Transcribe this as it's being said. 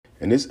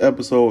And this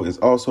episode is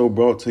also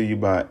brought to you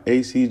by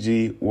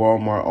ACG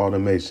Walmart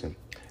Automation.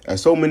 As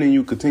so many of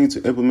you continue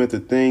to implement the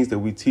things that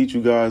we teach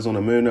you guys on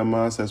the Millionaire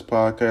Mindsets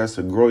podcast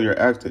to grow your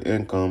active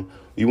income,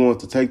 we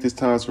want to take this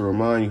time to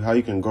remind you how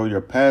you can grow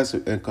your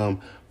passive income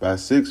by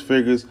 6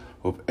 figures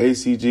with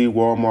ACG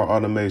Walmart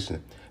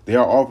Automation. They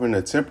are offering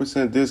a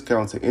 10%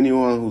 discount to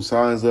anyone who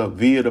signs up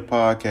via the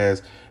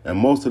podcast, and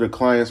most of the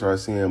clients are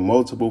seeing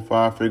multiple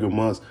 5-figure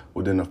months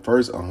within the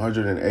first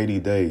 180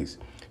 days.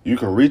 You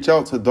can reach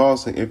out to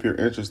Dawson if you're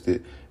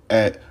interested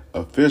at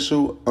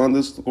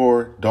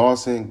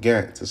official_Dawson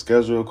Gant to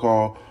schedule a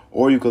call,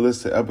 or you can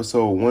listen to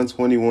episode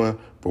 121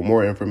 for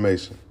more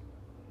information.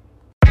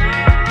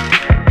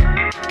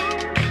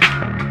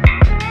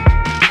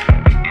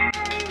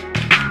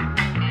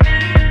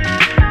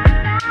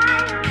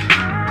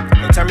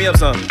 Turn me up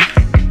something.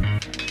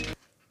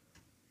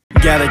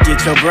 Gotta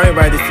get your brain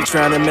right if you're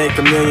trying to make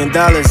 $1 million.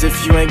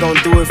 If you ain't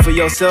gonna do it for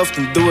yourself,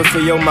 then do it for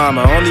your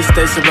mama. Only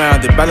stay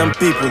surrounded by them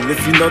people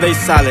if you know they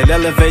solid.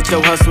 Elevate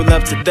your hustle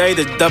up today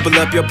to double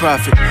up your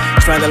profit.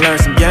 Trying to learn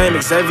some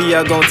game,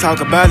 Xavier gonna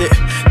talk about it.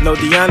 No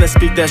Deanna,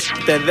 speak that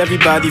shit that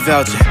everybody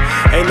vouching.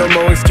 Ain't no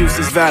more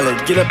excuses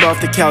valid. Get up off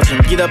the couch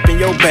and get up in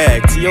your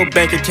bag. To your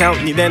bank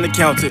account, need an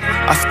accountant.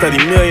 I study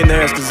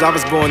millionaires cause I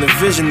was born a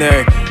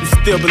visionary. You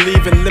still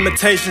believe in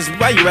limitations,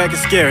 why you acting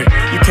scary?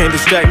 You can't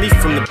distract me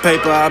from the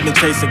paper, I've been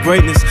chasing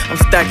greatness. I'm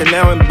stacking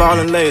now and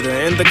balling later.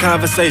 In the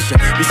conversation,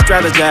 we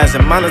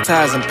strategizing,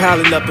 monetizing,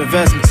 piling up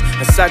investments,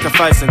 and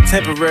sacrificing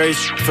temporary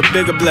for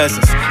bigger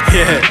blessings.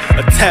 Yeah,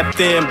 a tapped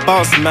in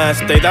boss mind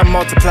state. I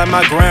multiply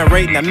my grind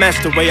rate and I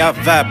match the way I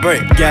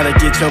vibrate. Gotta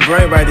get your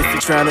brain right if you're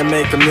trying to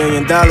make $1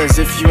 million.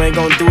 If you ain't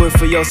gonna do it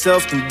for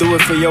yourself, then do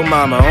it for your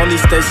mama. Only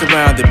stay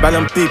surrounded by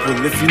them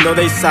people if you know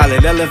they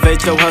solid.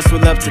 Elevate your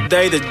hustle up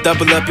today to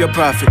double up your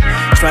profit.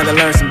 Trying to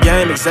learn some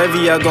game,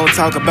 Xavier gonna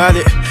talk about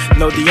it.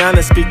 No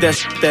Deanna, speak that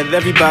shit that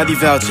everybody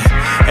vouching.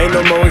 Ain't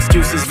no more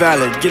excuses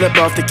valid. Get up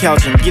off the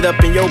couch and get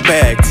up in your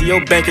bag. To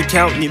your bank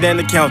account, need an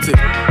accountant.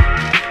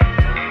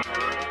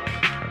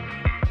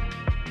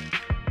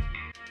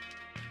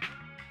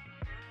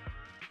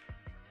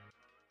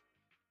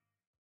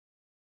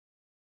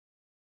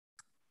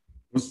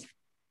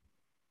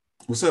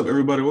 What's up,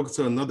 everybody? Welcome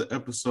to another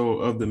episode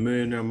of the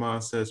Millionaire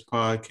Mindsets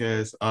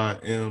podcast. I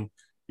am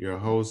your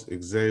host,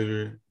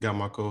 Xavier. Got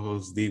my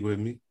co-host D with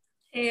me.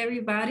 Hey,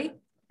 everybody.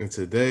 And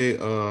today,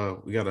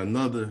 we got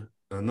another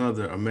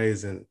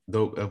amazing,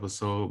 dope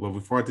episode. But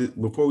before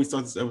we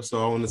start this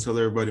episode, I want to tell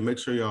everybody, make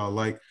sure y'all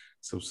like,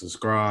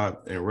 subscribe,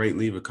 and rate,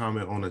 leave a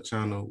comment on the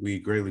channel. We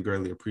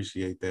greatly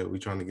appreciate that. We're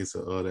trying to get to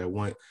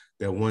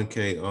that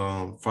 1K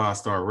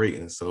 5-star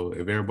rating. So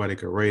if everybody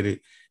can rate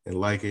it and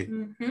like it,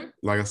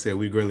 like I said,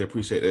 we greatly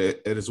appreciate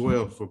it as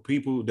well. For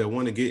people that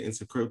want to get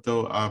into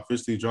crypto, I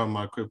officially dropped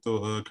my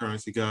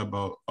cryptocurrency guide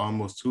about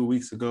almost 2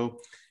 weeks ago.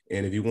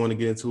 And if you want to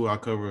get into it, I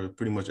cover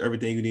pretty much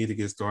everything you need to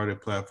get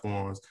started,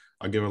 platforms.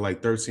 I give her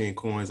like 13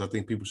 coins I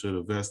think people should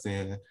invest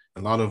in.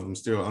 A lot of them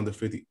still under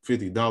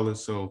 $50.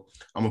 So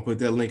I'm going to put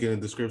that link in the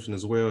description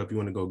as well. If you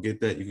want to go get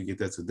that, you can get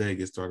that today,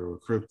 get started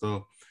with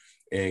crypto.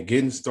 And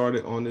getting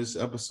started on this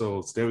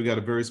episode, today we got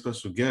a very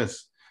special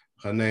guest.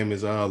 Her name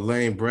is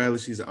Lane Bradley.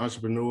 She's an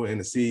entrepreneur and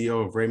the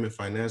CEO of Raymond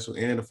Financial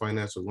and the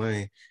Financial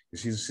Lane.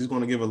 And she's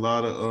going to give a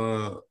lot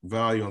of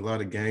value and a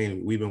lot of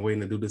gain. We've been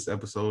waiting to do this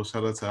episode.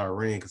 Shout out to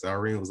Irene, because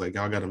Irene was like,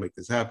 y'all got to make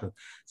this happen.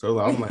 So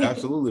I'm like,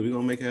 absolutely, we're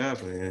going to make it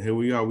happen. And here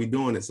we are, we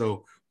doing it.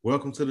 So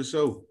welcome to the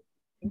show.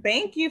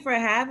 Thank you for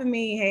having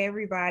me. Hey,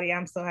 everybody.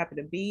 I'm so happy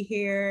to be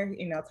here,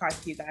 talk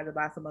to you guys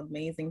about some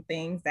amazing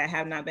things that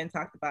have not been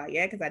talked about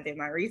yet because I did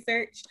my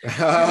research.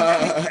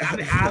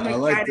 I'm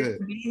excited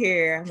to be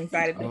here. I'm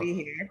excited to be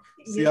here.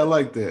 See, I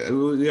like that.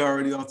 We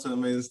already off to an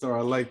amazing start.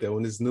 I like that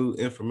when it's new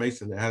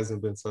information that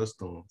hasn't been touched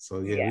on.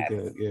 So yes.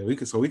 we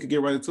could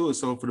get right into it.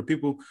 So for the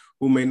people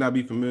who may not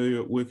be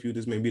familiar with you,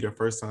 this may be their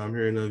first time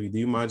hearing of you. Do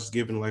you mind just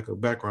giving like a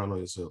background on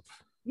yourself?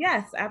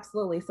 Yes,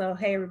 absolutely. So,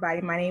 hey, everybody,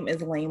 my name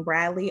is Lane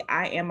Bradley.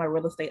 I am a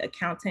real estate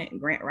accountant,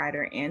 grant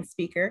writer, and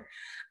speaker.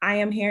 I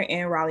am here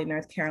in Raleigh,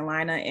 North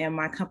Carolina, and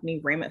my company,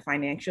 Raymond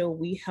Financial,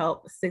 we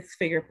help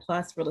 6-figure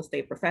plus real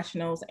estate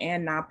professionals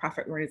and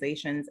nonprofit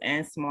organizations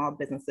and small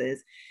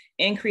businesses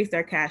increase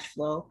their cash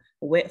flow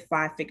with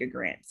 5-figure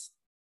grants.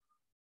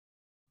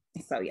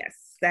 So, yes,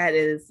 that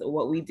is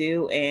what we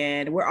do.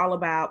 And we're all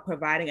about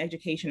providing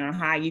education on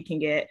how you can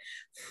get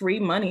free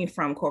money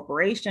from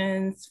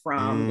corporations,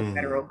 from the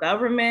federal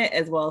government,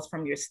 as well as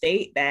from your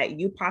state that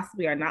you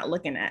possibly are not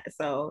looking at.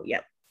 So,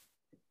 yep.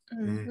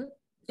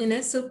 And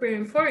that's super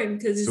important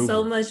because there's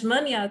so much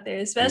money out there,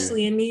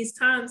 especially in these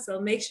times. So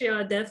make sure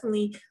y'all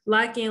definitely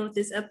lock in with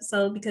this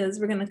episode because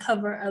we're going to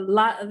cover a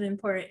lot of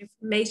important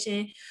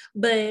information.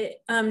 But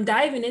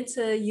diving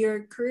into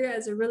your career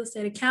as a real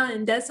estate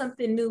accountant, that's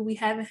something new we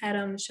haven't had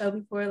on the show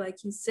before,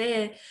 like you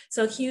said.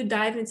 So can you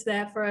dive into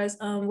that for us?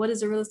 What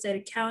is a real estate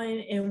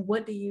accountant and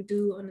what do you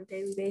do on a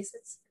daily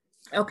basis?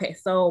 Okay,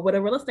 so what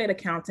a real estate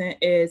accountant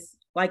is,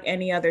 like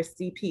any other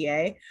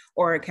CPA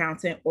or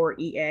accountant or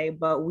EA,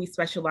 but we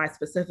specialize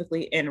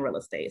specifically in real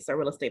estate. So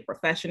real estate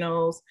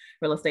professionals,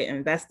 real estate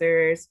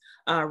investors,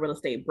 real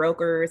estate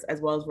brokers,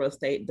 as well as real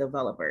estate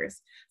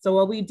developers. So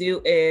what we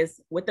do is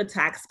with the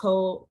tax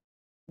code,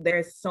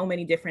 there's so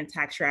many different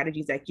tax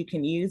strategies that you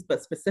can use,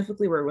 but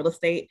specifically with real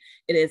estate,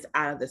 it is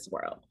out of this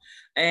world.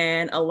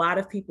 And a lot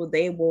of people,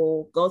 they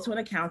will go to an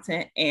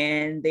accountant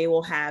and they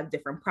will have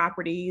different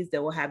properties, they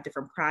will have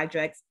different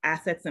projects,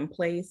 assets in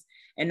place.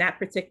 And that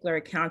particular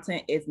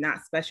accountant is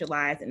not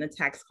specialized in the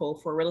tax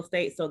code for real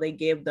estate. So they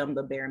give them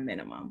the bare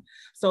minimum.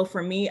 So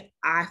for me,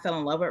 I fell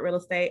in love with real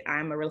estate.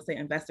 I'm a real estate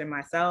investor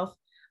myself.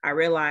 I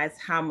realized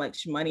how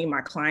much money my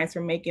clients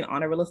were making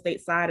on a real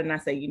estate side. And I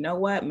said, you know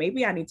what,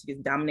 maybe I need to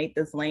just dominate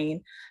this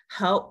lane,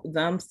 help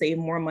them save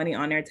more money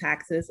on their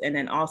taxes. And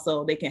then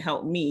also they can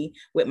help me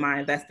with my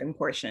investing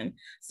portion.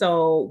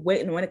 So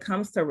when it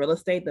comes to real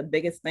estate, the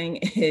biggest thing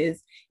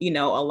is, a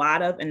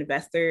lot of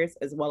investors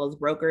as well as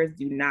brokers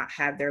do not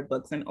have their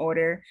books in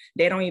order.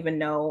 They don't even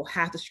know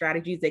half the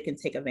strategies they can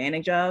take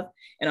advantage of.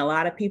 And a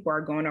lot of people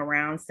are going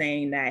around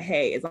saying that,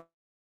 hey, as long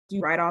as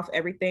you write off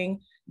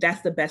everything,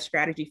 that's the best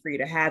strategy for you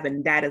to have.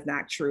 And that is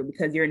not true,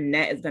 because your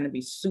net is going to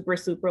be super,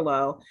 super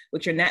low.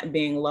 With your net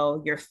being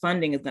low, your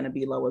funding is going to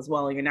be low as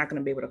well. You're not going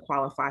to be able to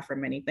qualify for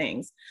many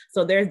things.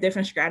 So there's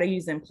different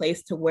strategies in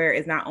place to where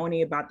it's not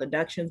only about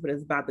deductions, but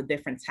it's about the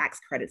different tax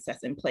credits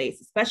that's in place,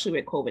 especially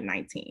with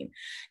COVID-19.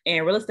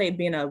 And real estate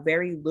being a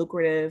very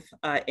lucrative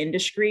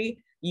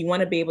industry, you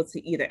want to be able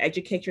to either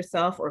educate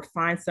yourself or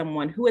find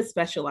someone who is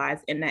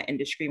specialized in that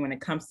industry when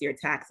it comes to your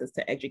taxes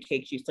to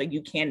educate you so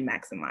you can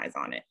maximize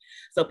on it.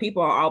 So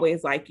people are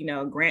always like,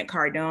 Grant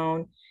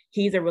Cardone,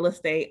 he's a real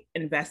estate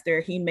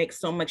investor. He makes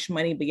so much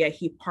money, but yet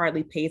he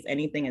hardly pays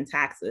anything in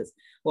taxes.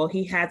 Well,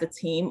 he has a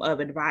team of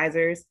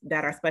advisors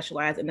that are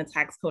specialized in the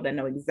tax code and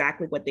know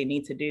exactly what they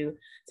need to do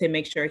to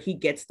make sure he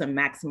gets the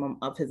maximum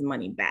of his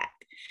money back.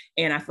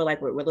 And I feel like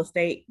with real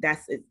estate,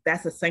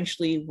 that's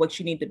essentially what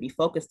you need to be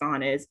focused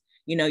on is,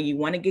 you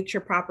want to get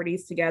your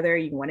properties together,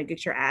 you want to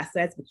get your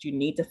assets, but you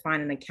need to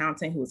find an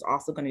accountant who is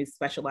also going to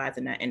specialize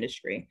in that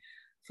industry.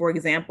 For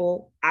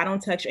example, I don't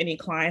touch any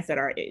clients that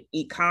are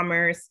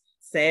e-commerce,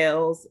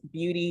 sales,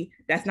 beauty.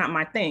 That's not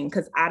my thing,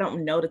 because I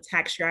don't know the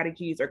tax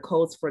strategies or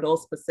codes for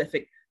those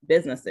specific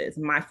businesses.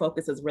 My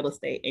focus is real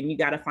estate, and you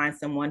got to find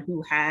someone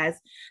who has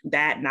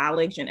that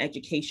knowledge and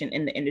education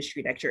in the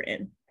industry that you're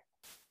in.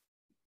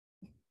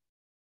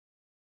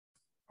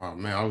 Oh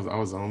man, I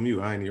was on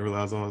mute. I didn't even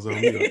realize I was on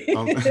mute.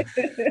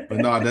 But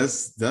no,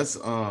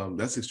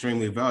 that's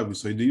extremely valuable.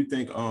 So do you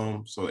think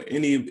so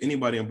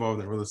anybody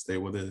involved in real estate,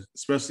 whether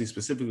especially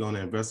specifically on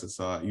the investor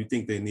side, you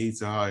think they need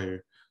to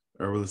hire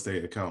a real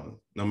estate accountant,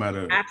 no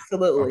matter?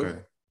 Absolutely. Okay.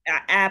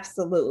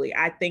 Absolutely.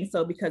 I think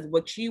so, because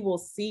what you will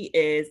see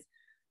is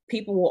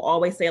people will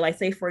always say, like,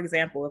 say, for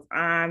example, if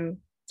I'm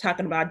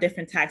talking about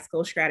different tax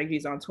code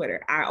strategies on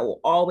Twitter, I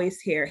will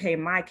always hear, hey,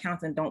 my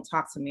accountant don't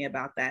talk to me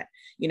about that.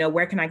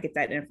 Where can I get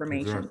that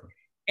information? Exactly.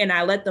 And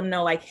I let them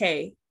know, like,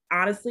 hey,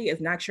 honestly,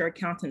 it's not your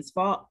accountant's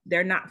fault.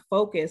 They're not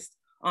focused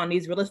on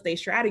these real estate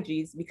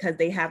strategies because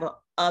they have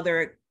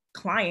other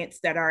clients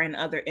that are in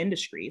other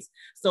industries.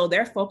 So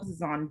their focus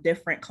is on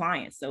different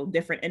clients, so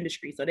different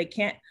industries. So they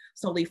can't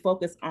solely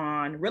focus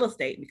on real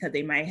estate because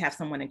they might have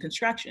someone in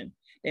construction.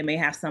 They may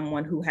have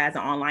someone who has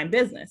an online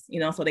business,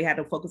 so they have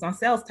to focus on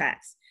sales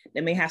tax.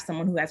 They may have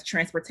someone who has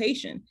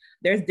transportation.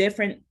 There's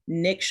different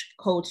niche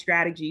code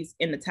strategies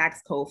in the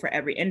tax code for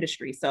every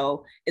industry.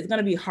 So it's going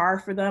to be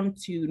hard for them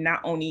to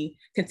not only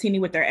continue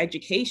with their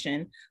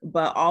education,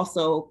 but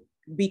also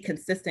be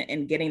consistent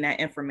in getting that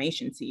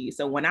information to you.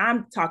 So when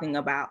I'm talking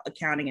about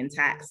accounting and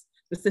tax,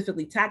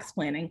 specifically tax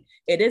planning,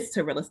 it is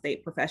to real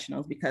estate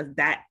professionals, because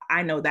that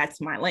I know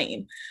that's my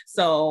lane.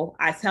 So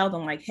I tell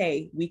them, like,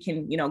 hey, we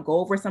can, go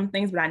over some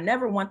things, but I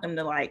never want them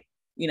to, like,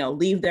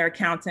 leave their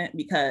accountant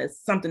because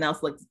something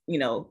else looks,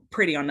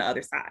 pretty on the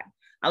other side.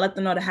 I let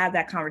them know to have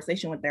that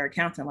conversation with their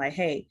accountant, like,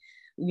 hey,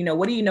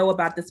 what do you know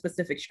about this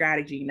specific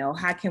strategy?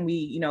 How can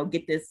we,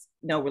 get this,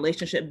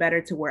 relationship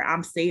better to where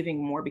I'm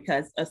saving more?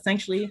 Because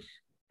essentially,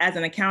 as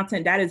an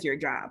accountant, that is your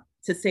job,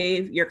 to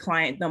save your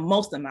client the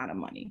most amount of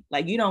money.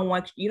 Like, you don't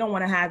want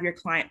to have your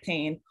client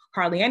paying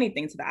hardly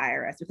anything to the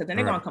IRS, because then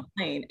they're going to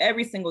complain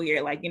every single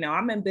year. Like,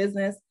 I'm in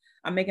business,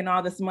 I'm making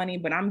all this money,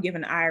 but I'm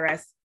giving the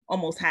IRS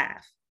almost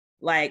half.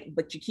 Like,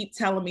 but you keep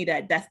telling me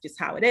that that's just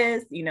how it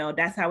is.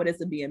 That's how it is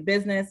to be in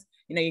business.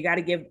 You got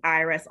to give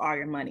IRS all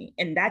your money.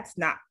 And that's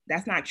not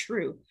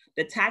true.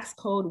 The tax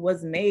code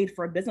was made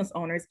for business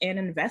owners and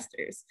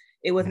investors.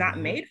 It was not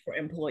made for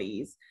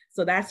employees.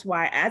 So that's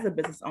why, as a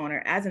business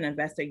owner, as an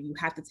investor, you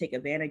have to take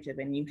advantage of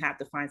it, and you have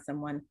to find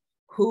someone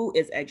who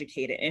is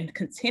educated and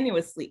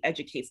continuously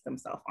educates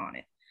themselves on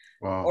it.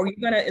 Wow. Or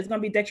it's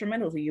gonna be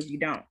detrimental to you if you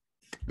don't.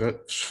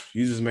 That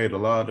you just made a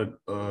lot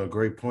of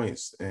great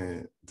points,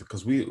 and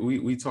because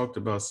we talked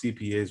about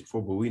CPAs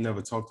before, but we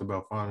never talked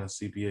about finding a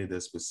CPA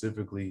that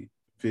specifically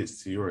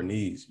fits to your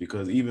needs.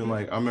 Because even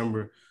like I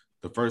remember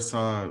the first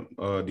time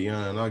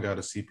Deanna and I got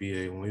a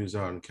CPA when we was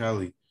out in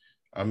Cali,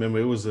 I remember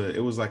it was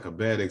like a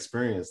bad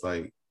experience.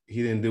 Like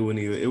he didn't do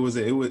any. It was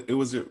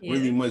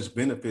really much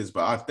benefits,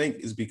 but I think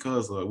it's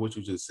because of what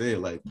you just said.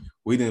 Like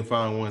we didn't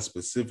find one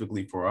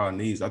specifically for our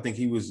needs. I think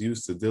he was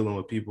used to dealing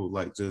with people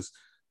like just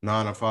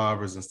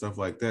 9-to-5ers and stuff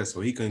like that, so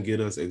he couldn't get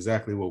us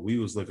exactly what we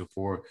was looking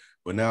for.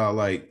 But now,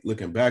 like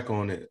looking back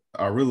on it,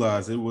 I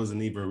realized it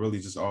wasn't even really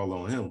just all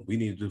on him. We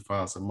needed to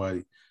find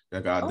somebody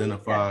that could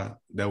identify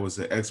that was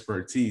an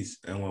expertise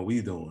in what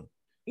we doing.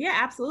 Yeah,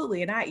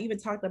 absolutely. And I even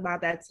talked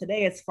about that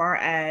today, as far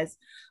as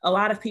a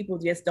lot of people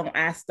just don't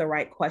ask the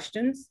right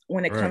questions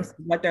when it comes to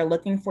what they're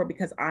looking for,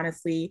 because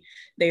honestly,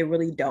 they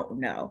really don't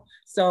know.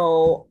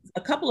 So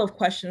a couple of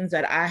questions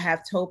that I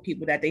have told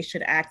people that they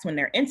should ask when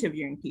they're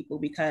interviewing people,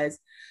 because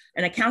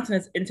an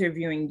accountant is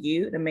interviewing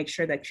you to make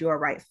sure that you're a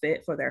right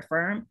fit for their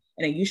firm.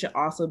 And then you should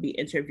also be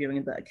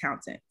interviewing the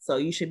accountant. So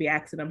you should be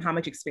asking them, how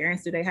much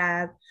experience do they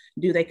have?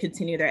 Do they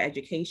continue their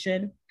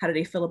education? How do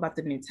they feel about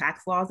the new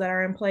tax laws that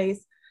are in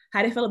place?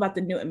 How do you feel about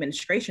the new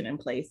administration in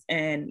place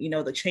and, you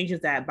know, the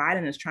changes that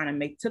Biden is trying to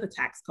make to the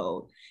tax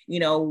code? You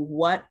know,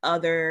 what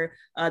other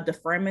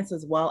deferments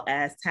as well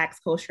as tax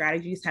code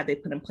strategies have they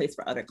put in place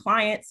for other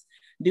clients?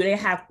 Do they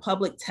have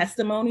public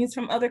testimonies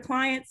from other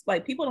clients?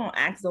 Like, people don't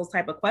ask those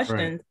type of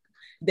questions. Right.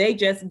 They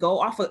just go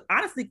off of,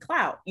 honestly,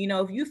 clout. You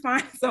know, if you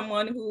find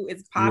someone who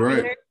is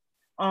popular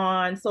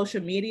on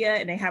social media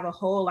and they have a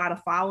whole lot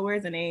of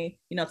followers and they,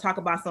 you know, talk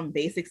about some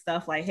basic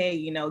stuff like, hey,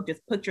 you know,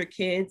 just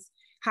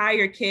hire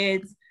your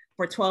kids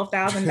for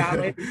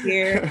 $12,000 a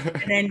year,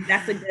 and then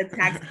that's a good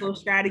tax code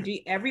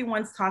strategy.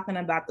 Everyone's talking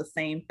about the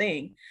same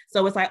thing.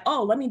 So it's like,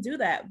 oh, let me do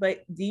that. But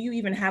do you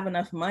even have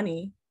enough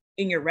money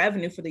in your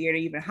revenue for the year to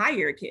even hire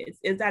your kids?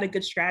 Is that a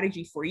good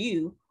strategy for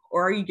you?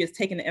 Or are you just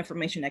taking the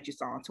information that you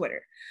saw on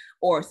Twitter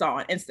or saw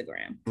on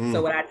Instagram?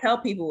 So what I tell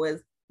people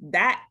is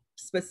that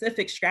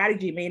specific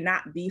strategy may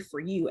not be for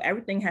you.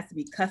 Everything has to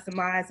be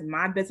customized.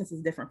 My business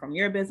is different from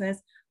your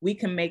business. We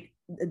can make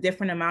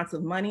different amounts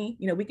of money.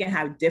 You know, we can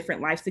have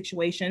different life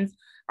situations.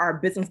 Our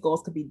business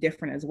goals could be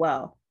different as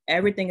well.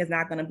 Everything is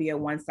not going to be a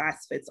one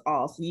size fits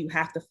all. So you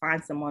have to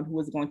find someone who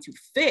is going to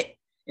fit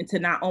into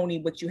not only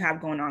what you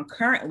have going on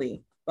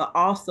currently, but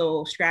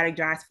also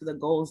strategize for the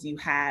goals you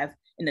have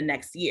in the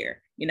next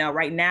year. You know,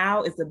 right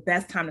now is the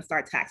best time to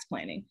start tax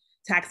planning.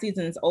 Tax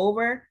season is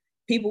over.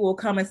 People will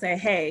come and say,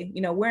 hey,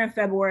 you know, we're in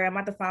February, I'm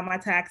about to file my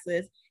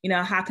taxes. You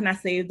know, how can I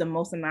save the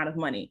most amount of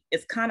money?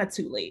 It's kind of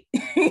too late.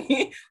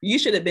 You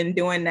should have been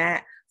doing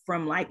that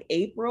from like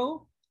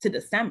April to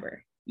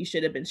December. You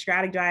should have been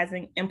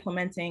strategizing,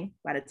 implementing.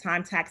 By the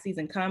time tax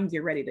season comes,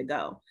 you're ready to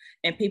go.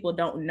 And people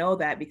don't know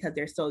that because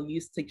they're so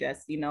used to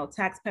just, you know,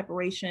 tax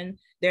preparation.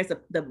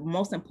 The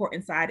most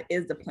important side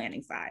is the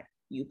planning side.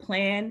 You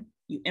plan,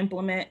 you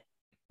implement,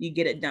 you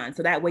get it done.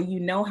 So that way, you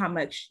know how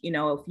much, you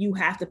know, if you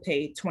have to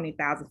pay $20,000,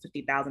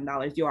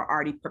 $50,000, you are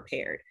already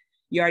prepared.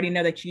 You already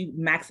know that you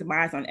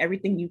maximize on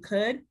everything you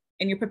could,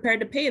 and you're prepared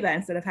to pay that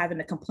instead of having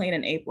to complain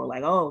in April,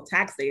 like, oh,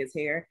 tax day is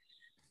here.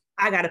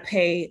 I got to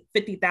pay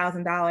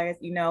 $50,000.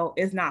 You know,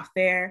 it's not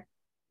fair.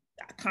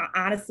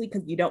 Honestly,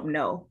 because you don't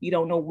know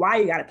why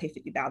you got to pay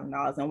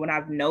 $50,000. And what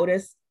I've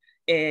noticed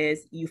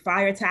is you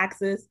file your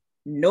taxes.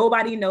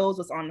 Nobody knows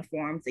what's on the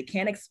forms. They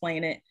can't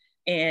explain it.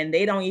 And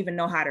they don't even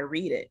know how to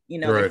read it. You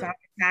know, They file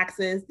their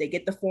taxes, they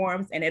get the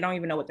forms, and they don't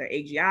even know what their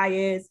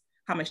AGI is,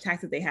 how much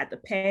taxes they had to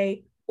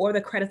pay, or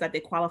the credits that they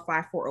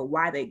qualify for, or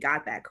why they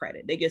got that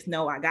credit. They just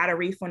know I got a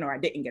refund or I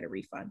didn't get a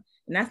refund.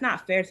 And that's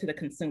not fair to the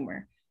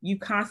consumer. You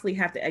constantly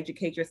have to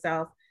educate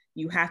yourself.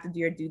 You have to do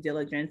your due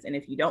diligence. And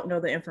if you don't know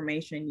the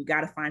information, you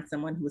got to find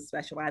someone who is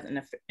specialized in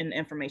the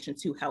information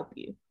to help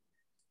you,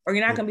 or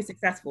you're not going to be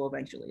successful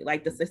eventually.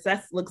 Like, the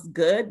success looks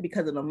good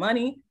because of the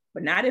money,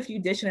 but not if you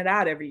dishing it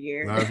out every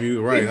year. Not if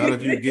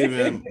you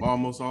giving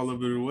almost all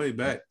of it away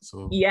back.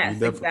 So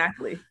yes,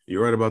 exactly.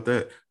 You're right about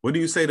that. What do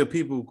you say to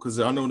people? Because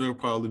I know there'll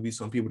probably be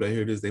some people that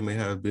hear this. They may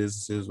have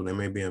businesses, or they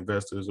may be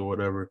investors or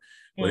whatever,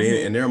 but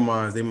in their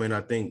minds, they may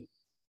not think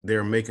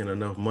they're making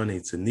enough money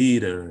to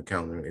need an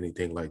accountant or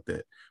anything like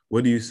that.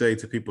 What do you say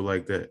to people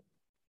like that?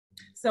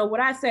 So what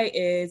I say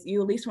is,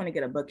 you at least want to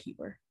get a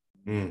bookkeeper.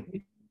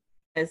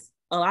 Because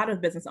a lot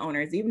of business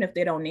owners, even if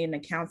they don't need an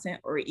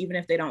accountant, or even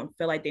if they don't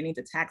feel like they need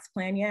the tax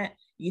plan yet,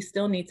 you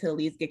still need to at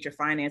least get your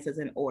finances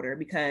in order,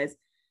 because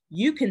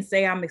you can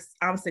say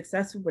I'm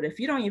successful, but if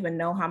you don't even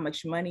know how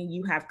much money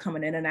you have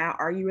coming in and out,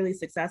 are you really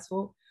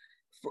successful?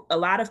 A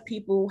lot of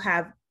people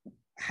have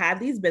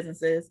these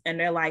businesses and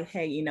they're like,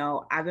 hey, you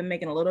know, I've been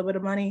making a little bit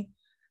of money.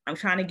 I'm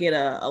trying to get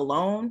a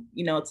loan,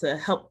 you know, to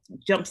help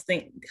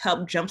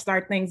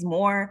jumpstart things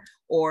more,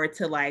 or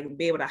to like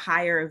be able to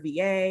hire a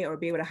VA or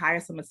be able to hire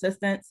some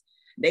assistants.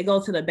 They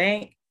go to the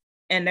bank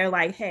and they're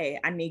like, hey,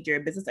 I need your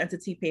business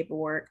entity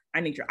paperwork. I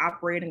need your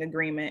operating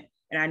agreement,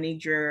 and I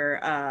need your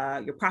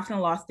profit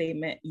and loss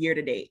statement year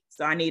to date.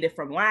 So I need it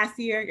from last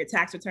year, your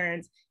tax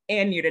returns,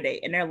 and year to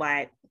date. And they're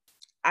like,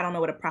 I don't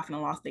know what a profit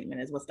and loss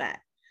statement is. What's that?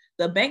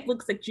 The bank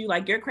looks at you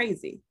like you're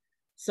crazy.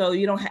 So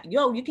you don't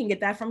you can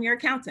get that from your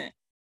accountant.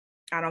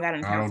 I don't got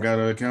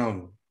an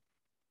accountant.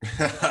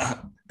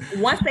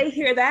 Once they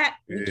hear that,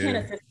 we can't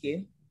assist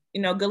you.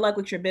 good luck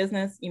with your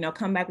business.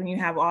 Come back when you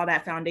have all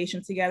that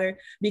foundation together,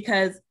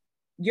 because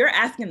you're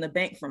asking the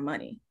bank for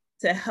money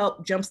to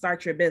help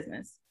jumpstart your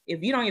business.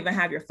 If you don't even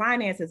have your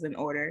finances in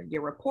order,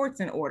 your reports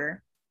in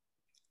order,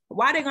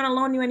 why are they going to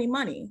loan you any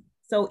money?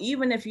 So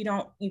even if you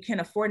can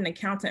afford an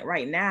accountant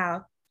right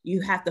now,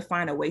 you have to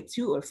find a way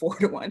to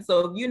afford one.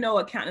 So if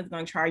accountant is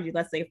going to charge you,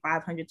 let's say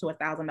 $500 to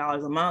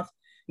 $1,000 a month,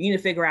 you need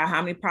to figure out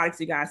how many products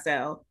you got to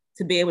sell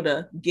to be able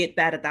to get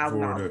that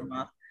 $1,000 a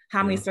month.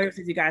 How many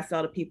services you got to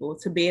sell to people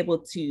to be able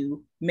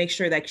to make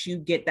sure that you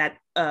get that,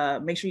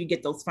 make sure you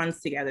get those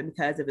funds together.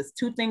 Because if it's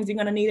two things you're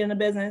going to need in a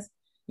business,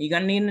 you're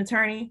going to need an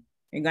attorney,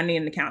 you're going to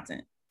need an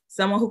accountant,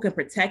 someone who can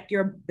protect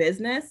your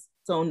business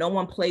so no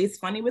one plays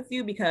funny with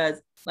you.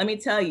 Because let me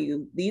tell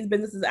you, these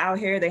businesses out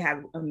here, they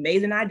have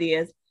amazing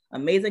ideas,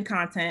 amazing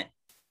content,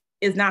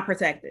 is not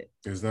protected.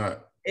 It's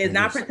not. It's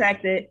not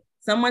protected.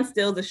 Someone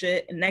steals the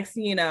shit, and next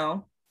thing you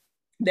know,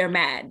 they're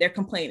mad, they're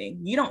complaining.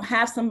 You don't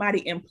have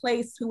somebody in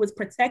place who is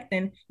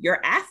protecting your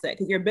asset,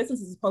 because your business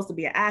is supposed to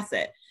be an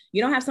asset.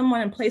 You don't have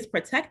someone in place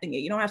protecting it.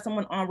 You don't have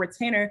someone on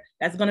retainer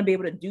that's going to be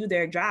able to do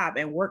their job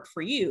and work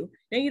for you.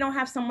 Then you don't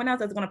have someone else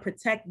that's going to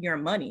protect your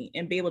money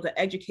and be able to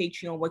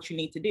educate you on what you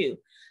need to do.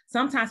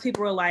 Sometimes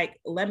people are like,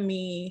 let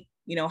me,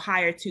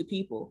 hire 2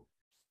 people.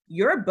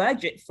 Your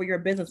budget for your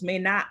business may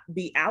not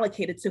be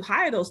allocated to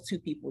hire those 2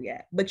 people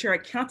yet, but your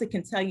accountant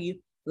can tell you,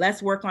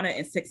 let's work on it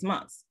in 6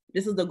 months.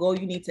 This is the goal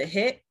you need to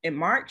hit in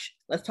March.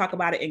 Let's talk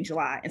about it in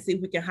July and see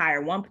if we can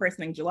hire one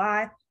person in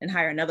July and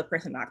hire another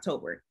person in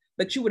October.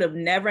 But you would have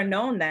never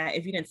known that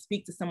if you didn't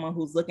speak to someone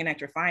who's looking at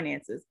your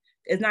finances.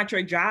 It's not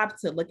your job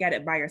to look at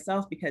it by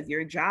yourself, because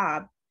your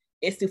job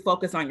is to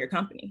focus on your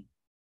company.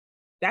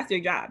 That's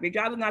your job. Your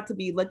job is not to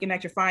be looking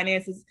at your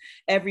finances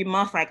every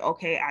month like,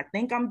 okay, I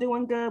think I'm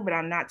doing good, but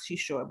I'm not too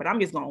sure, but I'm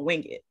just going to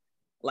wing it.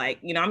 Like,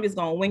 I'm just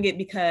going to wing it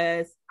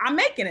because I'm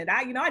making it.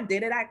 I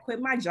did it. I quit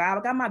my job.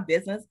 I got my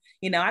business.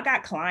 I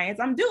got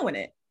clients. I'm doing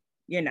it.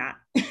 You're not.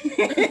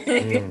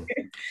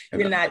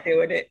 You're not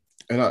doing it.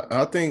 And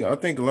I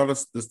think a lot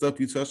of the stuff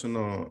you're touching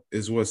on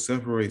is what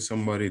separates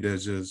somebody that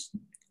just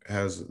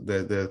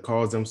that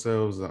calls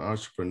themselves an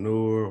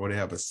entrepreneur, or they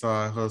have a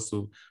side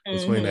hustle,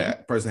 between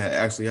that person that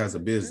actually has a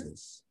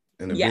business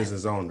and a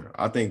business owner.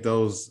 I think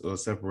those are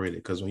separated,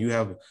 because when you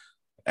have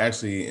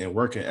actually and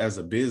working as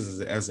a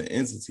business, as an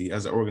entity,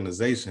 as an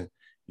organization,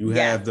 you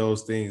have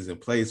those things in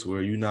place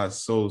where you're not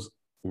so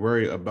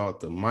worried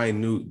about the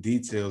minute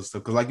details.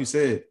 Because like you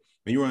said,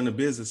 when you run a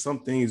business,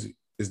 some things,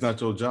 it's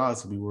not your job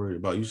to be worried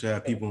about. You should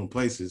have people in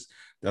places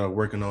that are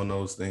working on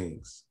those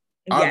things.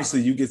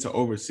 Obviously, you get to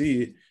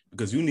oversee it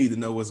because you need to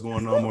know what's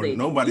going on more.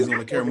 Nobody's going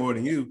to care more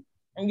than you.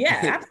 Yeah,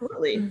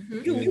 absolutely.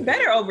 You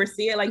better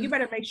oversee it. Like, you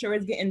better make sure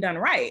it's getting done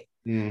right.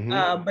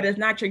 But it's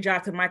not your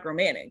job to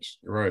micromanage.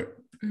 Right.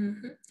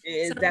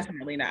 It's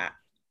definitely not.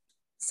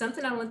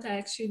 Something I want to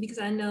ask you, because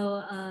I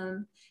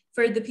know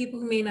for the people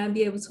who may not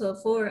be able to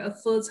afford a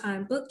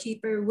full-time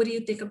bookkeeper, what do you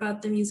think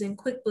about them using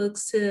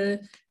QuickBooks to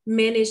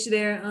manage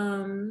their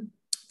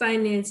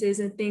finances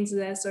and things of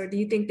that sort? Do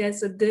you think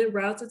that's a good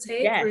route to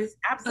take? Yes,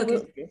 absolutely.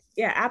 Okay.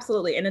 Yeah,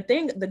 absolutely. And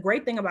the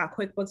great thing about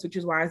QuickBooks, which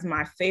is why it's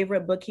my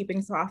favorite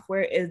bookkeeping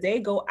software, is they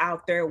go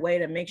out their way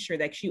to make sure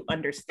that you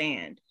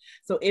understand.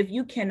 So if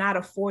you cannot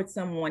afford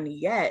someone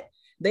yet,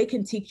 they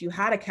can teach you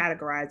how to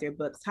categorize your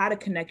books, how to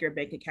connect your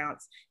bank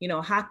accounts,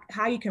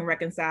 how you can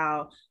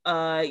reconcile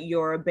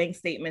your bank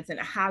statements, and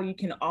how you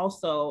can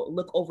also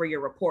look over your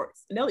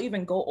reports. And they'll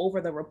even go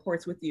over the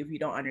reports with you if you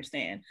don't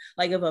understand.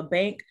 Like, if a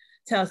bank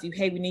tells you,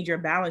 hey, we need your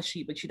balance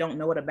sheet, but you don't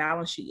know what a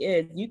balance sheet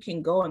is, you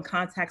can go and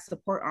contact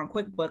support on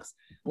QuickBooks.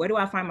 Where do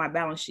I find my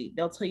balance sheet?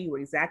 They'll tell you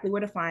exactly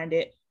where to find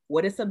it,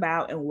 what it's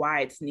about, and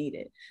why it's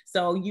needed.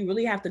 So you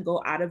really have to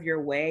go out of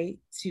your way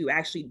to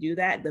actually do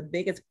that. The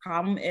biggest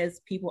problem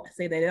is people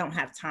say they don't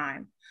have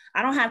time.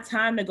 I don't have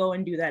time to go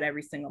and do that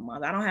every single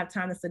month. I don't have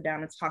time to sit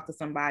down and talk to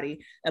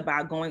somebody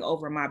about going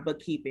over my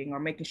bookkeeping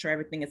or making sure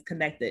everything is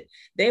connected.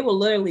 They will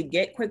literally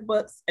get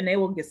QuickBooks and they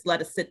will just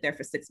let it sit there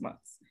for 6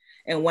 months.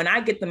 And when I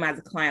get them as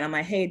a client, I'm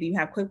like, hey, do you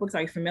have QuickBooks?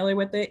 Are you familiar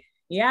with it?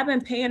 Yeah, I've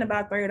been paying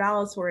about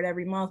 $30 for it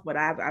every month, but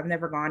I've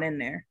never gone in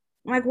there.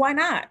 I'm like, why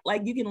not?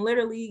 Like,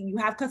 you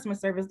have customer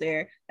service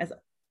there that's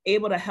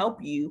able to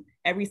help you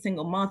every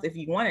single month if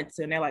you wanted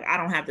to. And they're like, I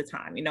don't have the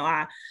time.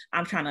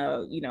 I'm trying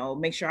to,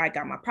 make sure I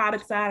got my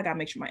products out. I got to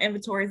make sure my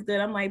inventory is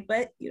good. I'm like,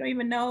 but you don't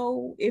even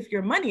know if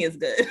your money is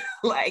good.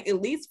 Like,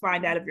 at least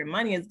find out if your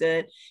money is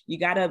good. You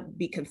got to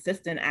be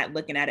consistent at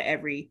looking at it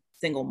every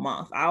single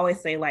month. I always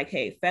say, like,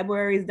 hey,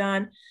 February is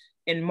done.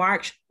 In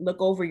March,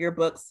 look over your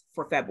books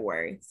for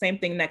February. Same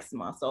thing next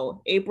month.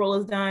 So April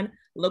is done.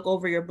 Look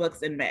over your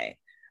books in May.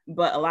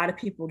 But a lot of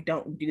people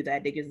don't do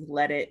that. They just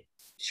let it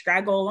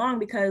go along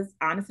because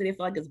honestly, they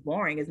feel like it's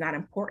boring. It's not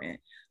important.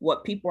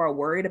 What people are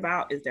worried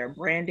about is their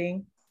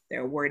branding.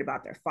 They're worried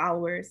about their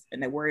followers,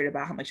 and they're worried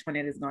about how much money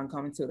is going to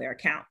come into their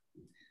account.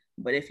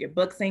 But if your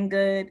books ain't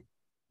good,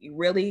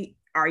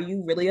 are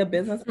you really a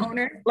business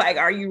owner? Like,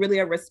 are you really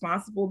a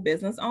responsible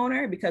business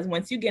owner? Because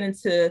once you get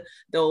into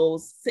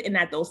sitting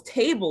at those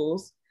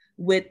tables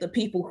with the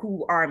people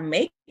who are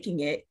making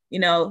it, you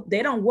know,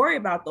 they don't worry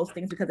about those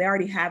things because they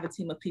already have a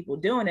team of people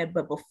doing it.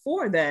 But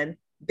before then,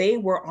 they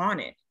were on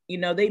it. You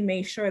know, they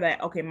made sure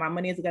that, okay, my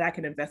money is good. I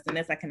can invest in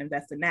this. I can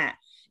invest in that,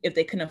 if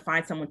they couldn't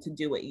find someone to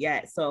do it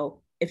yet.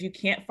 So if you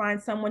can't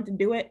find someone to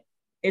do it,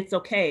 it's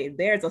okay.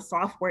 There's a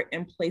software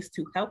in place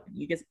to help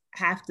you. You just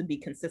have to be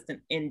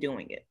consistent in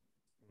doing it.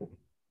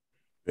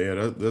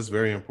 Yeah, that's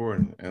very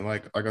important. And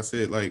like I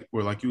said, like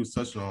you was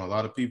touching on, a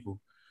lot of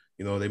people,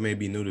 you know, they may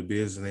be new to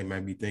business and they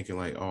might be thinking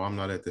like, oh, I'm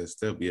not at that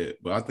step yet.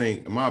 But I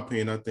think, in my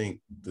opinion, I think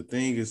the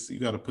thing is you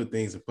got to put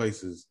things in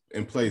place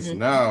mm-hmm.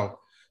 now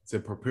to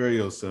prepare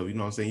yourself. You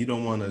know what I'm saying? You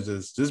don't want to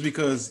just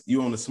because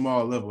you're on a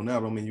small level now,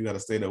 don't mean you got to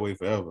stay that way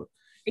forever.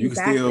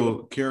 Exactly. You can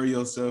still carry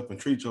yourself and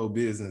treat your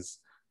business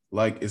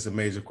like it's a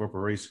major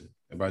corporation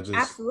and by just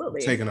Absolutely.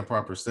 Taking the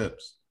proper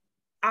steps.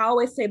 I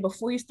always say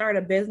before you start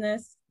a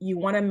business, you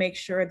want to make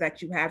sure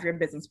that you have your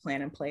business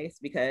plan in place,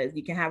 because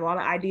you can have all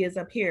the ideas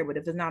up here, but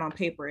if it's not on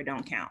paper, it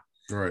don't count.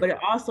 Right. But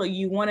also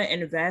you want to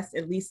invest,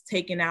 at least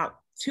taking out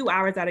 2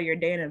 hours out of your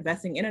day and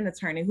investing in an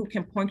attorney who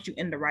can point you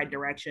in the right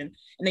direction.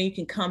 And then you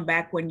can come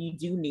back when you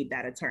do need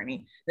that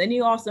attorney. Then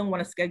you also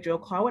want to schedule a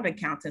call with an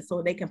accountant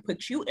so they can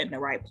put you in the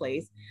right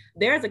place.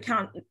 There's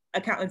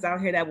accountants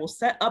out here that will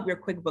set up your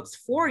QuickBooks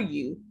for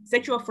you,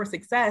 set you up for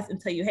success and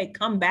tell you, hey,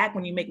 come back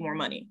when you make more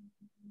money.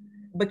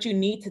 But you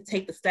need to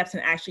take the steps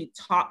and actually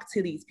talk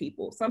to these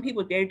people. Some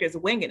people, they're just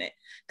winging it,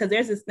 because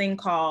there's this thing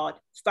called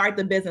start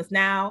the business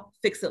now,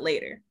 fix it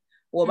later.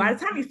 Well, by the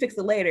time you fix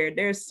it later,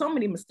 there's so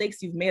many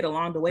mistakes you've made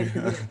along the way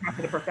because you didn't talk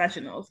to the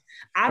professionals.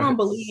 I don't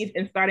believe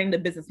in starting the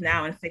business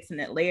now and fixing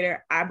it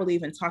later. I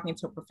believe in talking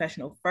to a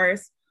professional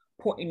first,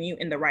 pointing you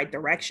in the right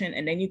direction,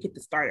 and then you get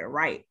to start it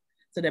right.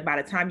 So that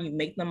by the time you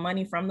make the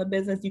money from the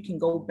business, you can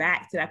go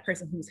back to that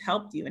person who's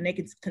helped you and they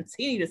can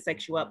continue to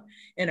set you up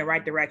in the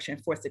right direction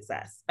for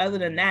success. Other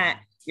than that,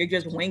 you're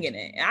just winging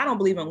it. And I don't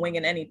believe in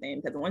winging anything,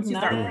 because once you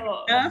start winging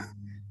stuff,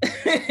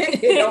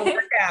 it don't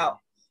work out.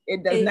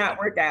 It does not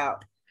work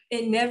out.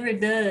 It never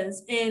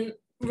does. And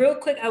real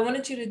quick, I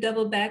wanted you to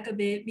double back a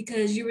bit,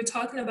 because you were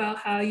talking about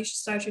how you should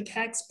start your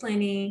tax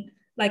planning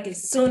like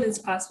as soon as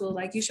possible.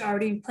 Like you should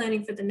already be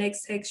planning for the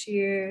next tax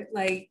year,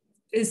 like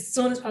as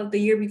soon as possible, the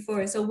year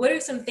before. So what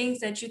are some things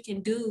that you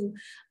can do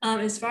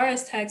as far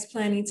as tax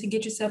planning to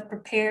get yourself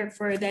prepared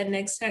for that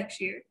next tax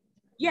year?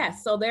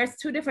 Yes, so there's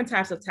 2 different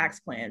types of tax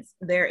plans.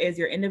 There is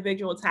your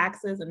individual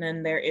taxes, and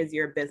then there is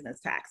your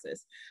business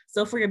taxes.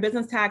 So for your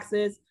business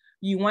taxes,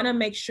 you want to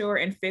make sure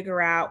and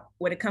figure out,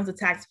 when it comes to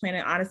tax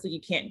planning, honestly,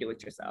 you can't do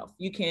it yourself.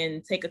 You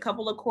can take a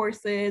couple of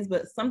courses,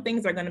 but some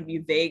things are going to be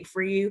vague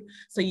for you.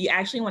 So you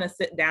actually want to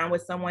sit down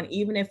with someone,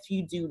 even if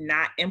you do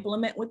not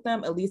implement with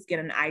them, at least get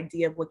an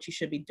idea of what you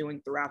should be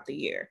doing throughout the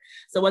year.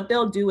 So what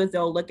they'll do is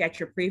they'll look at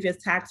your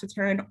previous tax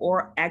return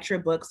or at your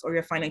books or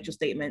your financial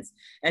statements,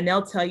 and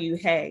they'll tell you,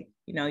 hey,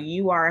 you know,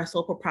 you are a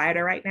sole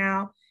proprietor right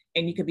now,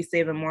 and you could be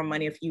saving more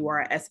money if you are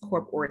an S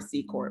Corp or a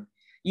C Corp.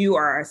 You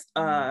are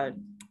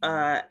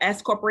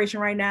S corporation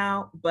right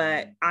now,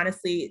 but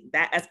honestly,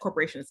 that S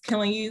corporation is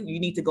killing you. You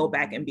need to go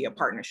back and be a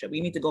partnership.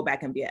 You need to go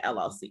back and be an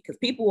LLC, because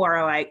people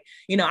are like,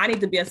 you know, I need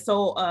to be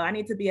I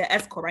need to be an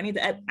S corp. I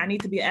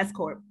need to be an S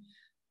corp.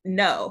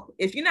 No,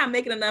 if you're not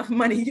making enough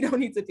money, you don't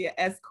need to be an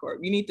S corp.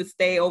 You need to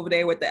stay over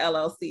there with the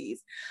LLCs.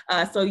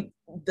 So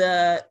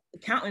the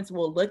accountants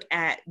will look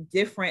at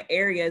different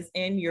areas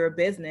in your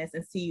business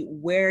and see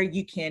where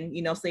you can,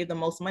 you know, save the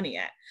most money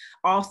at.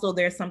 Also,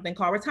 there's something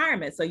called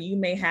retirement. So you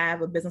may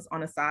have a business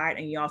on the side,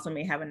 and you also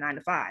may have a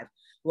 9-to-5.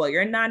 Well,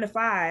 your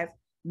 9-to-5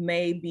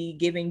 may be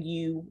giving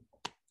you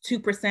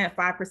 2%,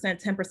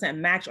 5%, 10%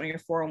 match on your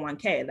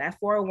 401k. That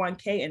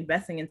 401k,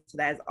 investing into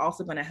that is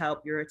also going to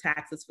help your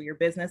taxes for your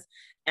business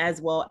as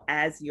well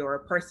as your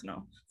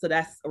personal. So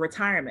that's a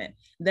retirement.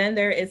 Then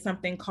there is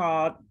something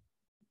called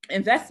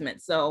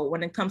investment. So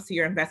when it comes to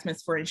your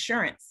investments for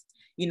insurance,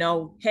 you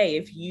know, hey,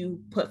 if you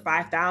put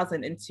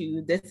 $5,000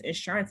 into this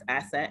insurance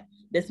asset,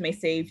 this may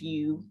save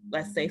you,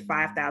 let's say,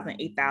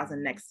 $5,000, $8,000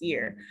 next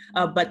year.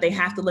 But they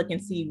have to look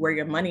and see where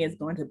your money is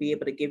going to be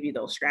able to give you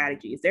those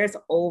strategies. There's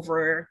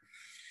over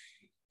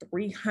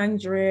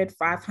 300,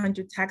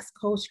 500 tax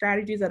code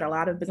strategies that a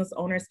lot of business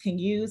owners can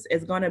use.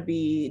 Is going to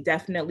be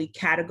definitely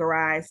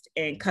categorized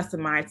and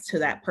customized to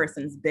that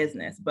person's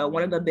business. But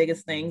one of the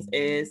biggest things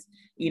is,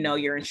 you know,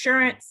 your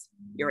insurance,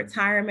 your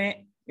retirement,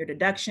 your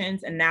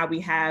deductions, and now we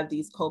have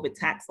these COVID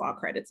tax law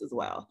credits as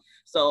well.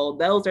 So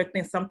those are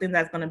something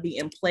that's going to be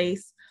in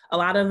place. A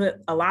lot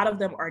of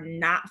them are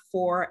not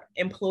for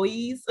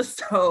employees.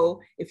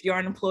 So if you're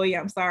an employee,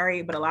 I'm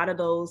sorry, but a lot of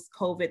those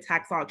COVID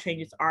tax law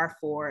changes are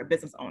for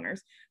business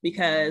owners,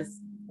 because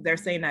they're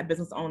saying that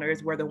business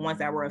owners were the ones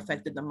that were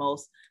affected the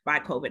most by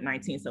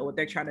COVID-19. So what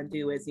they're trying to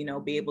do is, you know,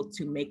 be able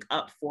to make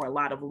up for a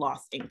lot of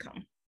lost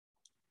income.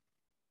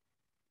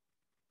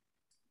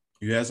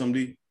 You had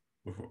something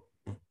before?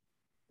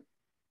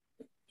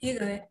 You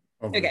go ahead.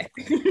 Okay.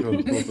 Cool.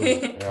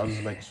 Yeah, I was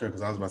just making sure,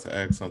 because I was about to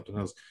ask something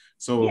else.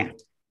 So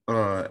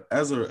I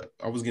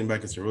was getting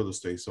back into real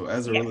estate. So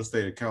as a real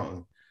estate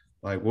accountant,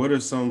 Like,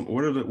 what's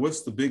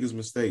the biggest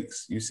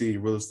mistakes you see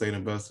real estate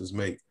investors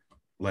make,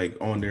 like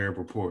on their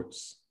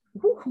reports?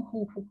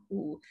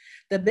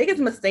 The biggest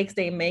mistakes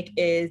they make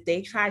is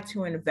they try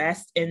to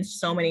invest in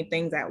so many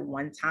things at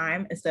one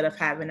time instead of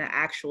having an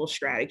actual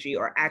strategy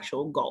or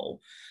actual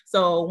goal.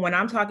 So when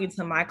I'm talking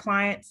to my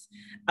clients,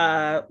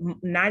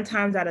 9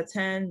 times out of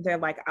 10, they're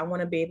like, I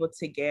want to be able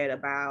to get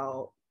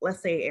about,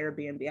 let's say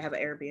Airbnb. I have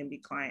an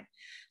Airbnb client.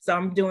 So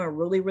I'm doing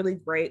really, really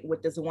great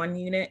with this one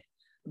unit.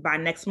 By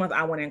next month,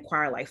 I want to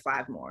inquire like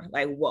 5 more.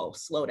 Like, whoa,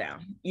 slow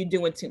down. You're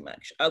doing too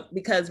much.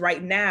 Because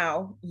right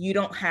now you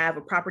don't have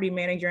a property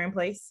manager in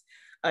place.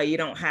 You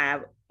don't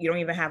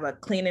even have a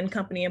cleaning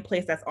company in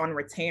place that's on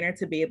retainer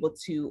to be able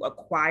to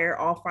acquire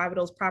all 5 of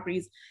those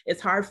properties. It's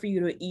hard for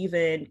you to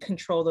even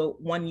control the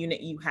one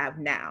unit you have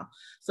now.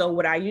 So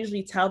what I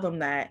usually tell them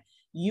that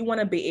you want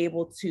to be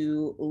able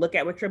to look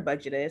at what your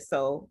budget is.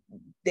 So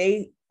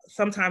they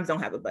sometimes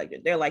don't have a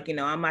budget. They're like,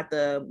 I'm at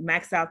the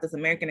max out this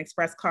American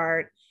Express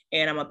card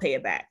and I'm gonna pay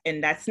it back.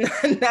 And that's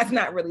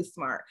not really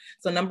smart.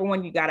 So number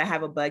one, you gotta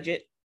have a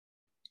budget.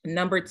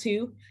 Number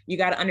 2, you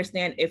gotta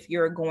understand if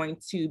you're going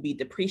to be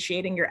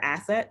depreciating your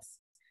assets.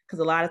 Because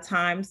a lot of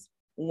times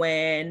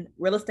when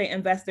real estate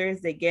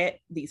investors, they get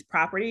these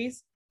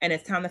properties and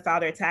it's time to file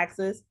their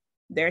taxes,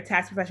 their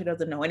tax professional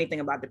doesn't know anything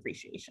about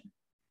depreciation.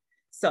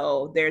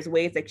 So there's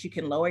ways that you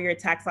can lower your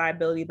tax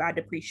liability by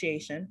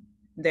depreciation.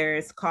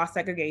 There's cost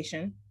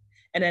segregation.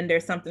 And then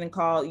there's something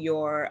called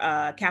your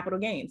capital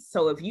gains.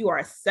 So if you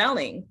are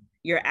selling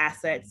your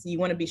assets, you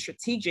want to be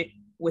strategic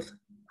with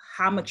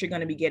how much you're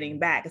going to be getting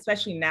back,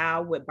 especially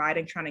now with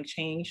Biden trying to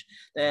change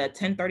the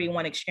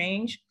 1031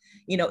 exchange.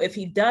 If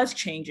he does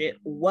change it,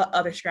 what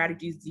other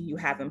strategies do you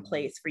have in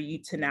place for you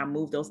to now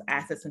move those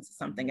assets into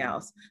something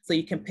else so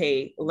you can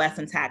pay less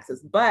in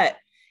taxes? But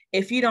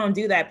if you don't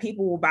do that,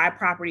 people will buy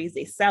properties,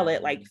 they sell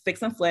it, like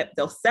fix and flip,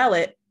 they'll sell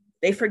it,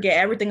 they forget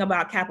everything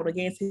about capital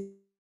gains,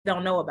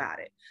 don't know about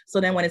it. So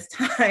then when it's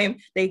time,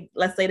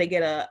 let's say they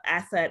get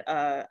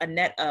a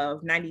net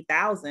of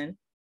 90,000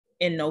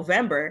 in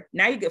November.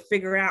 Now you can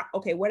figure out,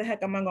 okay, where the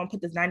heck am I going to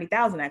put this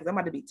 90,000 at? Because I'm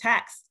about to be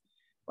taxed.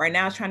 Right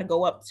now it's trying to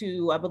go up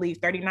to, I believe,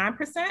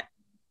 39%.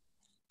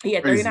 Yeah,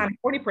 39 to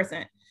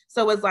 40%.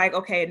 So it's like,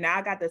 okay, now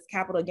I got this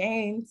capital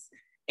gains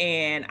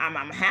and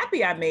I'm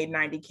happy I made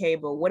 90K,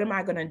 but what am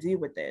I going to do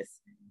with this?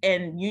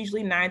 And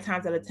usually 9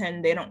 times out of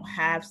 10, they don't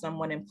have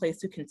someone in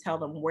place who can tell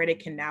them where they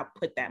can now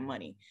put that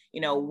money.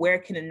 Where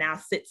can it now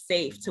sit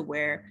safe to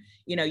where,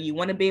 you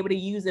want to be able to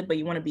use it, but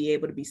you want to be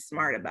able to be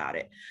smart about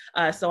it.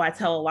 So I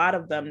tell a lot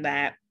of them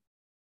that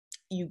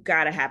you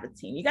got to have a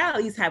team. You got to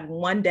at least have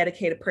one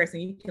dedicated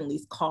person you can at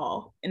least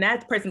call. And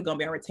that person's going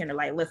to be on retainer.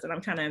 Like, listen,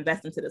 I'm trying to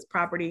invest into this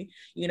property.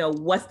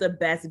 What's the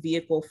best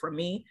vehicle for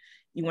me?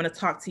 You want to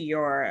talk to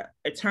your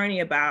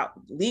attorney about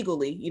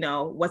legally,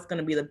 what's going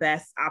to be the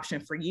best option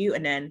for you.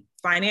 And then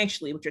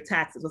financially with your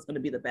taxes, what's going to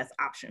be the best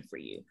option for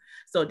you.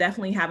 So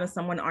definitely having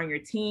someone on your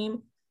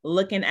team,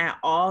 looking at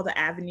all the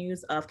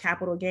avenues of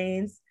capital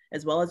gains,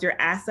 as well as your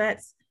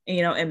assets,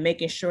 and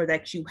making sure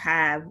that you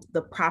have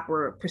the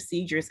proper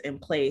procedures in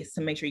place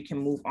to make sure you can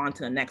move on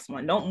to the next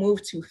one. Don't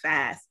move too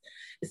fast.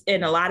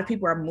 And a lot of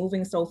people are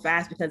moving so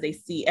fast because they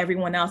see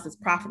everyone else is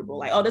profitable.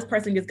 Like, oh, this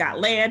person just got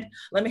land.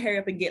 Let me hurry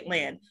up and get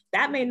land.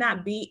 That may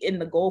not be in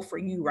the goal for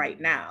you right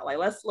now. Like,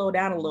 let's slow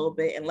down a little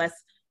bit and let's,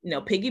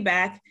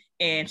 piggyback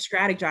and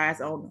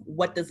strategize on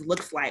what this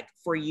looks like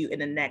for you in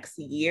the next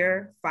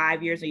year,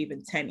 5 years, or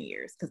even 10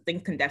 years, because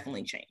things can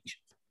definitely change.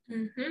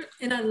 Mm-hmm.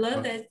 And I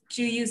love that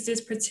you use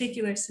this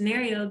particular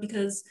scenario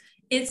because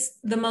it's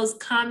the most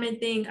common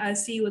thing I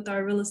see with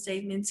our real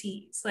estate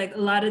mentees. Like a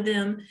lot of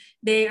them,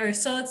 they are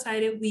so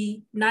excited.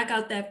 We knock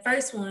out that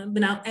first one,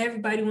 but now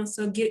everybody wants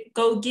to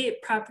go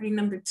get property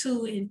number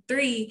 2 and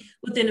 3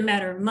 within a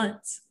matter of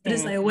months. But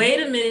it's like,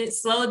 wait a minute,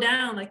 slow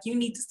down. Like you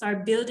need to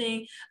start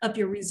building up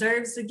your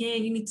reserves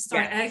again. You need to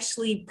start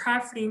actually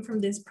profiting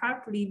from this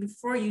property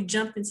before you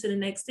jump into the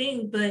next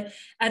thing. But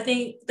I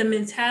think the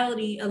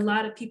mentality a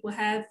lot of people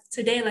have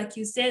today, like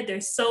you said,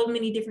 there's so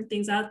many different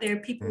things out there.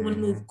 People want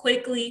to move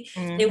quickly.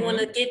 They want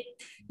to get,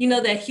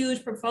 that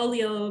huge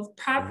portfolio of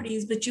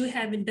properties, but you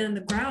haven't done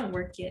the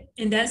groundwork yet.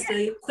 And that's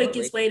the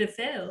quickest way to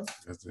fail.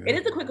 It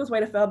is the quickest way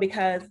to fail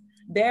because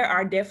there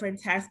are different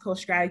tax code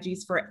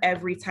strategies for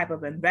every type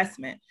of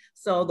investment.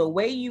 So the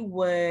way you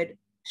would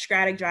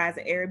strategize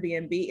an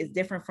Airbnb is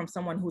different from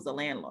someone who's a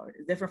landlord.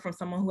 It's different from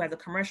someone who has a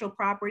commercial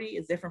property.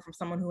 It's different from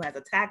someone who has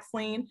a tax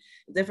lien.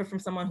 It's different from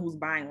someone who's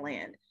buying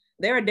land.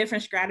 There are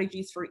different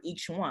strategies for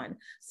each one.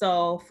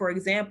 So for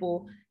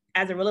example,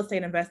 as a real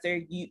estate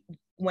investor,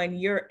 when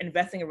you're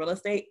investing in real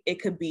estate,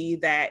 it could be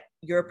that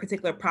your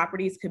particular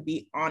properties could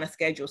be on a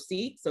Schedule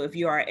C. So if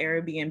you are an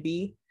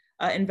Airbnb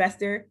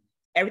investor,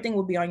 everything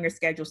will be on your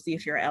Schedule C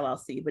if you're an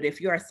LLC. But if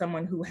you are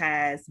someone who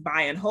has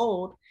buy and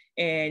hold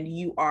and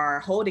you are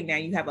holding now,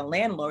 you have a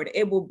landlord,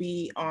 it will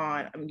be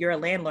on, you're a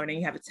landlord and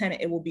you have a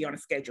tenant, it will be on a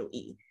Schedule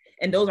E.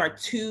 And those are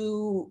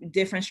 2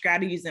 different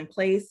strategies in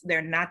place.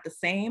 They're not the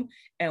same.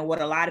 And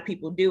what a lot of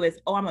people do is,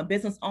 oh, I'm a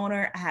business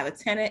owner, I have a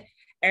tenant,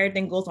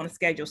 everything goes on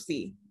Schedule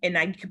C. And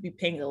now you could be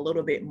paying a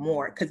little bit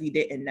more because you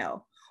didn't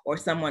know. Or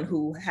someone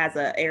who has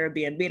an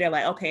Airbnb, they're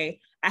like, okay,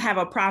 I have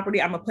a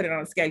property, I'm gonna put it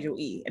on Schedule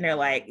E. And they're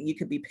like, you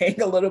could be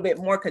paying a little bit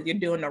more because you're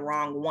doing the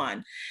wrong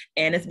one.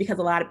 And it's because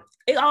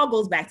it all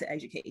goes back to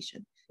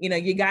education. You know,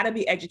 you gotta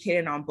be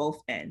educated on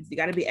both ends. You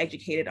gotta be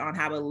educated on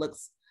how it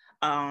looks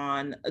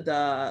on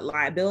the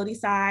liability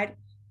side,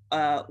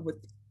 with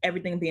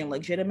everything being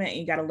legitimate, and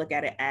you got to look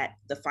at it at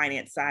the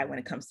finance side when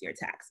it comes to your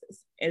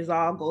taxes. It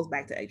all goes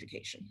back to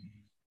education.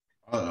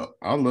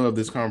 I love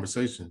this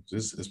conversation,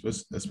 just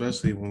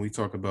especially when we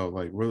talk about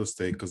like real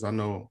estate, because I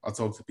know I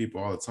talk to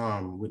people all the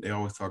time. They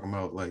always talk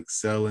about like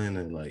selling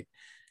and like,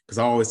 because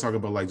I always talk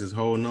about like just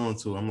holding on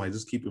to it. I'm like,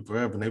 just keep it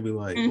forever. And they be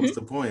like, what's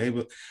the point?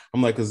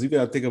 I'm like, because you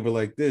got to think of it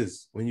like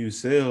this. When you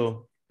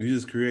sell, you're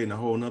just creating a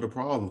whole nother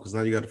problem, because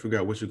now you got to figure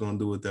out what you're going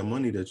to do with that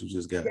money that you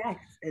just got.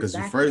 Because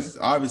first,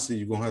 obviously,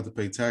 you're going to have to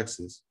pay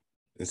taxes.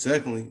 And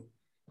secondly,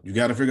 you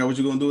got to figure out what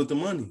you're going to do with the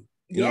money.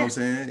 You know what I'm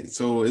saying?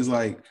 So it's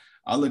like,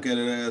 I look at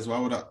it as, why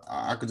would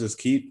I could just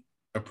keep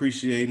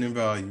appreciating in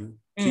value.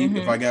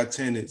 If I got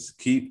tenants,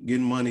 keep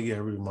getting money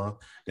every month.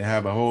 Then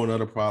have a whole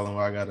nother problem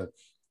where I got to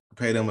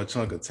pay them a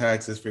chunk of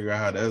taxes, figure out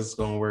how that's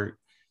going to work,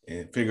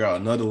 and figure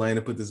out another lane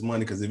to put this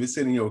money. Because if it's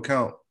sitting in your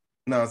account,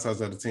 9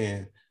 times out of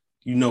 10,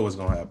 you know what's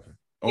going to happen.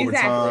 Over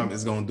time,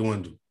 it's going to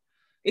dwindle.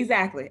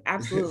 Exactly.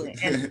 Absolutely.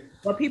 And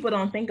what people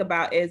don't think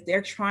about is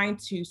they're trying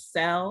to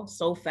sell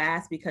so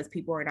fast because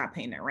people are not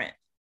paying their rent.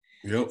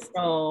 Yep.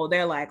 So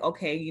they're like,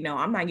 okay, you know,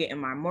 I'm not getting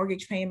my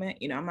mortgage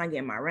payment. You know, I'm not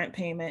getting my rent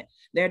payment.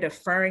 They're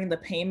deferring the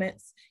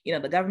payments. You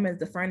know, the government's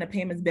deferring the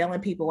payments, bailing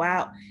people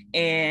out.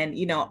 And,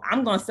 you know,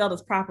 I'm going to sell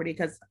this property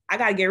because I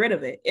got to get rid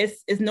of it.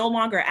 It's no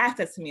longer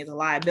assets to me. It's a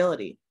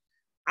liability.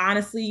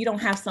 Honestly, you don't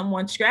have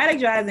someone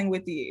strategizing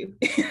with you.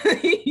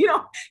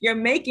 You're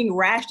making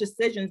rash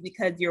decisions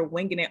because you're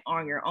winging it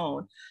on your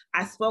own.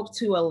 I spoke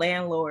to a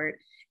landlord,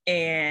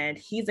 and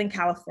he's in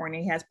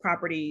California. He has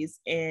properties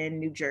in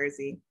New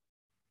Jersey.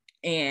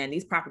 And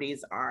these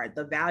properties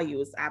the value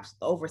is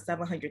over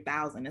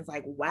 $700,000. It's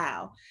like,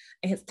 wow.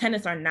 And his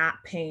tenants are not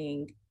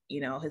paying,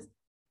 you know,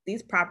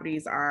 these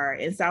properties are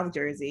in South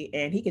Jersey,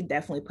 and he could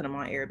definitely put them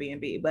on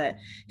Airbnb, but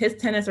his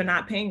tenants are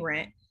not paying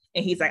rent.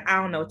 And he's like, I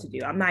don't know what to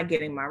do. I'm not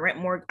getting my rent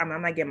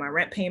I'm not getting my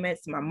rent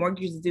payments. My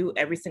mortgage is due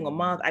every single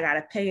month. I got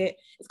to pay it.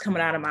 It's coming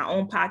out of my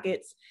own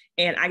pockets.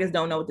 And I just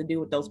don't know what to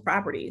do with those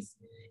properties.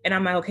 And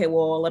I'm like, okay,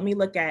 well, let me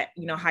look at,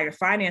 you know, how your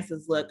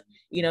finances look.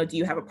 You know, do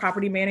you have a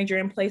property manager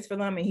in place for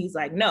them? And he's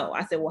like, no.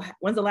 I said, well,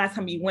 when's the last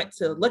time you went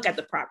to look at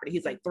the property?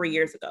 He's like, 3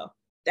 years ago.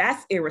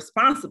 That's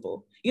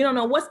irresponsible. You don't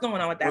know what's going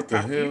on with that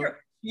property.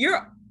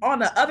 You're on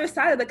the other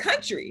side of the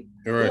country.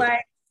 Right.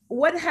 Like,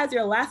 what has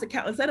your last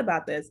accountant said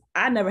about this?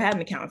 I never had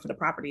an accountant for the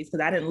properties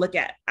because I didn't look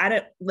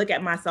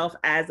at myself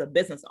as a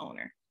business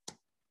owner.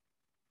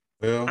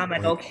 Well, I'm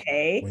like,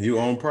 okay. When you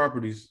own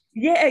properties.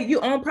 Yeah,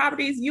 you own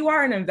properties. You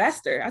are an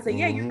investor. I said,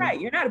 yeah, you're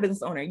right. You're not a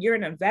business owner. You're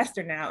an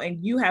investor now,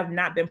 and you have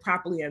not been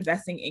properly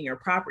investing in your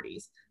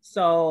properties.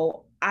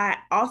 So I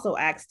also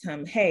asked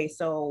him, hey,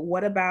 so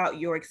what about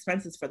your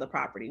expenses for the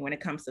property when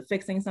it comes to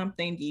fixing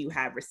something? Do you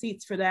have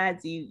receipts for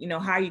that? Do you know,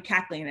 how are you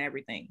calculating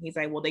everything? He's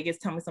like, well, they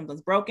just tell me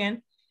something's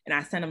broken, and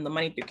I send them the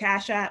money through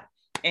Cash App,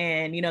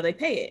 and, you know, they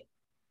pay it.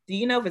 Do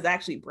you know if it's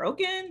actually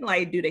broken?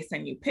 Like, do they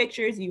send you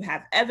pictures? Do you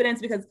have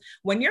evidence? Because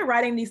when you're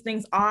writing these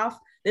things off,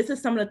 this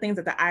is some of the things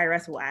that the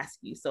IRS will ask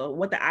you. So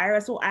what the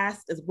IRS will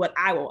ask is what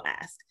I will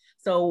ask.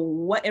 So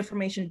what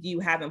information do you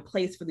have in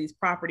place for these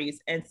properties?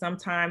 And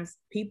sometimes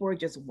people are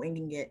just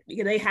winging it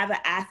because they have an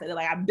asset. They're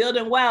like, I'm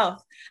building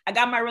wealth. I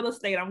got my real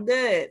estate. I'm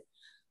good.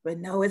 But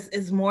no,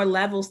 it's more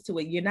levels to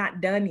it. You're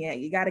not done yet.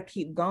 You got to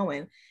keep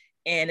going.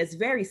 And it's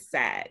very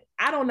sad.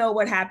 I don't know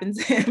what happened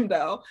to him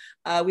though.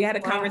 We had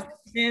a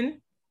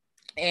conversation.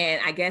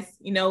 And I guess,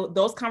 you know,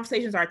 those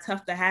conversations are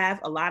tough to have.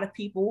 A lot of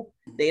people,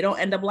 they don't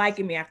end up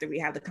liking me after we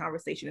have the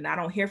conversation, and I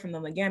don't hear from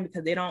them again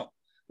because they don't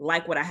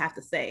like what I have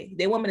to say.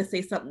 They want me to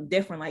say something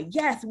different, like,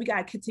 yes, we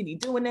got to continue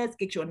doing this,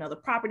 get you another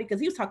property. Because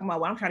he was talking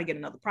about, well, I'm trying to get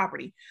another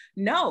property.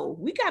 No,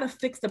 we got to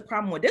fix the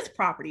problem with this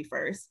property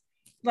first.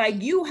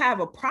 Like, you have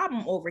a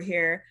problem over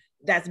here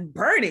that's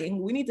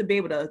burning. We need to be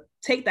able to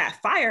take that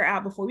fire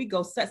out before we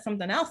go set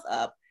something else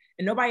up.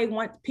 And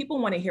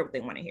people want to hear what they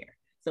want to hear.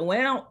 So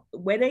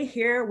when they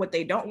hear what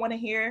they don't want to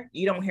hear,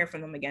 you don't hear from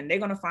them again. They're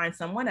going to find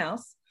someone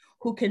else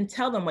who can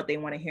tell them what they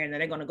want to hear, and then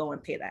they're going to go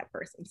and pay that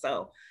person.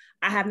 So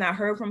I have not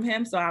heard from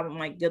him. So I'm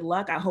like, good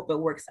luck. I hope it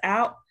works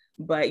out.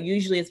 But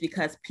usually it's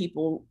because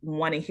people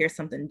want to hear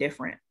something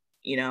different,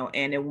 you know,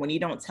 and when you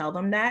don't tell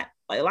them that,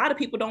 like, a lot of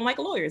people don't like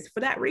lawyers for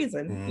that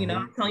reason. Mm-hmm. You know,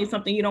 I'm telling you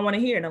something you don't want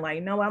to hear. And they're like,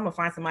 you know what, I'm going to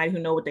find somebody who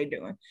knows what they're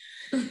doing.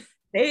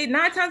 They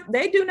 9 times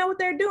they do know what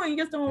they're doing. You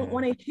just don't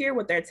want to hear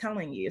what they're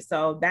telling you.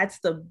 So that's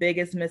the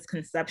biggest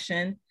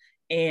misconception.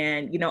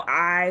 And, you know,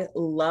 I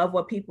love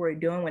what people are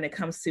doing when it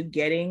comes to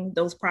getting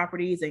those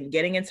properties and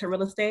getting into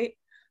real estate.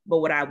 But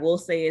what I will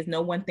say is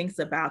no one thinks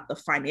about the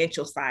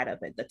financial side of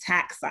it, the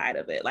tax side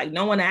of it. Like,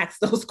 no one asks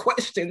those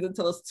questions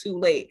until it's too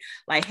late.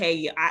 Like,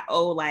 hey, I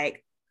owe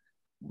like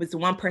This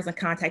one person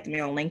contacted me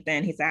on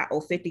LinkedIn. He said, I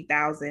owe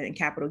 50,000 in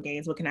capital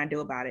gains. What can I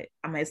do about it?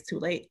 I'm like, it's too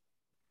late.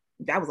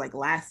 That was like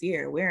last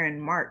year. We're in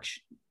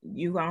March.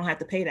 You don't have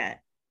to pay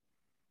that.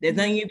 There's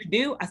nothing you could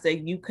do. I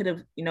said, you could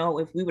have,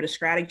 if we would have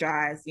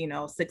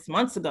strategized, 6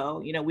 months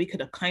ago, we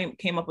could have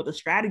came up with a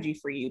strategy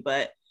for you,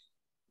 but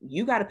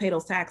you got to pay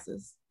those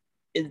taxes.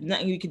 There's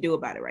nothing you can do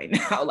about it right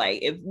now.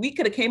 Like if we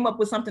could have came up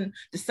with something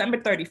December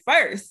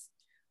 31st,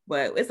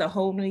 but it's a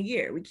whole new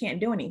year. We can't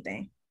do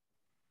anything.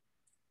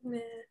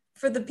 Man.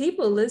 For the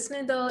people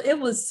listening though, it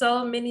was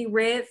so many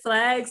red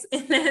flags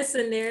in that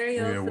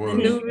scenario for the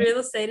new real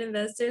estate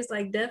investors.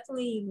 Like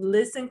definitely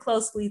listen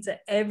closely to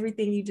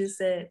everything you just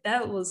said.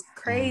 That was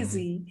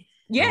crazy.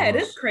 Yeah, it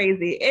is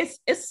crazy.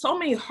 It's so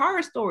many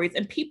horror stories,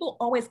 and people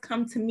always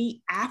come to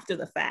me after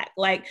the fact.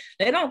 Like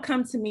they don't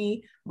come to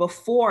me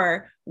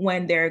before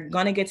when they're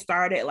gonna get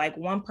started. Like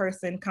one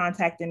person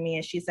contacted me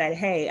and she said,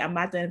 "Hey, I'm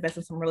about to invest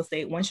in some real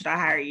estate. When should I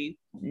hire you?"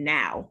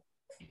 Now.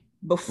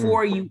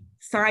 Before you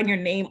sign your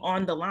name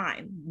on the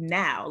line.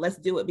 Now let's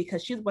do it,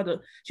 because she's going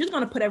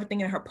to put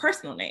everything in her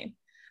personal name.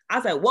 I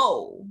was like,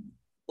 whoa,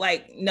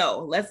 like,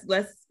 no,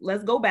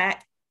 let's go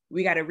back.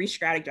 We got to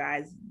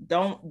re-strategize.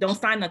 Don't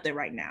sign nothing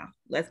right now.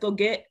 Let's go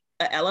get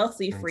a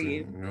LLC for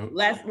you.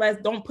 Yep.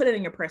 Let's don't put it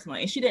in your personal.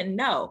 And she didn't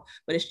know,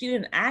 but if she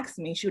didn't ask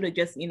me, she would have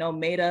just,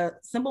 made a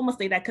simple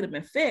mistake that could have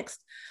been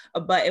fixed,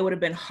 but it would have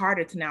been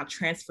harder to now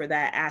transfer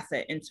that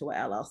asset into a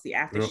LLC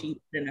after she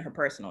put it in her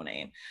personal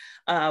name.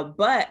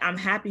 But I'm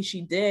happy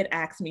she did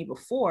ask me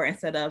before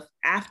instead of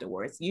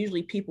afterwards.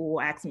 Usually people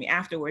will ask me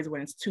afterwards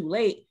when it's too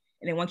late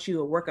and they want you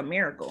to work a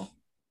miracle.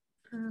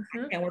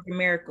 I can't work a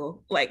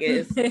miracle. Like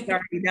it's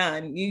already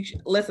done.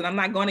 Listen, I'm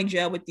not going to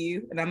jail with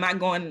you, and I'm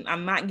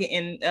not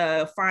getting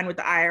fined with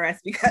the IRS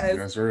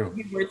because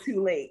you were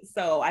too late.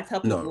 So I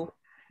tell people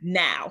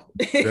now.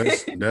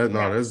 That's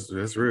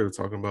real.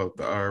 Talking about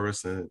the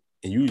IRS, and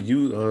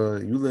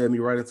you led me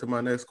right into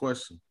my next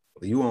question.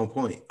 You on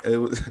point. I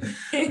was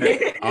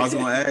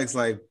gonna ask,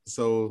 like,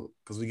 so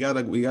because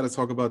we gotta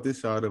talk about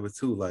this side of it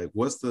too. Like,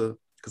 because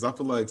I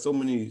feel like so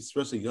many,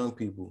 especially young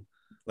people,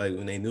 like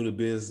when they new to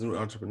business, new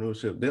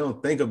entrepreneurship, they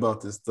don't think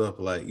about this stuff.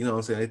 Like, you know what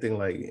I'm saying? They think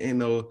like, ain't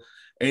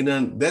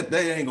nothing, that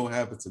ain't gonna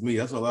happen to me.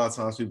 That's what a lot of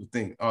times people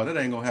think, oh, that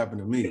ain't gonna happen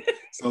to me.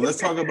 So let's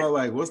talk about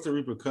like, what's the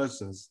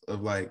repercussions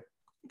of like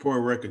poor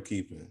record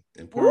keeping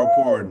and poor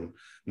reporting,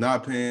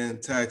 not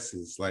paying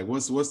taxes? Like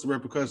what's the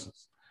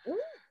repercussions?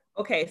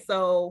 Okay,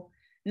 so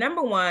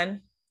number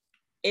one,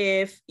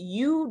 if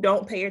you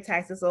don't pay your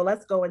taxes, so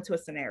let's go into a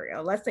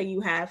scenario. Let's say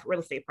you have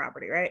real estate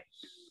property, right?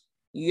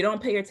 You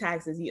don't pay your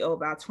taxes, you owe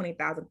about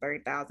 20,000,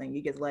 30,000,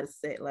 you just let it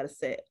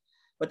sit.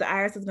 What the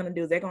IRS is going to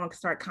do is they're going to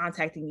start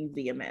contacting you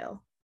via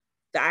mail.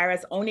 The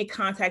IRS only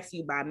contacts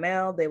you by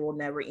mail. They will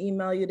never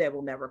email you. They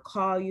will never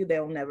call you. They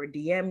will never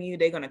DM you.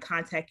 They're going to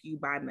contact you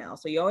by mail.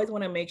 So you always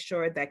want to make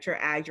sure that your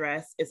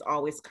address is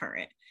always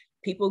current.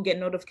 People get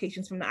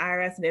notifications from the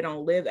IRS and they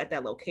don't live at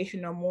that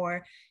location no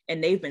more.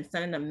 And they've been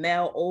sending them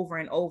mail over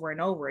and over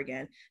and over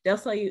again. They'll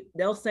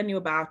send you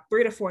about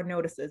 3 to 4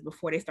 notices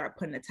before they start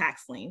putting a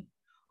tax lien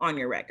on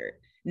your record.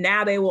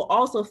 Now they will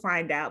also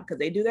find out, because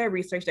they do their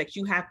research, that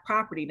you have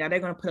property. Now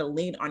they're going to put a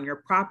lien on your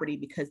property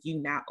because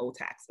you now owe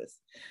taxes.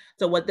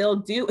 So what they'll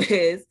do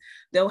is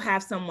they'll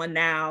have someone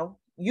now,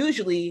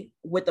 usually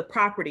with the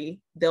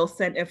property, they'll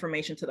send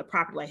information to the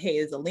property like, hey,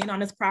 there's a lien on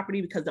this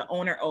property because the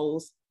owner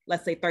owes,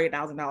 let's say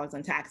 $30,000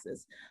 in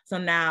taxes. So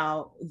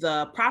now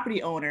the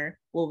property owner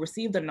will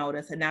receive the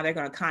notice, and now they're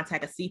going to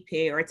contact a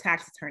CPA or a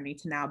tax attorney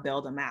to now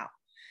bail them out.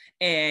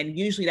 And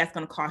usually that's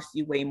going to cost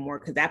you way more,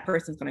 because that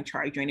person's going to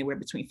charge you anywhere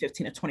between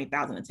 15 to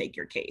 20,000 to take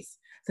your case.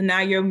 So now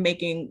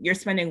you're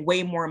spending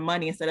way more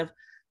money instead of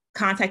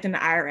contacting the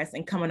IRS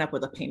and coming up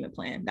with a payment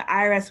plan. The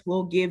IRS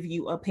will give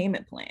you a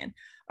payment plan.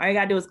 All you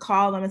got to do is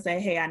call them and say,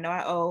 hey, I know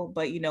I owe,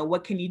 but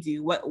what can you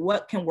do?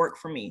 What can work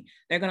for me?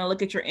 They're going to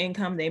look at your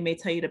income. They may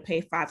tell you to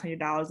pay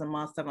 $500 a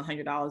month,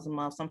 $700 a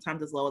month,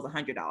 sometimes as low as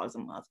 $100 a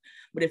month.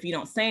 But if you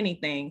don't say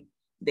anything,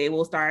 they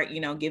will start,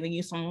 giving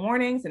you some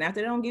warnings. And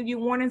after they don't give you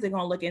warnings, they're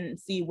going to look and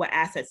see what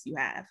assets you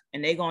have.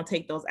 And they're going to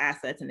take those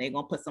assets and they're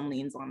going to put some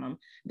liens on them.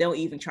 They'll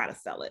even try to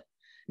sell it.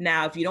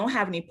 Now, if you don't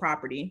have any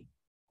property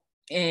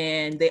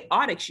and they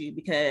audit you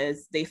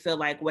because they feel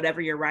like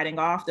whatever you're writing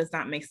off does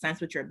not make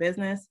sense with your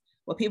business,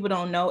 what people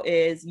don't know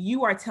is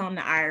you are telling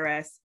the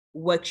IRS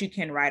what you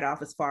can write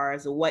off as far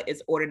as what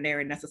is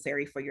ordinary and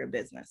necessary for your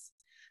business.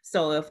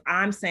 So if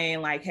I'm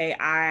saying like, hey,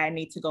 I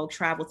need to go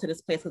travel to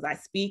this place because I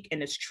speak,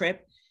 and this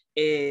trip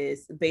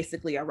is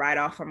basically a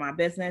write-off for my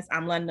business,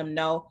 I'm letting them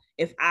know,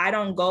 if I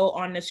don't go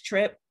on this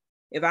trip,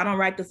 if I don't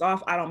write this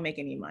off, I don't make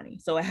any money.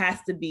 So it has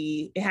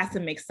to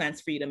make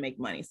sense for you to make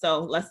money.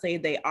 So let's say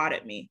they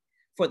audit me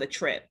for the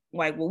trip.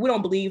 Like, well, we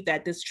don't believe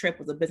that this trip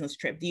was a business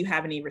trip. Do you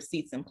have any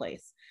receipts in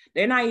place?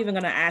 They're not even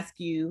going to ask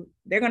you.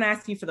 They're going to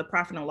ask you for the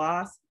profit and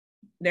loss.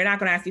 They're not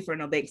going to ask you for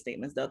no bank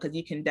statements though, because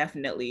you can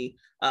definitely,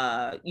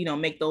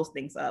 make those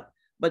things up.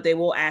 But they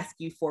will ask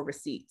you for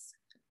receipts.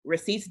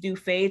 Receipts do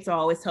fade, so I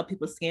always tell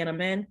people scan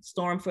them in,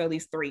 store them for at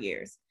least 3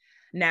 years.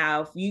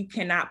 Now, if you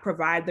cannot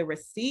provide the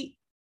receipt,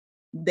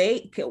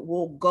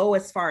 will go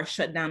as far as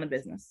shut down the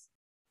business.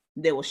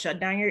 They will shut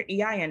down your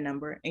EIN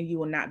number and you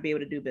will not be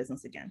able to do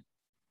business again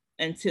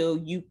until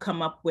you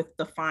come up with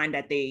the fine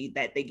that they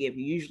give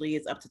you. Usually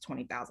it's up to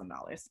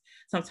 $20,000,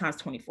 sometimes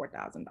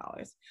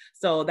 $24,000.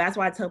 So that's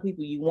why I tell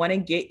people you want to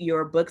get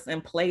your books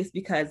in place,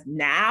 because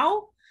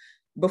now,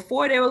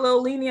 before they were a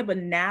little lenient, but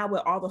now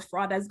with all the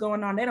fraud that's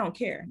going on, they don't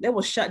care. They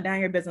will shut down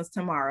your business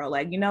tomorrow.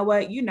 Like, you know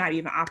what? You're not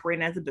even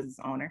operating as a business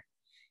owner.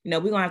 We're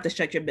going to have to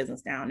shut your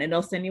business down. And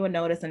they'll send you a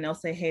notice and they'll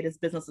say, hey, this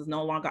business is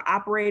no longer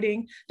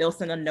operating. They'll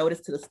send a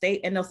notice to the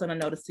state and they'll send a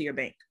notice to your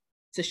bank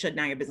to shut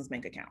down your business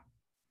bank account.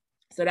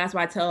 So that's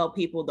why I tell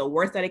people the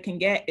worst that it can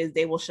get is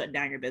they will shut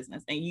down your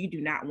business, and you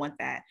do not want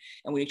that.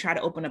 And when you try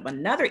to open up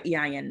another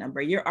EIN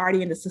number, you're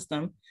already in the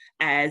system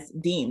as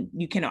deemed.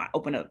 You cannot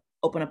open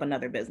up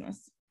another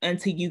business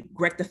until you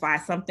rectify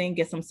something,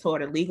 get some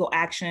sort of legal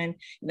action,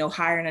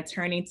 hire an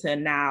attorney to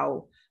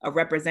now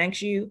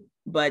represent you.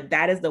 But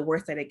that is the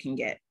worst that it can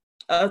get.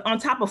 On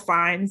top of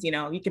fines,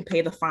 you can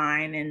pay the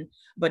fine,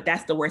 but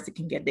that's the worst it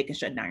can get. They can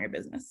shut down your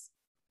business.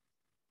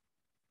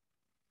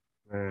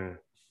 Man,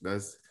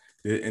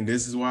 and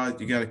this is why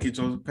you got to get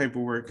your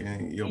paperwork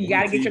and you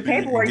got to get your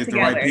paperwork get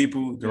together.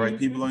 the right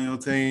people on your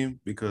team,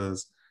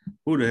 because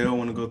who the hell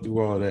want to go through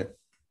all that?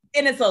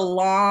 And it's a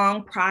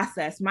long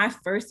process. My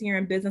first year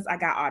in business, I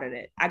got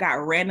audited. I got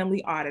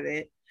randomly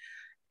audited,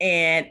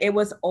 and it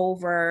was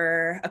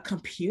over a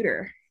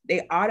computer.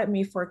 They audit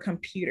me for a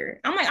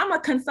computer. I'm like, I'm a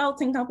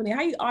consulting company.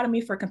 How you audit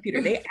me for a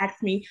computer? They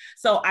asked me.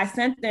 So I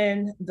sent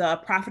in the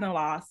profit and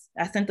loss.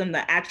 I sent them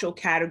the actual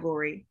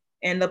category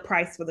and the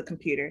price for the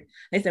computer.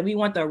 They said, we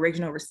want the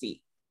original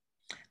receipt.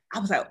 I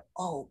was like,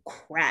 oh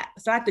crap.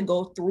 So I had to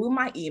go through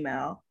my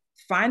email,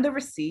 find the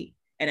receipt,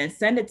 and then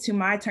send it to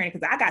my attorney,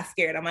 because I got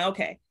scared. I'm like,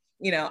 okay,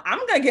 I'm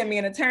going to get me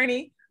an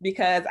attorney,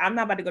 because I'm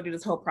not about to go through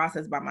this whole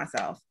process by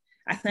myself.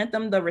 I sent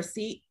them the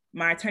receipt.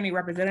 My attorney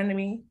represented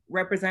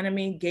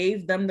me,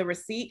 gave them the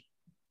receipt.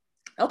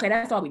 Okay,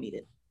 that's all we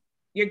needed.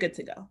 You're good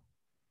to go.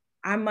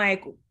 I'm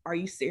like, are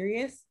you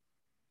serious?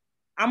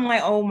 I'm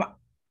like, oh my.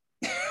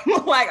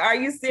 Like, are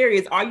you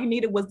serious? All you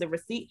needed was the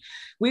receipt.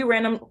 We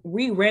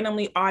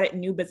randomly audit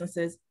new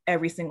businesses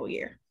every single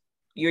year.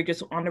 You're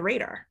just on the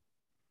radar.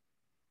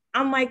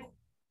 I'm like,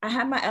 I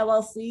have my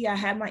LLC, I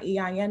have my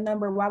EIN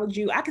number. Why would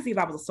you? I could see if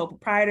I was a sole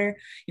proprietor,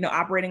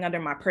 operating under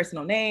my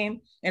personal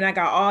name, and I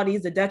got all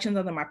these deductions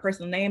under my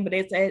personal name. But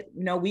they said,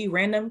 we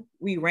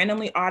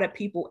randomly audit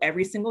people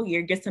every single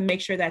year just to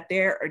make sure that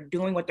they're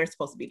doing what they're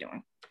supposed to be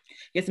doing.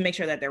 Just to make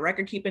sure that their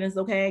record keeping is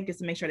okay, just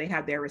to make sure they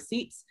have their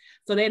receipts.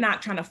 So they're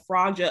not trying to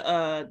fraud you,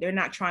 they're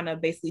not trying to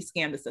basically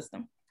scam the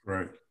system.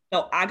 Right.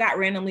 So I got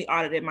randomly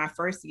audited my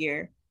first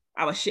year.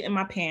 I was shitting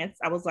my pants.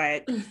 I was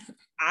like,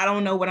 I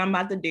don't know what I'm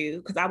about to do,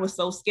 because I was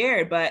so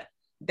scared. But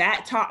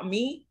that taught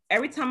me,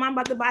 every time I'm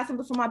about to buy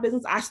something for my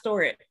business, I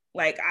store it.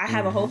 Like, I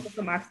have a whole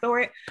system, I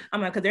store it.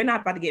 I'm like, because they're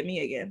not about to get me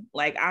again.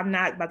 Like, I'm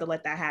not about to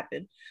let that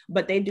happen.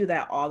 But they do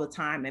that all the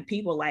time. And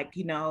people like,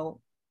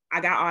 I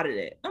got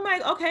audited. I'm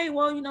like, okay,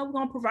 well, we're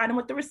going to provide them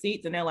with the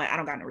receipts. And they're like, I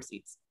don't got no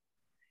receipts.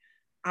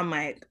 I'm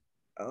like,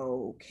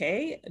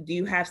 okay, do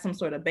you have some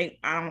sort of bank?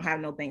 I don't have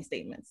no bank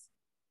statements.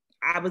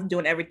 I was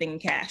doing everything in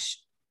cash.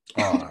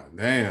 Oh,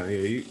 damn.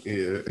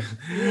 Yeah.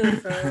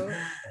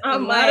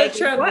 I'm out of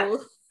trouble.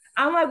 What?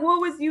 I'm like,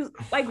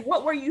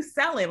 what were you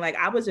selling? Like,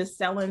 I was just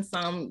selling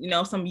some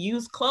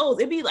used clothes.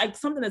 It'd be like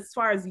something as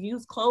far as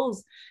used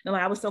clothes.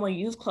 I was selling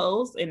used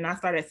clothes, and I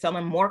started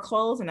selling more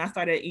clothes, and I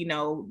started,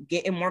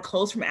 getting more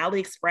clothes from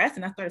AliExpress,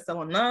 and I started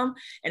selling them.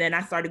 And then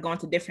I started going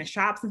to different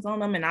shops and selling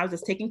them, and I was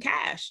just taking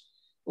cash.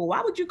 Well,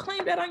 why would you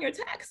claim that on your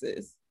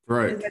taxes?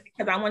 Right. Is that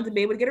because I wanted to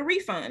be able to get a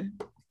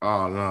refund?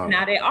 Oh, no.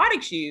 Now they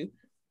audit you.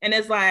 And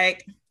it's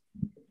like,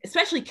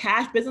 especially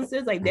cash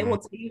businesses, like they will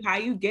tell you how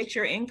you get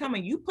your income,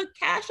 and you put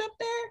cash up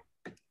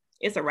there,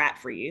 it's a wrap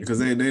for you. Because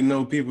they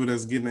know people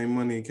that's getting their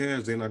money in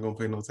cash, they're not gonna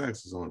pay no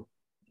taxes on it.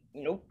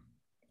 Nope.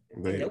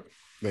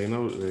 They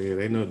know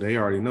they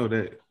already know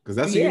that. Because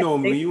that's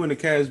when you in the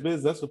cash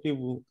business, that's what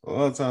people, a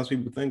lot of times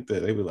people think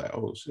that. They be like,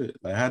 oh shit,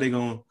 like how they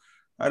know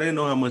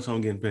how much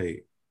I'm getting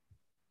paid?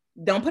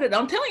 Don't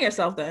tell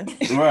yourself then.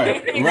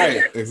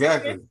 Right,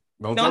 exactly.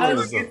 Don't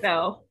tell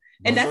yourself.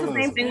 And that's the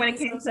same thing when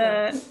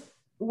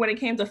it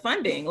came to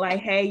funding.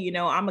 Like, hey,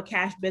 I'm a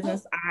cash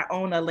business. I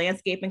own a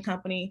landscaping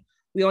company.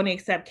 We only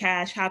accept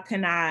cash. How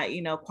can I,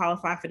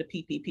 qualify for the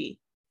PPP?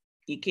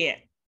 You can't.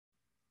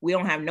 We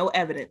don't have no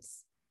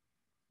evidence.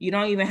 You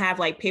don't even have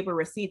like paper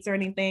receipts or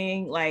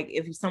anything. Like,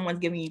 if someone's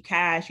giving you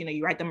cash,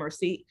 you write them a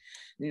receipt.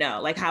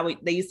 No, like how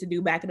they used to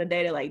do back in the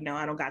day. They're like, no,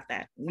 I don't got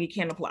that. You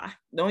can't apply.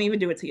 Don't even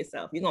do it to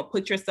yourself. You're going to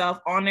put yourself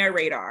on their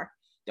radar.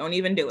 Don't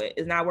even do it.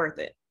 It's not worth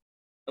it.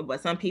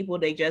 But some people,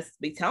 they just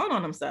be telling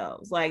on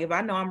themselves. Like, if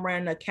I know I'm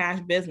running a cash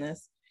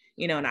business,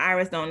 and the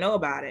IRS don't know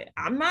about it,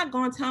 I'm not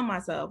going to tell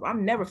myself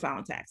I'm never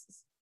filing taxes.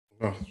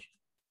 Oh.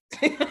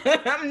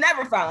 I'm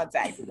never filing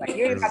taxes. Like,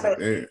 you ain't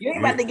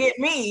about to get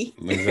me.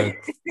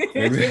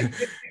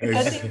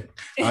 Exactly.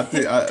 I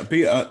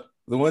think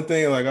the one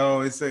thing, like I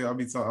always say,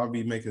 I'll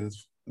be making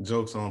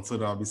jokes on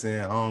Twitter. I'll be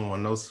saying I don't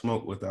want no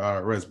smoke with the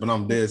IRS, but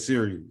I'm dead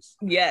serious.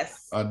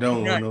 Yes. I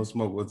don't want no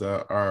smoke with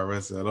the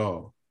IRS at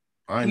all.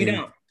 You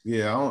don't?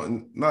 Yeah, I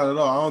don't. Not at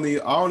all. I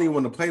don't even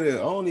want to play that.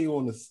 I don't even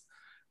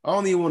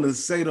want to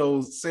say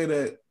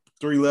that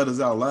 3 letters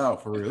out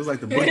loud for real. It's like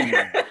the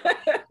boogeyman.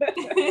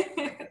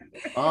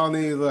 I don't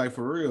need, like,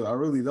 for real. I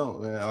really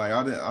don't, man. Like,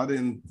 I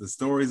didn't. The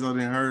stories I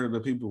didn't heard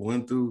that people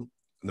went through,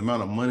 the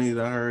amount of money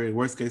that I heard,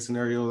 worst case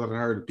scenarios I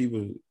heard of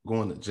people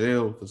going to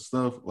jail for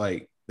stuff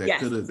like that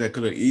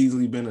could have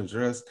easily been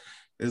addressed.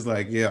 It's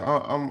like, yeah,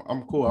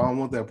 I'm cool. I don't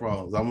want that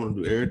problem. I want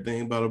to do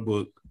everything by the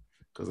book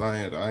because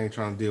I ain't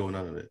trying to deal with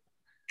none of it.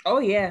 Oh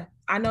yeah,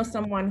 I know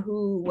someone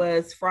who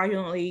was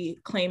fraudulently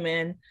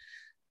claiming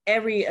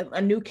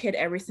a new kid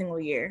every single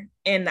year,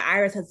 and the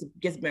IRS has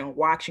just been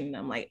watching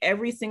them. Like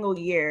every single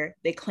year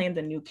they claimed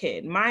a new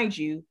kid. Mind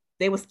you,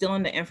 they were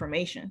stealing the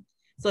information.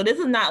 So this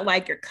is not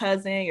like your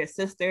cousin, your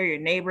sister, your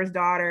neighbor's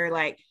daughter.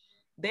 Like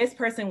this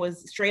person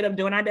was straight up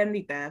doing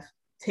identity theft,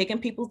 taking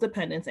people's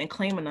dependents and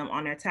claiming them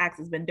on their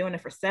taxes, been doing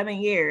it for 7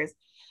 years,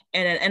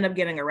 and then end up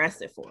getting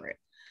arrested for it.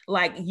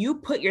 Like you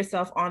put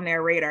yourself on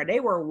their radar. They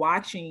were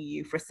watching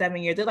you for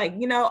 7 years. They're like,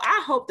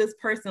 I hope this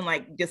person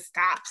like just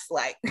stops,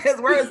 like,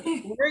 because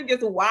we're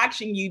just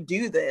watching you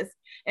do this.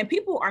 And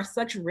people are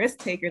such risk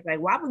takers. Like,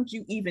 why would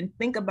you even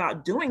think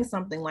about doing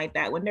something like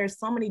that when there's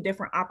so many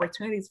different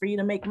opportunities for you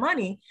to make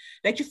money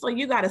that you feel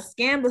you got to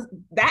scam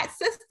that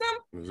system?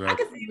 Exactly. I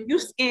can see you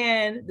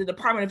scan the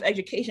Department of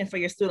Education for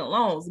your student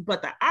loans,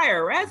 but the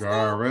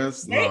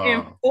IRS, they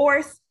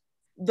enforce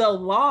the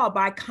law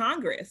by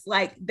Congress.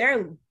 Like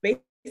they're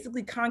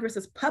basically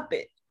Congress's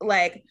puppet.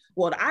 Like,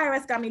 well, the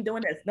IRS got me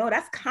doing this. No,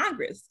 that's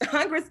Congress.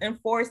 Congress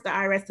enforced the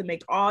IRS to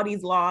make all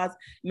these laws,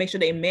 make sure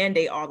they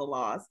mandate all the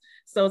laws.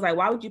 So it's like,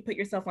 why would you put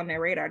yourself on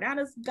their radar? Now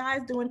this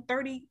guy's doing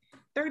 30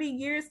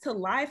 years to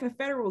life in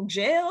federal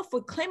jail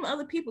for claiming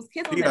other people's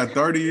kids. He got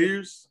 30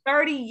 years?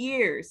 30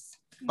 years.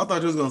 I thought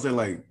you was going to say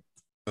like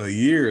a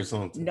year or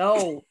something.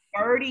 No,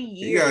 30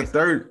 years. You got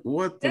 30.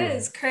 What? That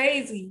is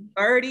crazy.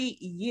 30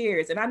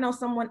 years. And I know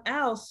someone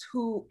else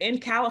who in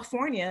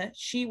California,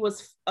 she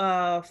was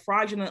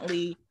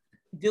fraudulently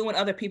doing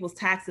other people's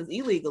taxes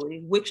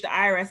illegally, which the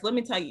IRS, let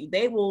me tell you,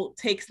 they will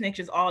take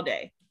snitches all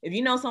day. If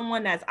you know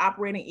someone that's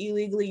operating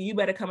illegally, you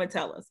better come and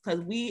tell us because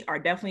we are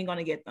definitely going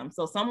to get them.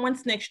 So someone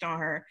snitched on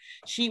her.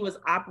 She was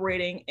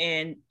operating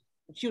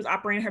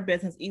her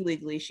business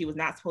illegally. She was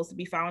not supposed to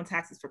be filing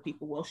taxes for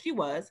people. Well, she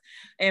was.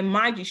 And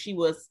mind you, she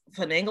was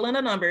finagling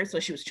the numbers. So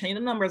she was changing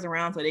the numbers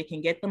around so they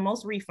can get the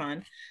most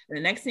refund. And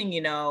the next thing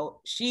you know,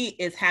 she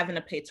is having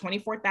to pay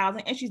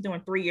 $24,000 and she's doing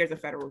 3 years of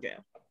federal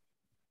jail.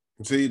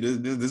 See, this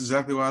is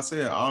exactly what I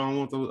said. I don't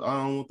want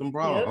them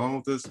problems. Yep. I don't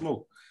want this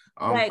smoke.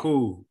 I'm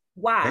cool.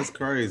 Why? That's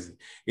crazy.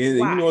 And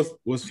you know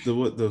what's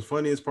the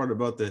funniest part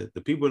about that?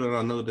 The people that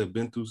I know that have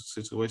been through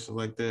situations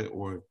like that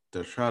or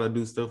that try to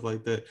do stuff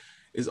like that,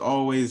 it's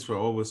always for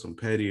over some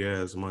petty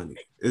ass money.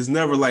 It's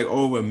never like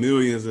over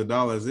millions of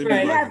dollars. It'd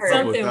be like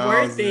something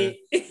worth it.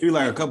 It'd be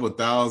like a couple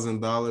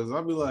 $1,000.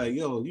 I'd be like,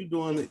 yo, you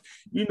doing it?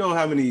 You know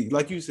how many,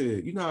 like you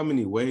said, you know how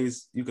many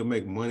ways you can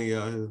make money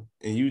out here,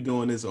 and you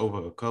doing this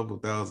over a couple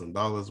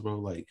 $1,000s, bro.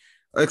 Like,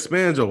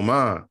 expand your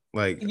mind.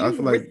 Like, I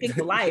feel like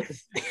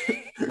life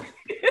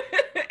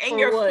and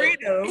your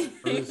freedom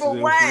for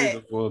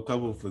what? For a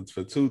couple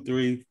for 2,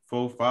 3,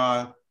 4,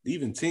 5.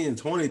 Even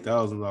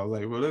 $10,000-$20,000,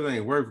 like, bro, that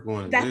ain't worth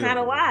going. That's not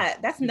a lot.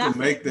 That's nothing. You can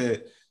make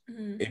that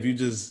if you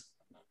just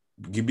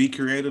be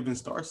creative and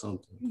start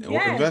something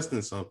or invest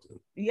in something.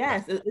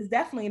 Yes, it's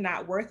definitely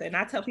not worth it. And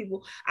I tell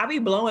people, I be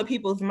blowing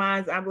people's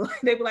minds.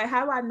 They be like,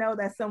 "How do I know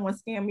that someone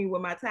scammed me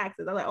with my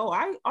taxes?" I'm like, "Oh,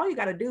 all you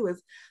got to do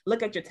is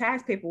look at your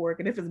tax paperwork,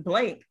 and if it's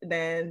blank,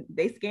 then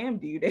they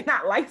scammed you. They're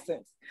not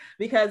licensed."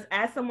 Because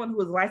as someone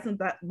who is licensed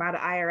by the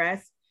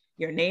IRS.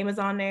 Your name is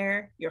on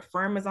there, your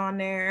firm is on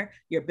there,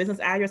 your business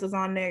address is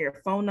on there,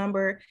 your phone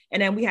number. And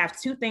then we have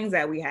 2 things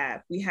that we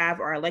have. We have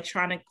our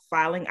electronic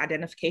filing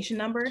identification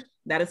number.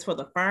 That is for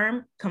the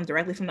firm, comes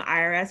directly from the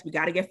IRS. We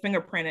got to get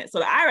fingerprinted. So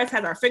the IRS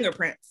has our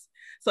fingerprints.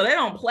 So they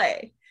don't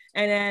play.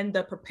 And then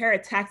the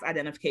prepared tax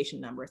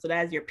identification number. So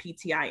that is your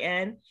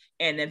PTIN.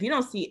 And if you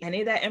don't see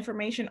any of that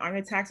information on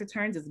your tax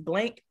returns, it's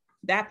blank.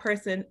 That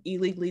person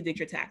illegally did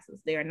your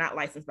taxes. They are not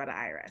licensed by the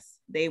IRS.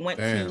 They went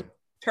to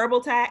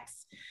TurboTax.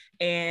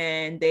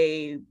 And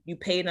you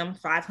paid them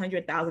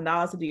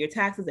 $500,000 to do your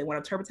taxes. They want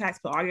a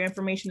TurboTax, put all your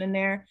information in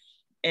there,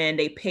 and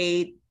they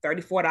paid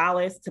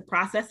 $34 to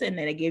process it, and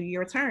then they give you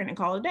your return and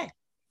call it a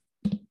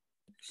day.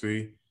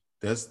 See,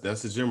 that's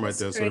the gem right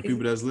there. So the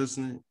people that's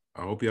listening,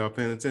 I hope y'all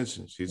paying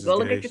attention. Go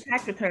look at your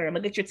tax return.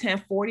 Look at your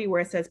 1040 where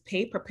it says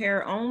pay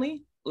prepare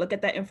only. Look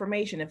at that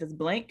information. If it's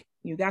blank,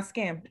 you got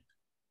scammed.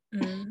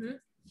 Mm-hmm.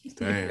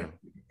 Damn.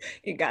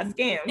 You got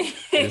scammed.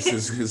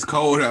 It's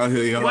cold out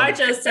here, y'all. Watch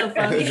yourself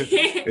out here.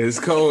 It's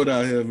cold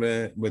out here,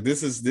 man. But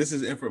this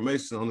is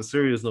information on a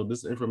serious note.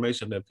 This is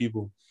information that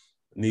people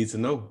need to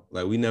know.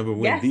 Like, we never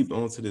went deep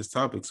onto this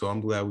topic, so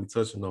I'm glad we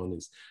touching on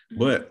this.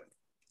 Mm-hmm. But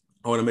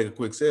I want to make a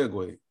quick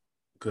segue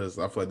because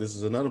I feel like this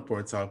is another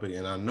important topic,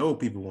 and I know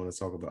people want to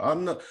talk about.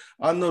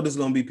 I know this is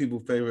gonna be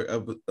people's favorite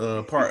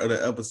part of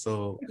the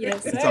episode.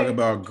 Yes, we sir. talk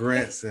about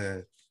grants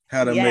and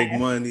how to make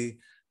money.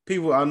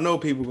 I know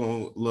people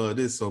gonna love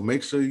this, so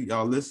make sure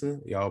y'all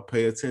listen, y'all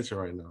pay attention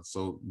right now.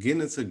 So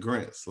getting into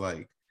grants,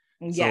 like,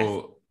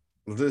 so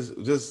I'm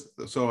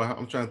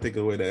trying to think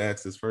of a way to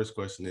ask this first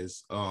question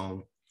is,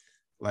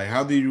 like,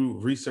 how do you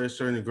research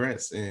certain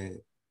grants and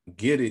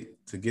get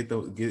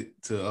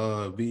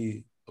to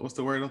be, what's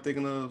the word I'm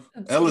thinking of?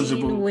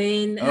 Eligible.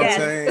 Win.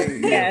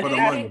 Yes, for the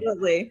money.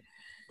 Absolutely.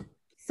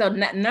 So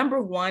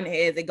number one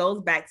is it goes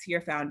back to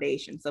your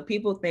foundation. So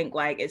people think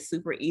like it's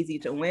super easy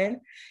to win.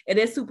 It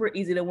is super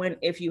easy to win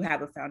if you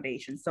have a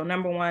foundation. So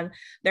number one,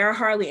 there are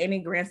hardly any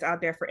grants out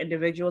there for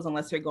individuals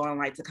unless you're going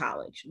like to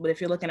college. But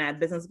if you're looking at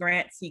business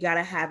grants, you got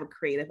to have a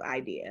creative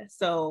idea.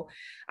 So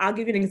I'll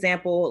give you an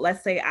example.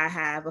 Let's say I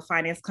have a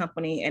finance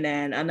company and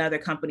then another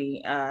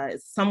company,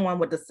 someone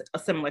with a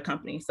similar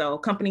company. So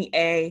company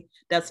A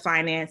does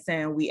finance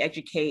and we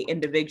educate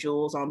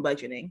individuals on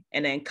budgeting.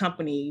 And then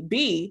company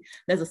B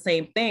does the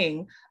same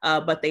thing,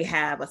 but they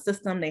have a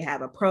system, they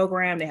have a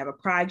program, they have a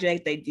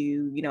project, they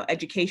do,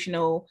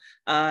 educational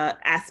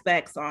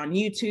aspects on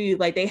YouTube,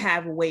 like they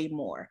have way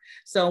more.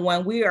 So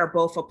when we are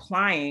both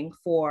applying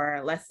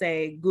for, let's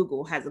say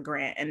Google has a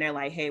grant and they're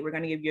like, hey, we're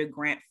going to give you a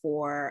grant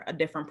for a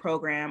different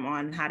program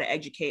on how to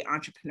educate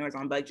entrepreneurs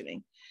on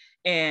budgeting.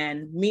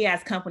 And me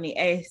as company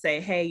A say,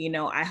 hey,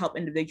 I help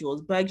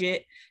individuals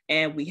budget,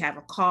 and we have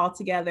a call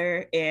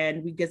together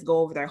and we just go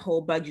over their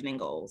whole budgeting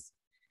goals.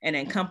 And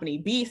then company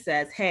B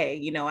says,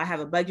 hey, I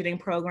have a budgeting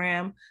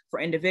program for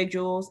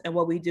individuals. And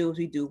what we do is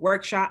we do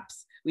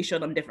workshops. We show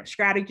them different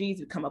strategies.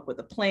 We come up with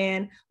a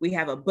plan. We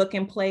have a book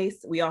in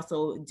place. We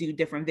also do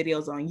different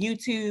videos on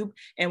YouTube.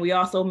 And we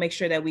also make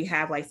sure that we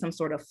have like some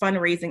sort of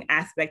fundraising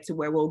aspect to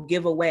where we'll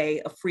give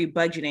away a free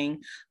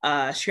budgeting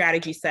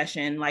strategy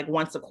session like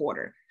once a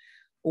quarter.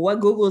 What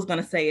Google is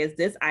going to say is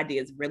this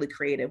idea is really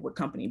creative with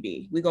company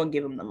B. We're going to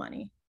give them the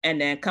money. And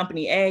then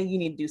company A, you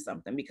need to do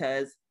something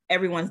because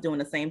everyone's doing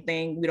the same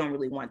thing. We don't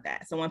really want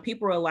that. So when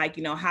people are like,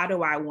 how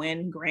do I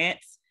win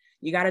grants?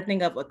 You got to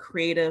think of a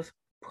creative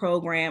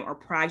program or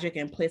project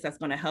in place that's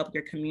going to help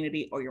your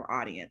community or your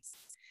audience.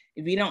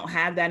 If you don't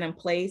have that in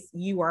place,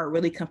 you are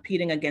really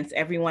competing against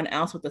everyone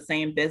else with the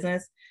same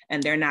business,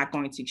 and they're not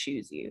going to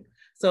choose you.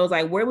 So it's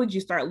like, where would you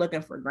start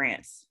looking for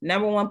grants?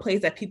 Number one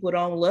place that people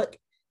don't look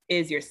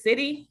is your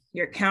city,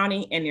 your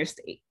county, and your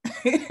state.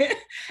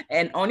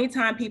 And only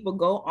time people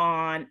go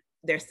on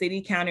their city,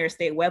 county, or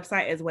state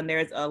website is when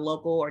there's a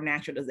local or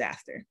natural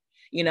disaster.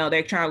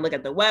 They're trying to look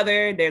at the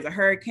weather. There's a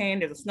hurricane,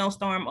 there's a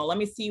snowstorm. Oh, let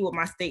me see what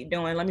my state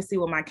doing. Let me see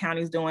what my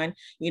county's doing.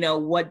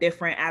 What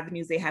different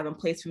avenues they have in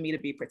place for me to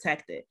be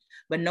protected.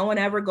 But no one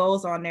ever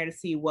goes on there to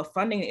see what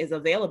funding is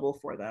available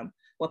for them.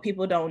 What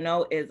people don't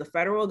know is the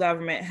federal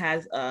government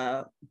has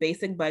a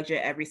basic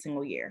budget every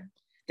single year.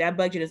 That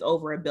budget is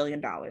over $1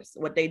 billion.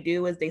 What they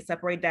do is they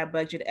separate that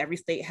budget. Every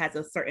state has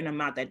a certain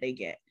amount that they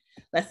get.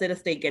 Let's say the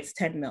state gets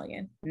 10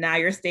 million. Now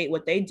your state,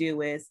 what they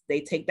do is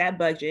they take that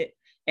budget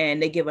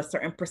and they give a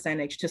certain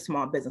percentage to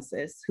small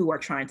businesses who are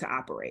trying to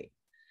operate.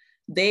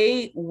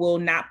 They will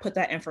not put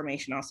that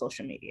information on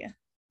social media.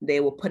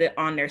 They will put it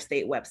on their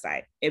state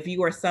website. If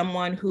you are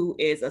someone who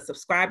is a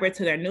subscriber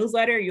to their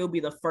newsletter, you'll be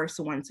the first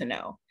one to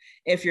know.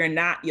 If you're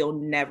not, you'll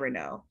never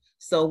know.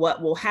 So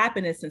what will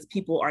happen is since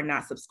people are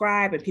not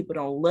subscribed and people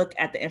don't look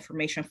at the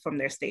information from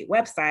their state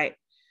website,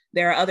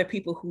 there are other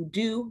people who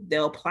do.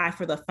 They'll apply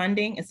for the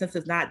funding. And since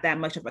it's not that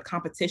much of a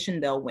competition,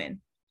 they'll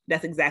win.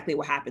 That's exactly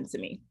what happened to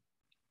me.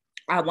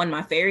 I won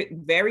my very,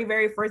 very,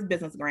 very first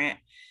business grant.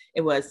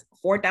 It was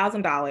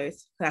 $4,000.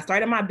 When I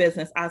started my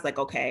business, I was like,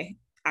 okay,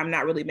 I'm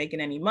not really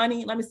making any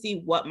money. Let me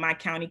see what my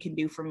county can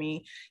do for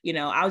me.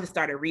 I just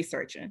started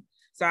researching.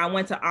 So I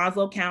went to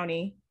Onslow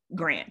County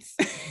grants.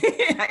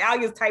 I'll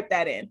just type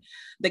that in.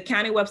 The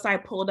county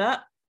website pulled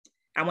up.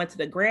 I went to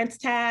the grants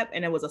tab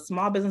and it was a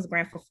small business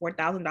grant for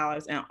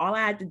 $4,000. And all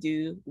I had to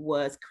do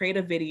was create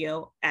a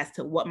video as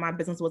to what my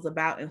business was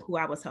about and who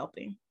I was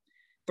helping.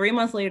 3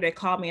 months later, they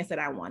called me and said,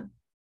 I won.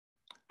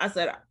 I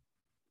said,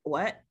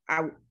 what?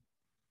 I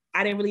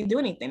didn't really do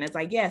anything. It's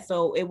like, yeah,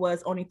 so it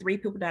was only 3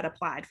 people that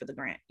applied for the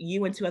grant,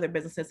 you and 2 other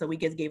businesses. So we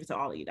just gave it to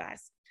all of you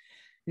guys.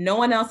 No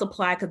one else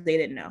applied because they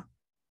didn't know.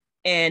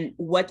 And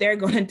what they're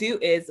going to do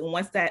is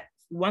once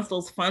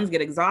those funds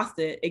get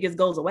exhausted, it just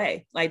goes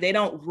away. Like they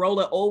don't roll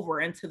it over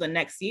into the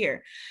next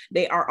year.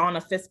 They are on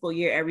a fiscal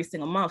year every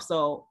single month.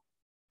 So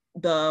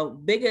the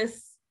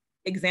biggest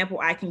example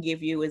I can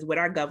give you is with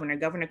our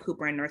Governor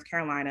Cooper in North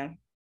Carolina.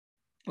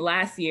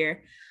 Last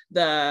year,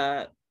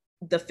 the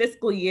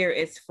fiscal year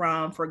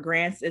for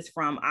grants is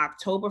from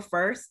October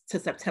 1st to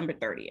September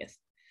 30th.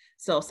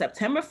 So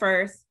September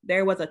 1st,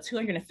 there was a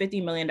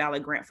 $250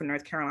 million grant for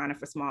North Carolina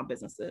for small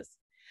businesses.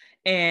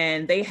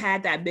 And they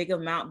had that big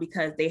amount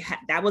because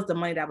that was the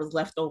money that was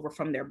left over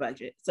from their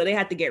budget. So they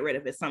had to get rid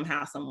of it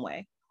somehow, some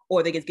way,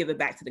 or they just give it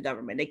back to the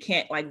government. They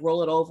can't like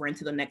roll it over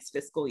into the next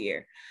fiscal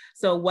year.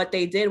 So what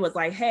they did was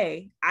like,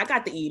 hey, I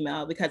got the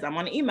email because I'm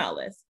on the email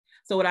list.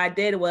 So what I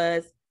did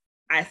was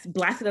I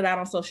blasted it out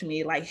on social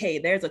media like, hey,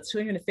 there's a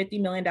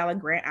 $250 million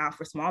grant out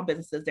for small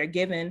businesses. They're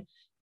giving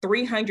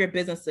 300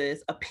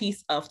 businesses a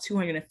piece of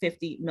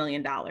 $250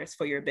 million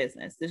for your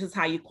business. This is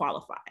how you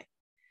qualify.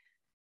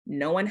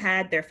 No one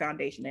had their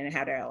foundation. They didn't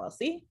have their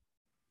LLC.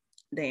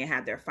 They didn't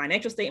have their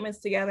financial statements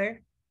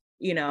together.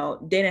 They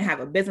didn't have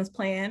a business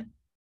plan.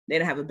 They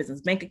didn't have a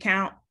business bank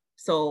account.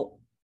 So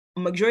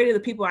majority of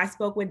the people I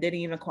spoke with didn't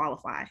even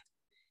qualify.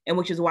 And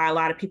which is why a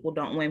lot of people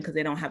don't win, because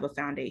they don't have a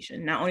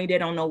foundation. Not only they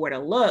don't know where to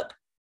look,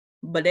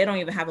 but they don't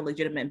even have a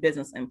legitimate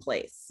business in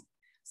place.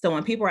 So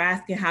when people are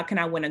asking, how can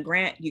I win a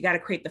grant? You got to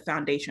create the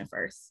foundation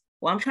first.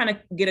 Well, I'm trying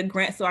to get a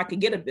grant so I can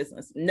get a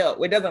business.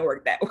 No, it doesn't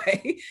work that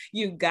way.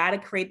 You got to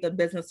create the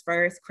business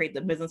first, create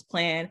the business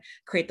plan,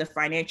 create the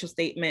financial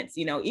statements.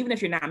 Even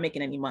if you're not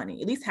making any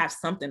money, at least have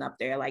something up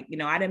there. Like,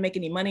 I didn't make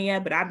any money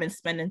yet, but I've been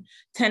spending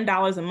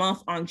 $10 a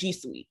month on G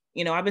Suite.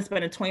 I've been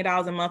spending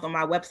 $20 a month on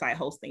my website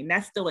hosting.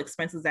 That's still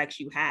expenses that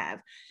you have.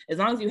 As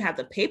long as you have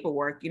the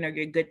paperwork,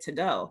 you're good to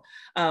go.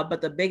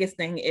 But the biggest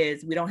thing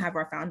is we don't have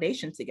our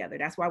foundation together.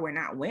 That's why we're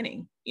not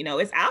winning.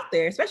 It's out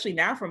there, especially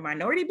now for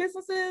minority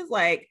businesses.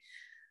 Like,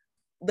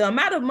 the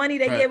amount of money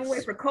they gave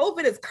away for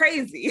COVID is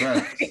crazy.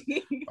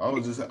 I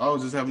was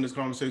just having this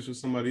conversation with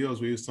somebody else.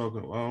 We was talking.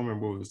 I don't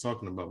remember what we was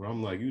talking about, but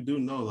I'm like, you do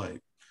know,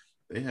 like,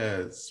 they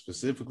had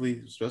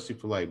specifically, especially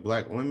for like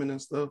Black women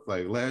and stuff,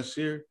 like last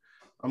year.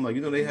 I'm like,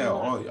 they had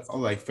all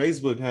like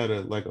Facebook had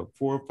a $4,000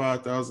 or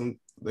 $5,000.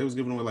 They was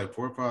giving away like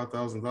 $4,000 or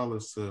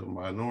 $5,000 to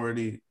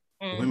minority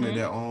women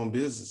that own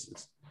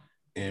businesses,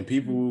 and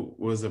people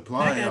was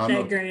applying. I got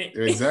that grant.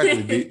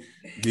 Exactly,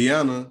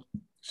 Deanna.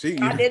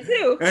 I did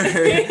too.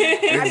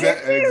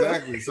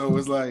 Exactly. So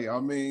it's like,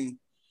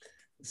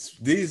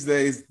 these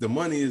days the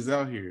money is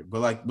out here, but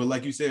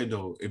like you said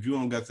though, if you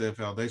don't got that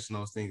foundation,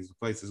 those things in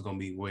place, it's gonna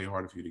be way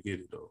harder for you to get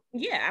it though.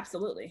 Yeah,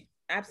 absolutely.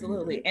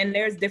 And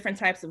there's different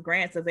types of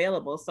grants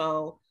available.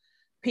 So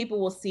people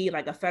will see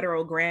like a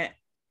federal grant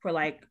for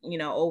like,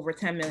 over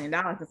 $10 million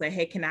and say,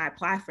 hey, can I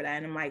apply for that?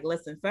 And I'm like,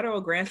 listen,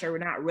 federal grants are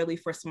not really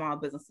for small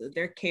businesses.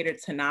 They're catered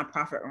to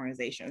nonprofit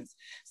organizations.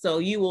 So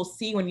you will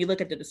see when you look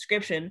at the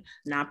description,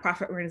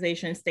 nonprofit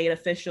organizations, state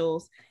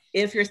officials.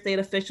 If your state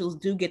officials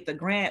do get the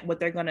grant, what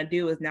they're going to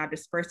do is now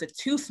disperse it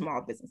to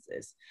small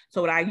businesses.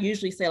 So what I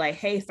usually say, like,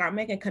 hey, start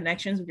making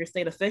connections with your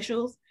state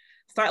officials.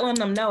 Start letting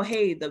them know,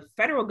 hey, the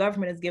federal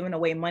government is giving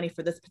away money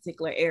for this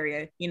particular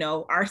area.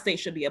 Our state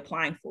should be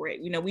applying for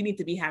it. We need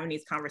to be having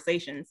these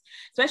conversations,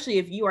 especially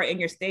if you are in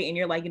your state and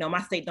you're like,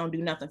 my state don't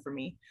do nothing for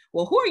me.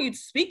 Well, who are you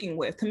speaking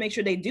with to make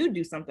sure they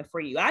do something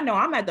for you? I know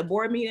I'm at the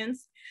board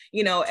meetings,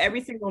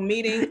 every single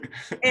meeting,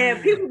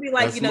 and people be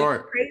like,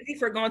 you're crazy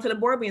for going to the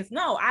board meetings.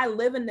 No, I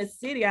live in this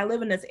city. I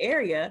live in this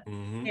area,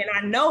 and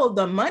I know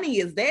the money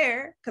is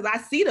there because I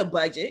see the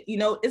budget.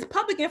 It's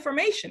public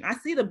information. I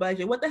see the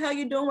budget. What the hell are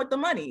you doing with the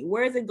money?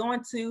 Where is it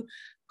going to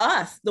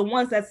us, the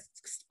ones that's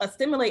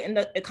stimulating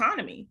the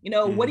economy?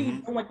 What are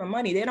you doing with the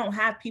money? They don't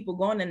have people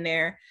going in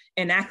there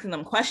and asking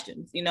them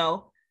questions,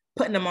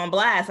 putting them on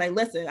blast. Like,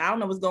 listen, I don't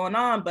know what's going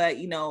on, but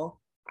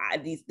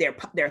there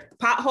are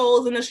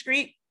potholes in the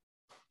street.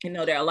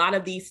 There are a lot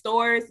of these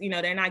stores,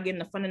 they're not getting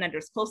the funding that they're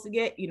supposed to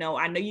get.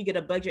 I know you get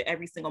a budget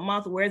every single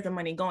month. Where's the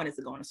money going? Is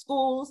it going to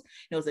schools?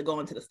 Is it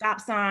going to the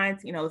stop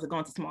signs? Is it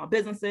going to small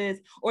businesses,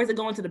 or is it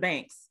going to the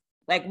banks?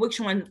 Like, which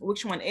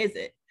one is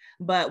it?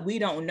 But we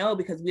don't know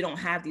because we don't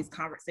have these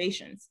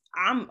conversations.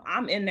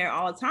 I'm in there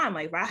all the time.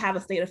 Like, if I have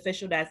a state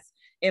official that's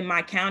in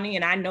my county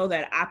and I know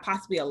that I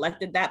possibly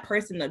elected that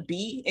person to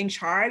be in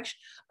charge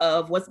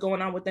of what's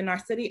going on within our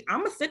city,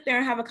 I'm gonna sit there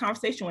and have a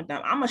conversation with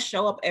them. I'm gonna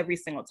show up every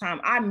single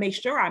time. I make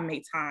sure I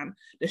make time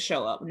to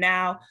show up.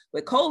 Now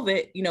with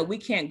COVID, we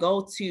can't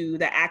go to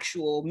the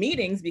actual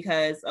meetings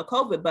because of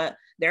COVID, but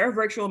there are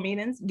virtual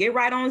meetings. Get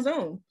right on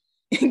Zoom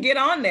and get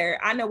on there.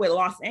 I know with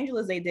Los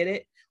Angeles, they did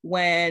it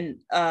when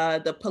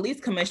the police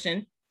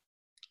commissioner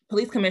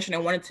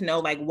wanted to know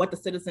like what the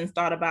citizens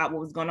thought about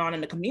what was going on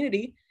in the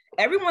community.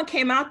 Everyone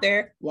came out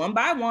there one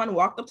by one,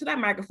 walked up to that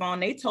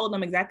microphone. They told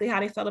them exactly how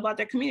they felt about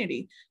their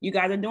community. You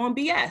guys are doing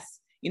BS.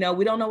 We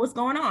don't know what's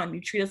going on. You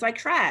treat us like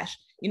trash.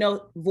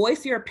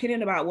 Voice your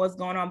opinion about what's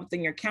going on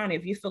within your county.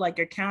 If you feel like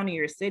your county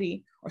or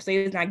city or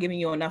state is not giving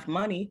you enough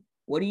money,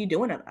 what are you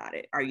doing about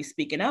it? Are you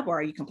speaking up or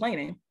are you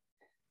complaining?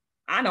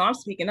 I know I'm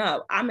speaking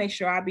up. I make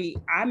sure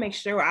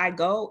I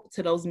go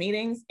to those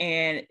meetings,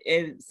 and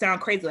it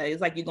sounds crazy.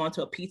 It's like you're going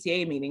to a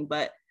PTA meeting,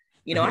 but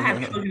I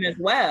have children as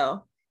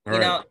well.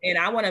 And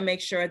I want to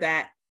make sure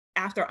that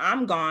after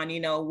I'm gone,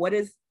 what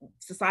is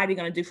society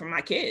going to do for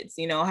my kids?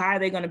 How are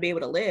they going to be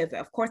able to live?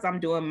 Of course, I'm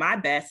doing my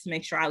best to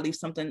make sure I leave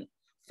something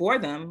for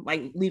them,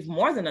 like leave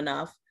more than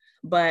enough.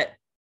 But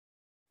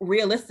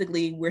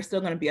realistically, we're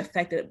still going to be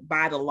affected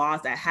by the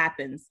laws that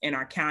happens in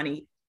our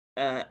county,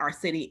 our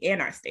city,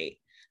 and our state.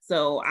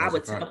 So I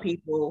would tell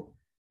people,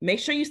 make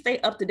sure you stay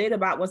up to date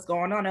about what's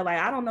going on. They're like,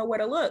 I don't know where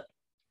to look.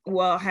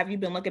 Well, have you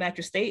been looking at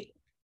your state?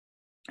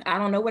 I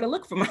don't know where to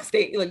look for my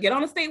state. Like, get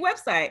on the state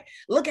website,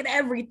 look at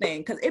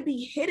everything, because it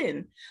be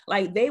hidden.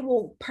 Like, they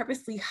will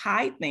purposely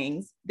hide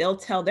things. They'll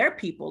tell their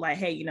people, like,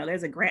 hey, you know,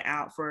 there's a grant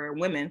out for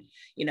women,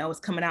 you know, it's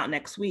coming out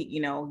next week,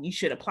 you know, you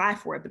should apply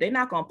for it. But they're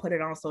not going to put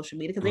it on social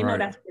media because they know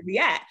that's where we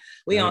at.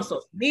 We on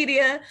social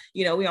media,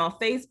 you know, we on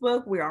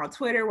Facebook, we're on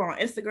Twitter, we're on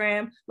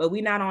Instagram, but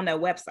we're not on that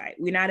website.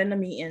 We're not in the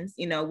meetings,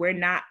 you know, we're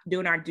not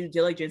doing our due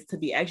diligence to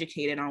be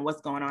educated on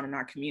what's going on in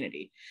our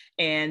community.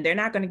 And they're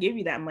not going to give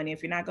you that money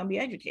if you're not going to be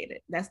educated.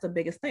 That's the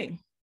biggest thing.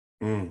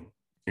 And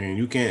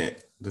you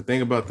can't, the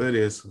thing about that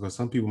is, because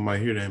some people might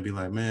hear that and be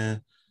like,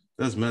 man,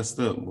 that's messed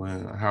up.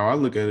 When how I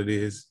look at it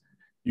is,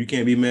 you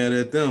can't be mad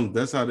at them.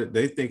 That's how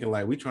they thinking,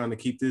 like, we trying to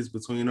keep this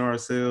between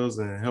ourselves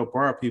and help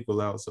our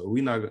people out. So we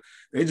not,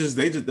 they just,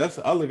 that's,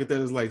 I look at that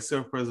as like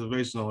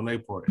self-preservation on their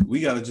part. We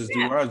got to just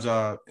do our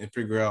job and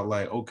figure out,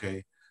 like,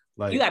 okay,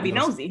 like, you gotta be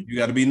nosy. You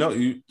gotta be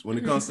nosy when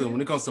it comes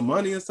to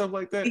money and stuff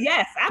like that.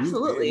 Yes,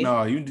 absolutely.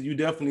 You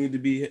definitely need to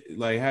be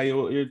like, have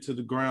your ear to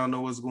the ground,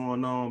 know what's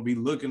going on, be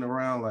looking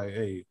around, like,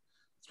 hey,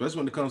 especially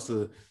when it comes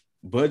to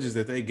budgets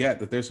that they got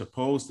that they're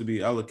supposed to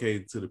be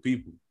allocated to the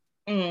people.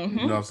 Mm-hmm.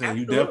 You know what I'm saying? Absolutely.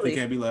 You definitely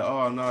can't be like,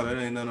 oh no,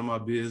 that ain't none of my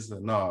business.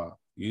 Nah.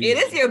 It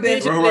is your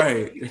business.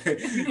 Right.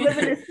 You live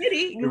in the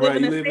city. You live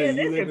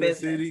in the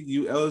city.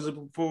 You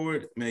eligible for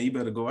it, man. You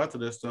better go after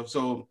that stuff.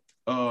 So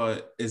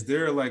is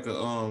there like a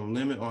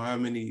limit on how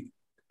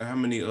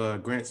many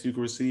grants you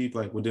can receive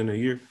like within a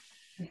year?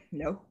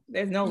 No,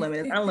 there's no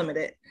limit. It's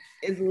unlimited.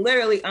 It's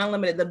literally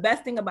unlimited. The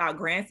best thing about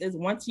grants is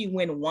once you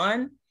win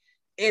one,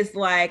 it's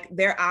like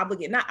they're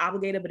not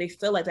obligated, but they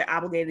feel like they're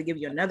obligated to give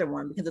you another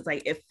one, because it's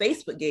like, if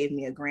Facebook gave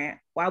me a grant,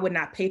 why would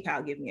not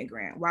PayPal give me a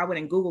grant? Why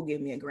wouldn't Google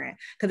give me a grant?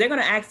 Because they're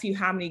going to ask you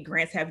how many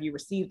grants have you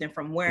received and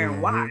from where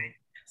and why.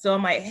 So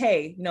I'm like,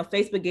 hey, you know,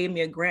 Facebook gave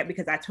me a grant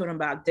because I told them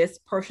about this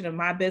portion of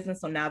my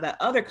business. So now that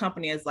other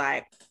company is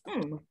like,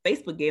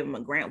 Facebook gave them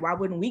a grant. Why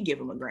wouldn't we give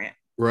them a grant?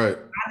 Right.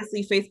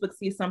 Obviously, Facebook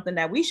sees something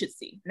that we should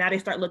see. Now they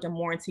start looking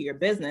more into your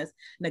business.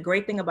 And the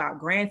great thing about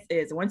grants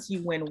is once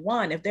you win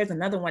one, if there's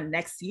another one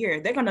next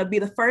year, they're going to be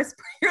the first,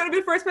 you're going to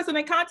be the first person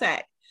they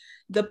contact.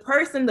 The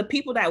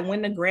people that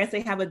win the grants,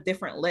 they have a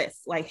different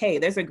list. Like, hey,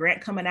 there's a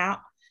grant coming out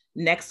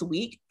next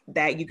week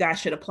that you guys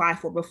should apply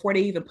for before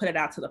they even put it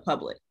out to the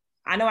public.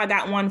 I know I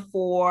got one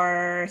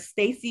for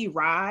Stacy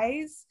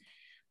Rise.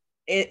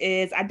 It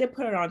is, I did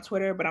put it on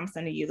Twitter, but I'm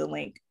sending you the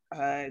link,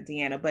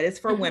 Deanna, but it's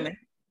for women.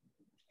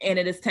 And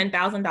it is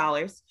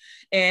 $10,000.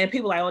 And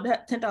people are like, oh,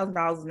 that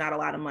 $10,000 is not a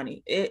lot of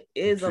money. It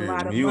is a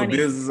lot of money. You a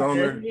business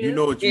owner, you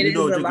know what you can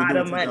do with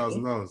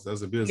 $10,000.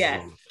 That's a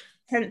business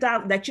owner.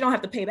 $10,000 that you don't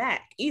have to pay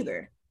back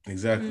either.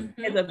 Exactly.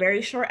 It's a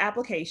very short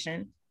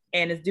application.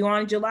 And it's due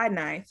on July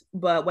 9th.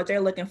 But what they're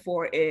looking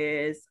for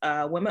is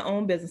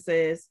women-owned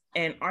businesses.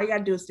 And all you got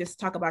to do is just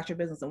talk about your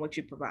business and what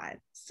you provide.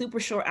 Super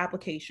short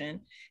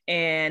application.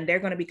 And they're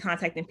going to be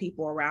contacting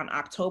people around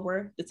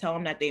October to tell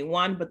them that they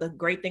won. But the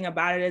great thing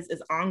about it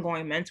is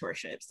ongoing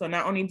mentorship. So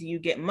not only do you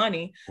get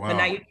money, but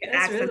now you get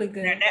access to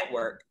their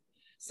network.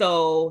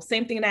 So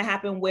same thing that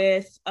happened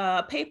with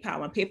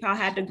PayPal. When PayPal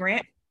had the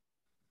grant,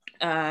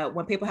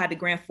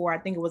 for, I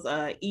think it was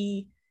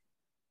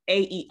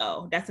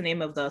AEO, that's the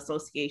name of the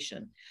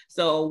association.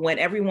 So when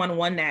everyone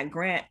won that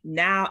grant,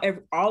 now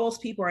all those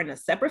people are in a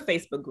separate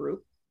Facebook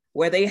group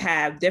where they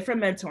have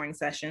different mentoring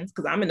sessions,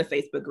 because I'm in the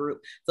Facebook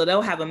group. So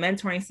they'll have a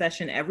mentoring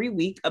session every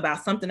week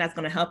about something that's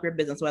going to help your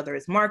business, whether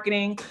it's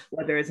marketing,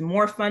 whether it's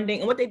more funding.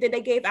 And what they did,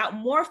 they gave out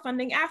more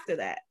funding after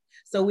that.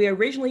 So we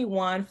originally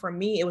won, for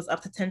me, it was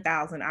up to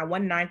 $10,000. I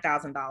won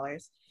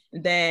 $9,000.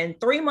 Then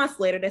 3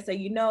 months later, they say,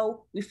 you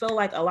know, we feel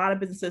like a lot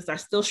of businesses are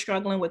still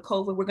struggling with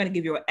COVID. We're going to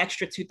give you an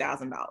extra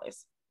 $2,000.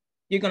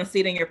 You're going to see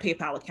it in your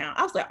PayPal account.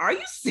 I was like, are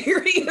you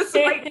serious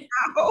right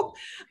now?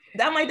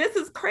 I'm like, this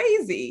is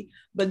crazy.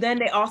 But then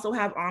they also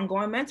have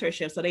ongoing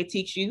mentorship. So they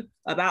teach you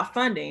about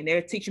funding.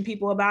 They're teaching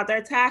people about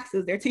their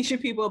taxes. They're teaching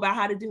people about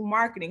how to do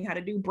marketing, how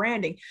to do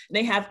branding. And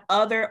they have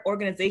other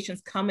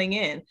organizations coming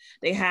in.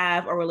 They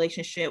have a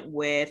relationship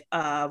with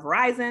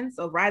Verizon.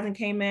 So Verizon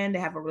came in. They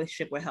have a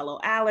relationship with Hello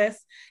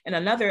Alice and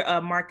another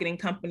marketing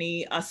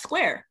company,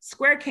 Square.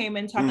 Square came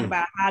in talking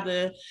about how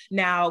to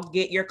now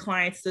get your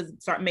clients to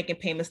start making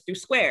payments through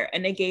Square.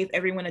 And they gave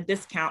everyone a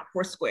discount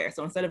for Square.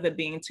 So instead of it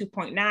being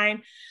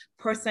 2.9%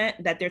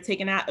 that they're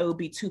taking out, it will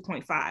be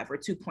 2.5 or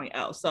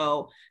 2.0.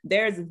 So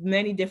there's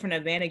many different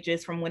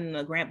advantages from winning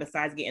the grant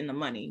besides getting the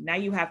money. Now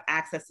you have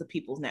access to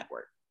people's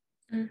network.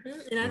 And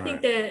I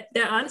think that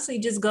honestly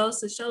just goes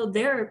to show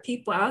there are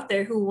people out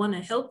there who want to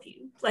help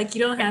you. Like,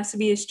 you don't have to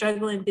be a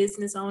struggling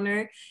business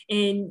owner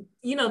and,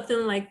 you know,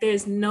 feeling like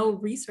there's no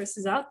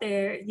resources out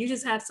there. You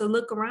just have to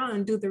look around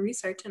and do the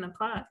research and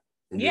apply.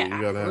 Yeah,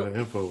 you gotta have the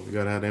info. You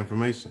gotta have the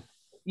information.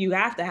 You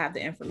have to have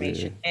the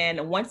information. Yeah.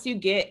 And once you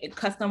get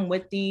accustomed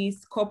with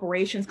these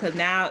corporations, because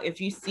now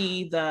if you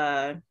see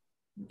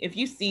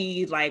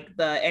like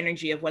the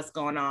energy of what's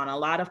going on, a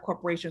lot of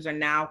corporations are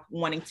now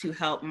wanting to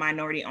help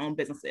minority owned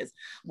businesses,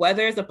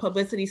 whether it's a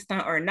publicity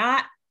stunt or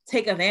not.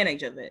 take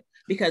advantage of it.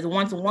 Because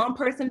once one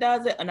person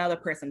does it, another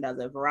person does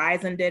it.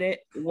 Verizon did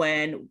it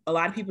when a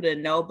lot of people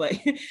didn't know, but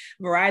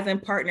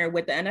Verizon partnered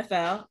with the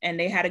NFL and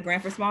they had a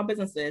grant for small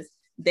businesses.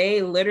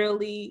 They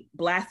literally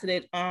blasted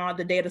it on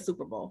the day of the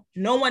Super Bowl.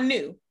 No one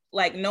knew.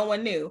 Like, no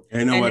one knew.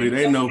 Ain't nobody,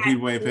 they know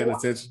people ain't paying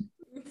attention.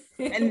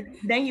 And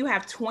then you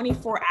have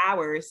 24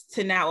 hours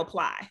to now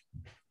apply.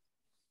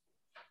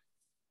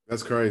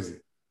 That's crazy.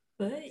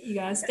 But you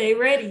gotta stay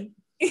ready.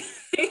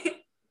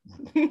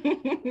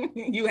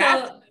 You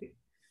have to.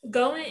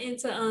 Going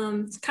into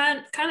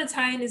kind of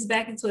tying this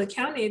back into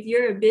accounting, if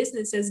you're a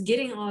business that's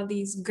getting all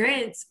these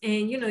grants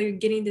and you're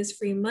getting this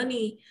free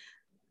money,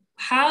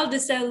 how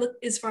does that look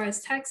as far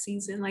as tax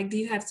season? Like, do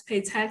you have to pay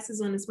taxes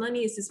on this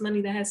money? Is this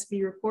money that has to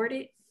be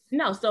reported?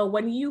 No. So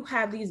when you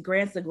have these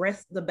grants,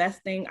 the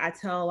best thing I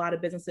tell a lot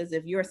of businesses,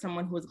 if you're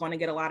someone who is going to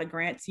get a lot of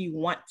grants, you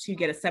want to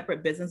get a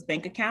separate business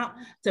bank account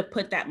to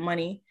put that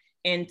money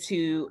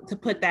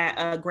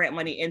grant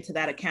money into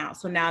that account.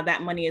 So now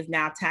that money is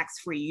now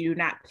tax-free. You do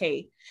not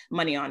pay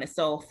money on it.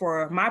 So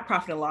for my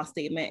profit and loss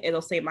statement,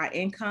 it'll say my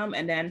income.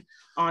 And then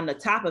on the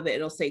top of it,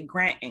 it'll say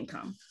grant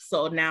income.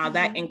 So now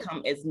that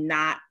income is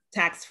not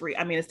tax-free.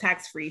 I mean, it's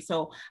tax-free.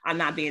 So I'm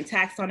not being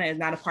taxed on it. It's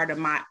not a part of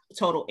my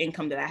total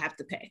income that I have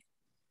to pay.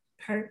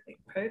 Perfect.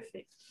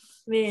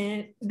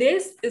 Man,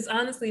 this has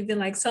honestly been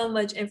like so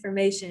much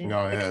information.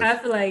 No, like, I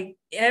feel like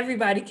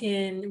everybody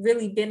can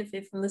really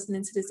benefit from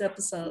listening to this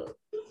episode.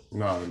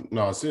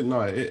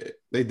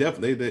 They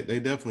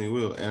definitely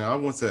will. And I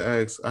want to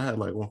ask, I had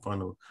like one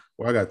final.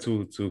 Well, I got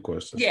two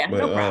questions. Yeah, but,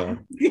 no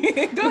problem.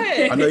 Go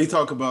ahead. I know you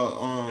talk about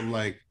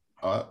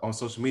on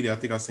social media. I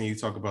think I seen you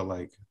talk about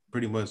like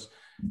pretty much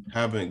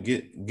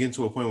getting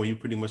to a point where you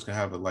pretty much can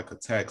have a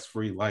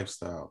tax-free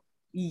lifestyle.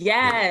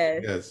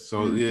 Yes.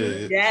 So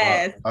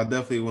yes. So I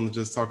definitely want to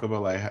just talk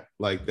about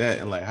like that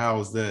and like how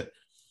is that,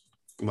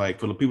 like,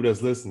 for the people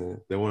that's listening,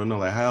 they want to know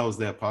like how is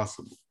that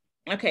possible?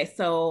 Okay,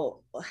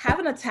 so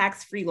having a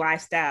tax-free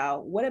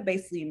lifestyle, what it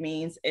basically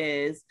means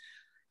is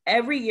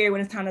every year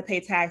when it's time to pay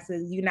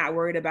taxes, you're not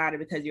worried about it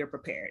because you're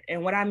prepared.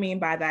 And what I mean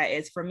by that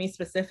is, for me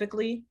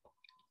specifically,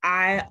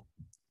 I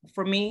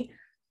tell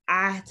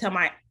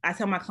my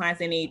clients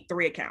they need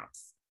 3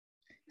 accounts.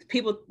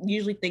 People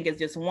usually think it's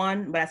just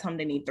one, but I tell them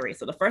they need 3.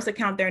 So the first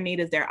account they need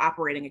is their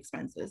operating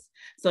expenses.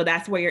 So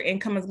that's where your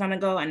income is going to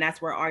go, and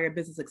that's where all your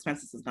business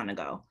expenses is going to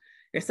go.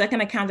 Your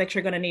second account that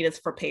you're going to need is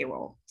for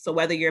payroll. So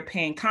whether you're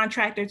paying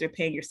contractors, you're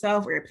paying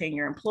yourself, or you're paying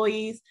your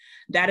employees,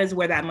 that is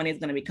where that money is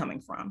going to be coming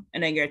from.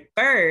 And then your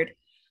third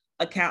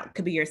account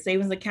could be your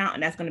savings account,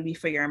 and that's going to be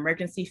for your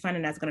emergency fund,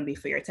 and that's going to be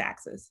for your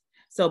taxes.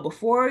 So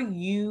before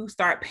you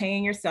start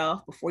paying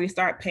yourself, before you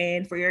start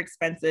paying for your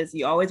expenses,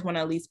 you always want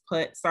to at least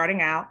put,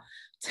 starting out,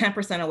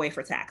 10% away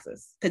for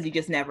taxes, because you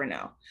just never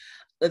know.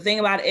 The thing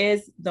about it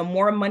is, the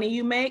more money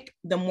you make,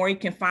 the more you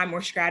can find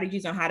more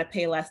strategies on how to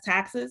pay less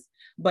taxes.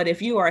 But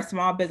if you are a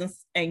small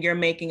business and you're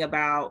making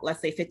about,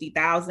 let's say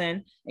 50,000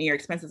 and your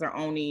expenses are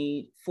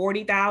only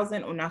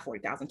 40,000, or not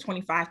 40,000,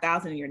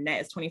 25,000, and your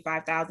net is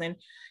 25,000,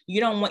 you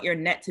don't want your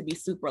net to be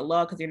super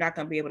low because you're not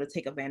going to be able to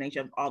take advantage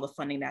of all the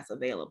funding that's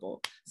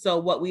available. So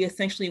what we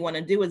essentially want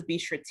to do is be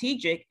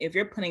strategic. If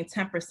you're putting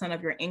 10%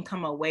 of your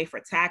income away for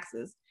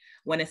taxes,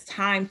 when it's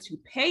time to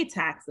pay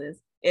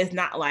taxes, it's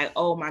not like,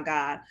 oh my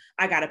God,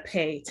 I got to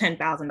pay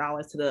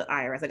 $10,000 to the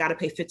IRS. I got to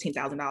pay $15,000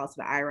 to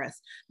the IRS.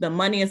 The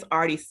money is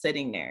already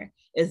sitting there.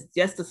 It's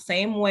just the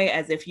same way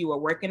as if you were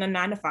working a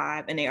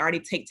 9-to-5 and they already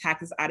take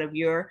taxes out of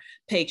your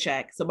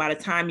paycheck. So by the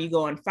time you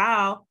go and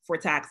file for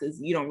taxes,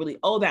 you don't really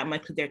owe that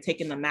much because they're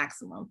taking the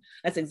maximum.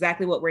 That's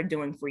exactly what we're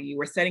doing for you.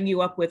 We're setting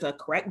you up with a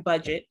correct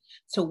budget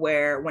to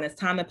where when it's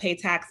time to pay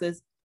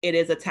taxes, it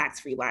is a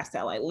tax-free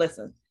lifestyle. Like,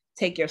 listen,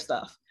 take your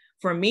stuff.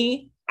 For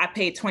me, I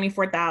paid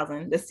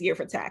 $24,000 this year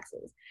for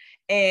taxes.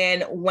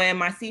 And when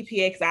my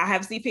CPA, because I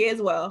have a CPA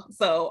as well,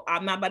 so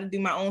I'm not about to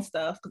do my own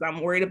stuff because I'm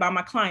worried about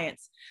my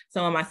clients.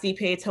 So when my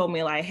CPA told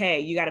me like,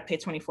 hey, you got to pay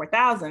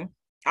 $24,000,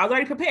 I was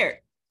already prepared.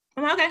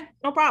 I'm like, okay,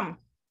 no problem.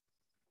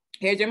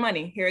 Here's your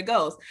money. Here it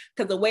goes.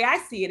 Because the way I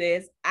see it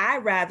is,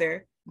 I'd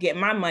rather get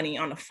my money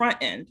on the front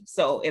end.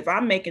 So if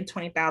I'm making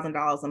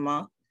 $20,000 a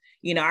month,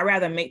 I'd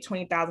rather make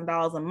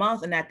 $20,000 a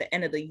month and at the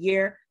end of the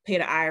year, pay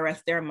the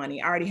IRS their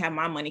money. I already have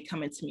my money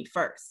coming to me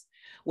first.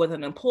 With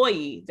an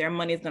employee, their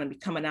money is going to be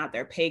coming out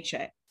their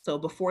paycheck. So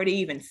before they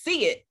even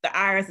see it, the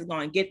IRS is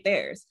going to get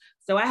theirs.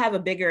 So I have a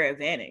bigger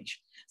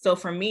advantage. So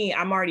for me,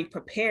 I'm already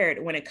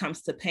prepared when it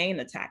comes to paying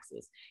the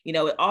taxes.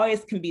 It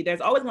always can be,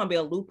 there's always going to be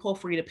a loophole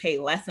for you to pay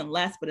less and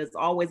less, but it's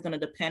always going to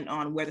depend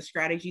on where the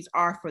strategies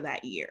are for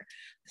that year.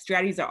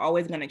 Strategies are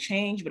always going to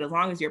change, but as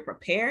long as you're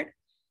prepared,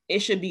 it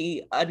should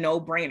be a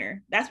no-brainer.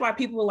 That's why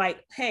people are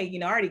like, hey,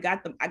 I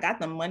got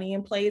the money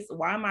in place.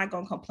 Why am I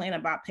going to complain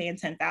about paying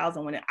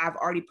 $10,000 when I've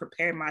already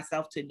prepared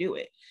myself to do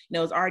it?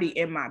 It's already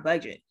in my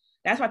budget.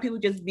 That's why people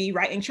just be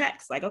writing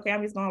checks. Like, okay,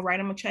 I'm just going to write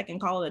them a check and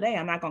call it a day.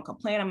 I'm not going to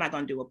complain. I'm not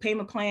going to do a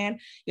payment plan.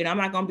 I'm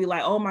not going to be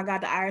like, oh my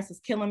God, the IRS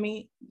is killing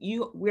me.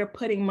 We're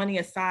putting money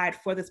aside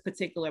for this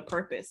particular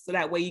purpose. So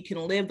that way you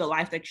can live the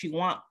life that you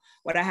want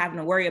without having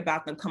to worry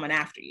about them coming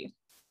after you.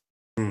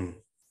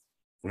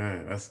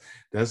 Man,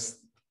 that's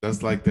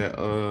like that.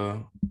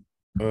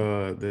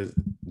 The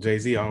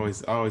Jay-Z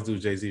always do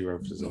Jay-Z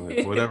references on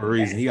it for whatever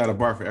reason. He got a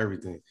bar for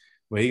everything.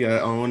 But he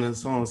got on one of the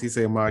songs, he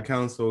said, "My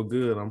account's so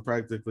good, I'm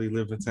practically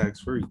living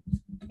tax-free."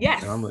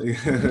 Yes. And I'm like,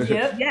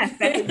 Yep. Yes,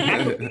 that's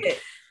exactly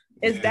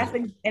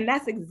it.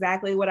 That's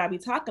exactly what I be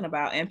talking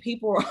about. And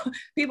people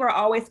are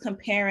always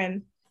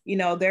comparing,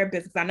 their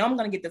business. I know I'm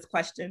gonna get this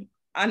question,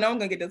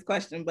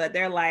 but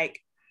they're like,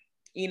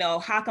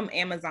 how come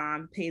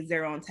Amazon pays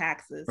zero in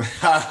taxes?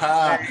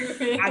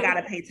 I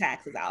gotta pay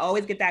taxes. I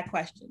always get that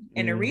question.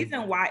 And the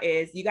reason why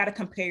is you got to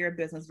compare your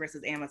business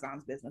versus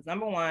Amazon's business.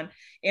 Number one,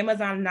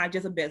 Amazon is not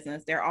just a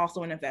business, they're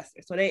also an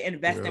investor. So they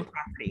invest in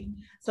property.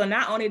 So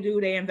not only do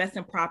they invest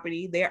in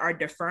property, they are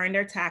deferring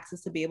their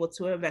taxes to be able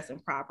to invest in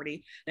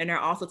property. Then they're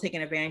also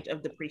taking advantage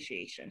of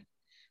depreciation.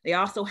 They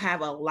also have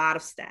a lot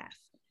of staff.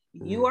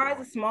 You are,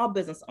 as a small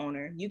business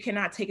owner, you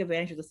cannot take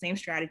advantage of the same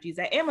strategies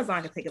that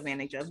Amazon can take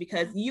advantage of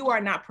because you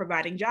are not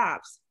providing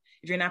jobs.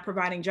 If you're not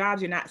providing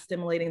jobs, you're not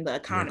stimulating the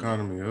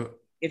economy.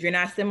 If you're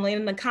not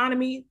stimulating the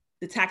economy,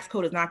 the tax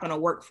code is not going to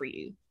work for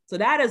you. So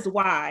that is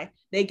why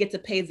they get to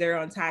pay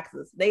zero in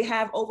taxes. They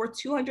have over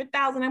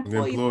 200,000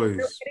 employees. They're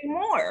getting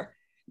more.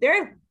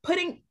 They're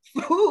putting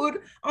food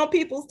on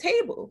people's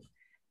table.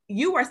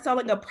 You are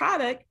selling a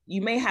product,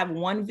 you may have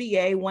one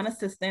VA, one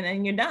assistant,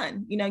 and you're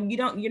done.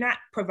 You're not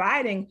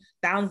providing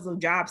thousands of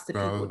jobs to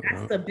people.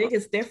 That's the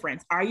biggest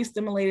difference. Are you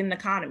stimulating the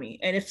economy?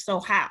 And if so,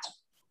 how?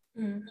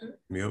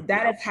 Mm-hmm.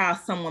 That is how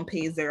someone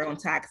pays zero in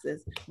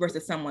taxes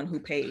versus someone who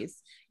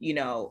pays,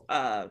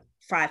 $5,000,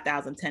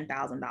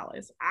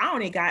 $10,000. I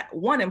only got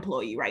one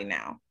employee right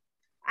now.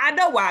 I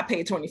know why I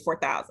paid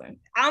 $24,000.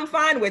 I'm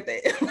fine with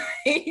it.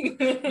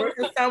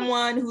 Versus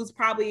someone who's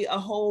probably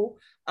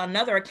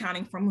another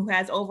accounting firm who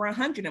has over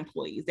 100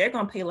 employees. They're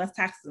going to pay less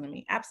taxes than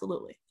me.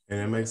 Absolutely. And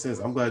it makes sense.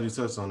 I'm glad you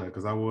touched on that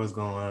because I was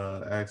going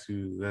to ask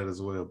you that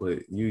as well. But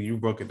you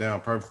broke it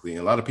down perfectly.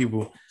 And a lot of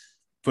people,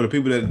 for the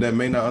people that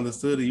may not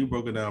understood it, you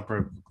broke it down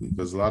perfectly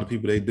because a lot of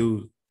people, they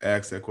do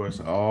ask that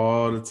question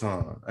all the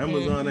time.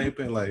 Amazon ain't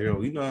paying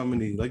you know how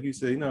many, like you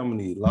said, how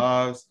many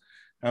lives,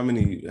 how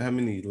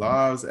many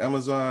lives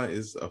Amazon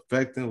is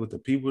affecting with the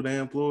people they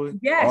employ?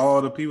 Yes.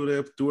 All the people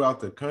that throughout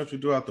the country,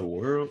 throughout the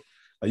world.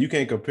 Like you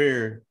can't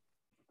compare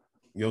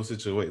your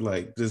situation,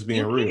 like just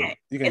being real.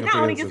 You can't. It's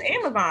not only just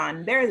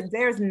Amazon.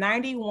 There's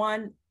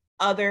 91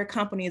 other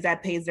companies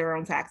that pay zero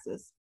in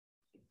taxes.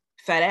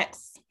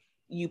 FedEx,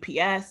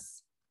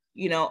 UPS,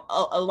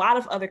 a lot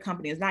of other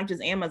companies, not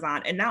just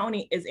Amazon. And not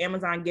only is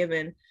Amazon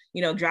giving,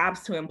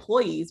 jobs to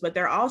employees, but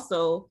they're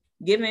also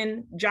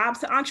giving jobs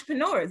to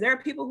entrepreneurs. There are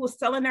people who are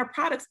selling their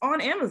products on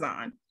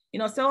Amazon,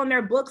 selling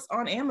their books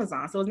on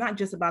Amazon. So it's not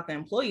just about the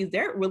employees.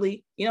 They're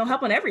really,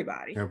 helping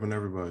everybody.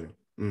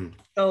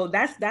 So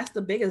that's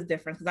the biggest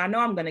difference. Because I know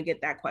I'm going to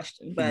get that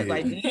question, but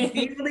do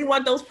you really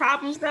want those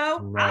problems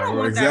though? I don't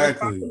want that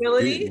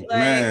responsibility.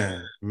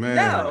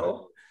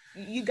 No.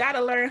 You got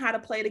to learn how to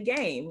play the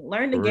game,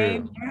 learn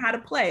how to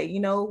play,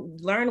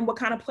 learn what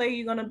kind of player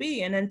you're going to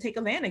be and then take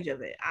advantage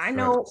of it. I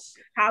know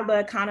how the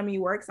economy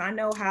works. I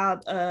know how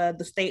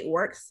the state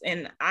works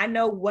and I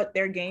know what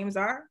their games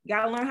are. You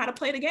got to learn how to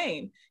play the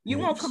game. You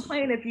won't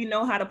complain if you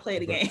know how to play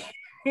the game.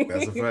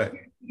 That's a fact.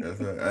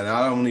 And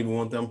I don't even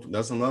want them.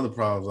 That's another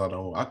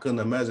problem. I couldn't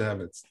imagine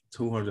having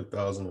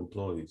 200,000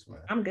 employees, man.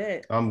 I'm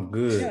good.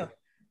 Yeah.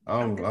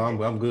 I'm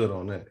good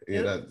on that.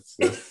 Yeah,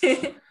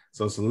 that's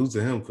so salute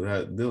to him for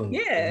that dealing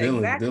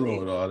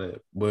with all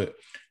that. But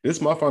this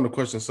is my final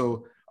question.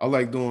 So I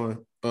like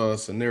doing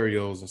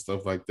scenarios and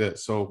stuff like that.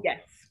 So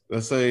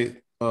let's say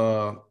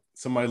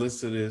somebody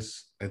listens to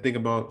this and think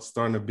about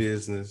starting a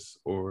business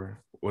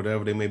or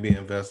whatever, they may be an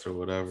investor or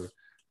whatever.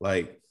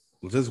 Like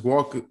just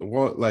walk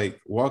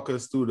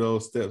us through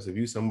those steps. If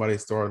you somebody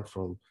starting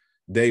from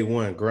day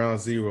one, ground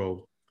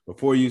zero,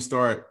 before you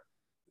start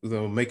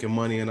making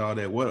money and all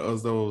that, what are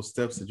those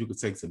steps that you could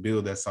take to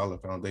build that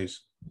solid foundation?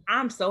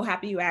 I'm so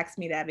happy you asked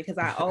me that because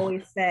I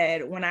always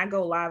said when I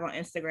go live on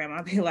Instagram,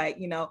 I'll be like,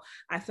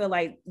 I feel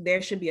like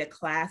there should be a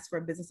class for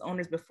business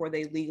owners before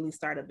they legally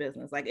start a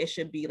business. Like it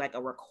should be like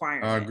a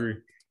requirement. I agree.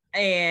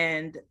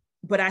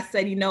 But I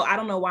said, I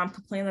don't know why I'm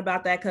complaining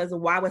about that because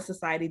why would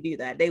society do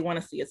that? They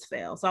want to see us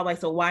fail. So I'm like,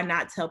 so why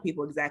not tell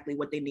people exactly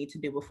what they need to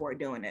do before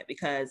doing it?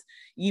 Because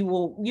you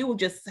will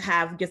just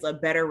have a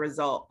better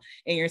result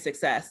in your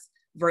success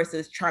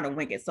versus trying to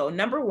wing it. So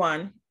number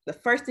one, the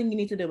first thing you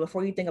need to do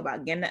before you think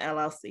about getting an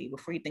LLC,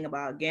 before you think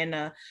about getting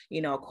a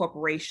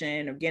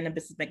corporation or getting a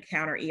business bank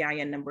account or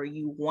EIN number,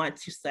 you want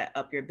to set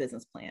up your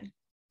business plan.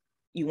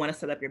 You want to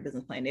set up your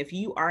business plan. If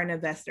you are an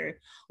investor,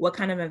 what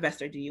kind of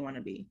investor do you want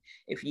to be?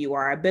 If you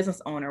are a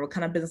business owner, what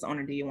kind of business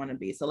owner do you want to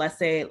be? So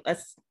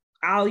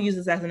I'll use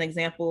this as an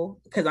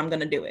example because I'm going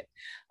to do it.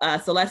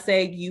 So let's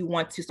say you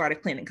want to start a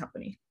cleaning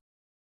company.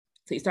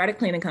 So you start a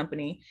cleaning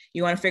company.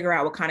 You want to figure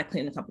out what kind of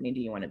cleaning company do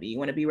you want to be? You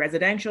want to be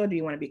residential? Do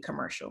you want to be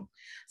commercial?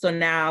 So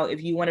now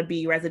if you want to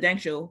be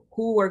residential,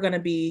 who are going to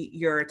be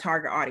your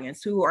target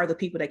audience? Who are the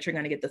people that you're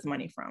going to get this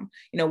money from?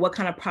 You know, what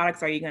kind of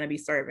products are you going to be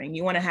serving?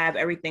 You want to have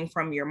everything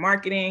from your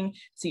marketing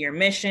to your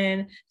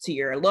mission, to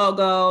your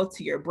logo,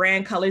 to your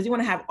brand colors. You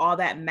want to have all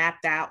that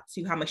mapped out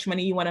to how much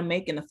money you want to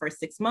make in the first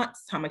 6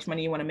 months, how much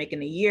money you want to make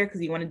in a year,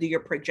 because you want to do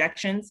your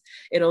projections.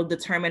 It'll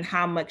determine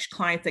how much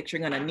clients that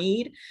you're going to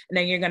need. And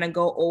then you're going to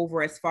go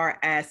over as far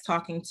as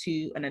talking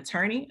to an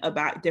attorney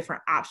about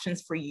different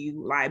options for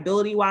you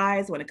liability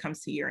wise when it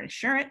comes to your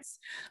insurance,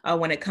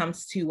 when it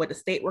comes to what the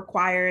state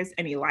requires,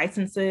 any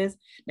licenses.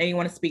 Then you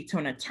want to speak to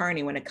an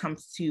attorney when it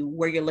comes to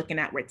where you're looking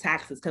at with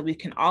taxes, because we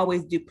can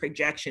always do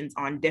projections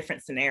on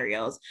different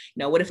scenarios.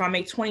 You know, what if I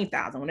make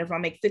 20,000? What if I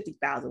make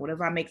 50,000? What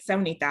if I make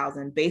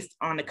 70,000? Based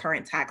on the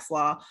current tax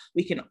law,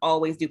 we can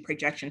always do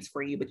projections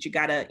for you, but you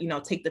got to, you know,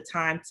 take the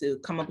time to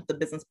come up with the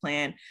business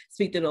plan,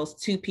 speak to those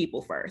 2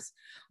 people first.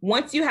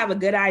 Once you have a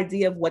good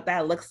idea of what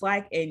that looks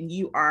like and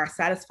you are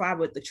satisfied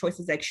with the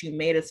choices that you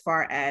made as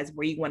far as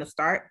where you want to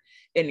start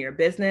in your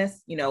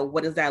business, you know,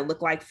 what does that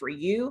look like for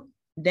you?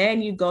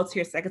 Then you go to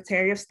your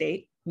Secretary of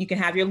State. You can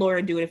have your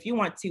lawyer do it if you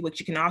want to, but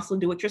you can also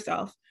do it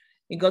yourself.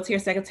 You go to your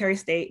Secretary of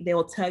State, they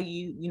will tell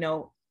you, you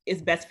know,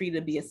 it's best for you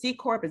to be a C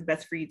Corp, it's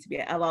best for you to be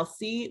an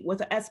LLC.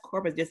 With an S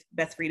Corp, it's just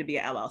best for you to be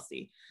an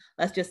LLC.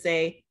 Let's just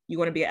say you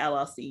want to be an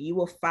LLC. You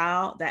will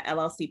file that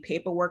LLC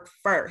paperwork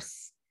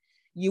first.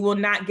 You will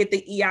not get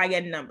the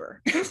EIN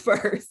number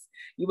first.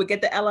 You will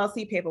get the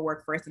LLC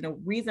paperwork first. And the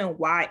reason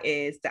why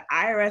is the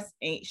IRS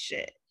ain't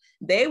shit.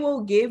 They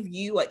will give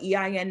you an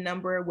EIN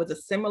number with a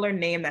similar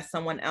name that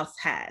someone else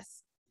has.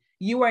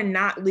 You are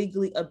not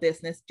legally a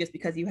business just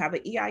because you have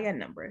an EIN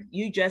number.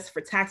 You just,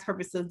 for tax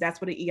purposes,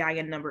 that's what an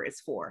EIN number is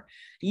for.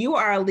 You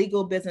are a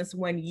legal business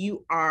when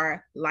you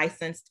are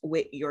licensed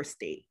with your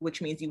state,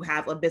 which means you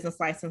have a business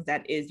license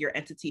that is your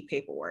entity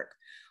paperwork.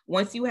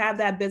 Once you have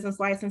that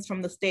business license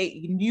from the state,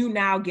 you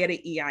now get an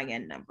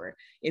EIN number.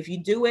 If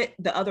you do it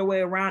the other way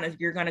around, if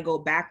you're going to go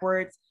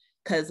backwards,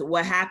 because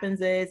what happens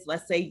is,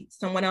 let's say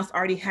someone else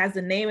already has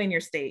the name in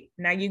your state.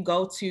 Now you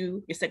go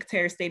to your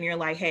Secretary of State and you're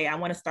like, hey, I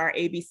want to start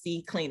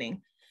ABC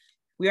Cleaning.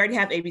 We already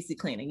have ABC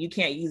Cleaning. You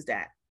can't use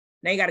that.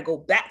 Now you got to go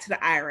back to the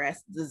IRS,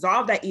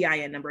 dissolve that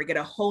EIN number, get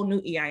a whole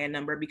new EIN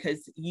number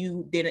because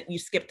you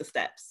skipped the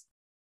steps.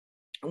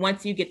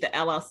 Once you get the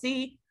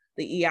LLC,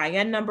 the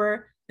EIN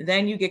number,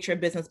 then you get your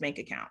business bank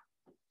account.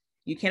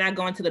 You cannot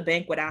go into the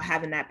bank without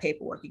having that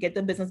paperwork. You get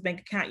the business bank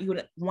account, you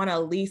would want to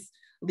at least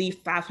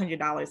leave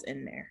 $500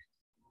 in there,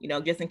 you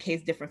know, just in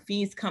case different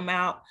fees come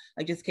out,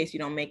 like just in case you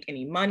don't make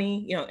any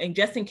money, you know, and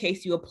just in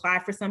case you apply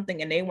for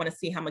something and they want to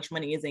see how much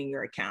money is in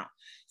your account.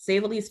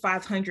 Save at least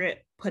 500,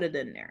 put it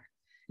in there.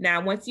 Now,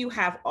 once you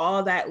have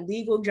all that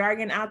legal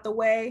jargon out the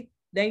way,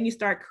 then you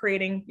start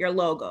creating your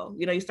logo.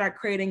 You know, you start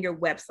creating your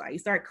website, you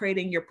start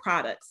creating your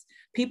products.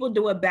 People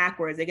do it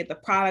backwards. They get the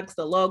products,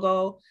 the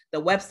logo,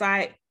 the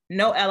website,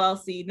 no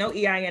LLC, no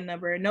EIN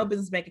number, no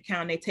business bank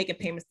account. They taking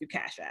payments through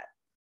Cash App.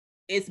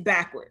 It's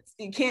backwards.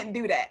 You can't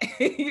do that.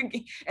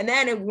 And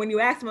then when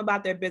you ask them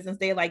about their business,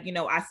 they like, you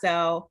know, I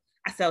sell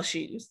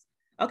shoes.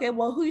 Okay,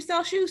 well, who you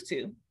sell shoes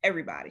to?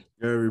 Everybody.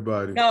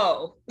 Everybody.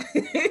 No,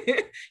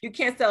 you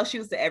can't sell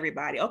shoes to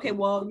everybody. Okay,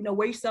 well, you know,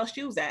 where you sell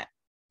shoes at?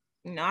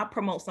 You know, I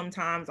promote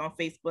sometimes on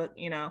Facebook,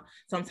 you know,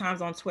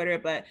 sometimes on Twitter,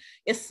 but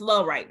it's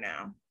slow right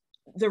now.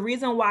 The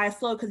reason why it's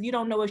slow, because you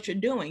don't know what you're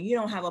doing. You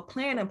don't have a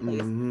plan in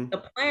place. Mm-hmm.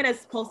 The plan is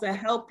supposed to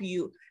help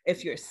you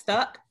if you're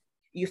stuck,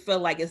 you feel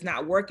like it's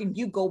not working,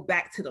 you go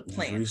back to the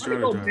plan. Let me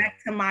go back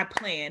to my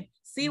plan,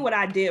 see what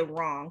I did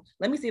wrong.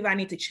 Let me see if I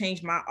need to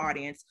change my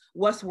audience,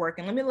 what's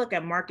working. Let me look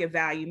at market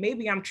value.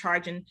 Maybe I'm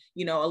charging,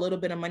 you know, a little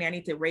bit of money. I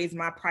need to raise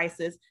my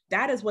prices.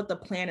 That is what the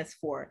plan is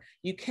for.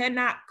 You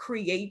cannot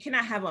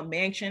have a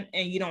mansion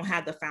and you don't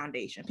have the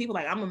foundation. People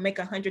are like, I'm gonna make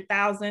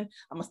 100,000. I'm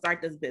gonna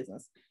start this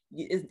business.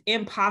 It's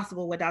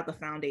impossible without the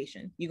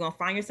foundation. You're gonna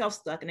find yourself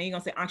stuck and then you're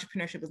gonna say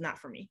entrepreneurship is not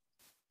for me.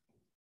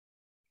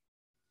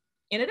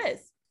 And it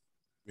is.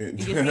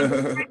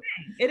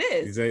 It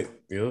is.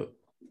 Yep.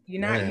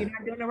 You're not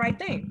doing the right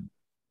thing.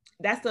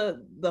 That's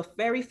the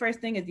very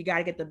first thing is you got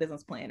to get the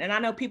business plan. And I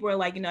know people are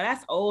like, you know,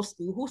 that's old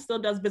school. Who still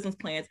does business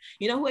plans?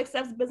 You know who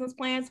accepts business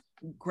plans?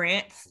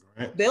 Grants.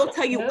 They'll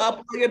tell you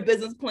up your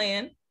business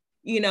plan.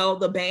 You know,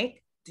 the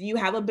bank. Do you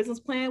have a business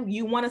plan?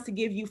 You want us to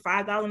give you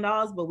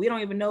 $5,000, but we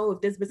don't even know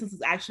if this business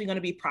is actually going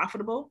to be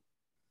profitable.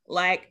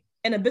 Like,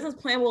 and a business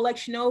plan will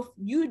let you know if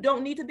you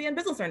don't need to be in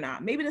business or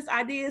not. Maybe this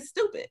idea is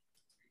stupid.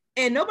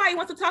 And nobody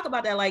wants to talk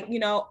about that. Like, you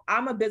know,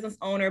 I'm a business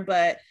owner,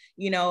 but,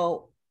 you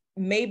know,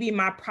 maybe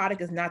my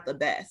product is not the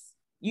best.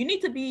 You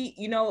need to be,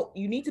 you know,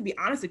 you need to be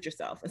honest with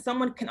yourself. And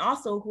someone can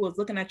also, who is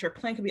looking at your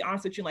plan, can be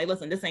honest with you. Like,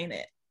 listen, this ain't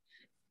it.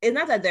 It's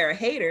not that they're a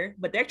hater,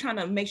 but they're trying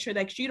to make sure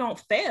that you don't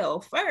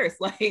fail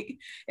first. Like,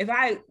 if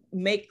I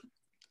make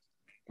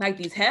like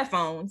these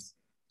headphones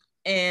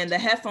and the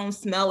headphones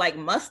smell like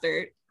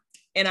mustard,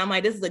 and I'm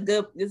like, this is a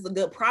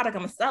good product,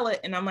 I'm gonna sell it.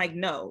 And I'm like,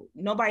 no,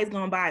 nobody's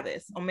gonna buy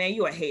this. Oh man,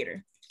 you a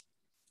hater.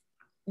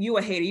 You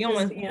a hater. You don't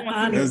want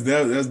that's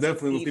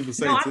definitely what people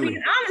say too. I'm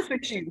being honest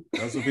with you.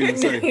 That's what people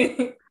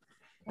say.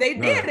 They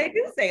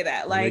do say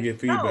that. Like, they get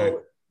feedback.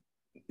 No.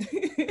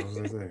 That's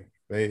what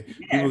they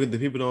say.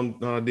 People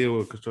don't deal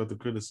with constructive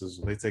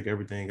criticism. They take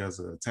everything as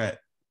an attack.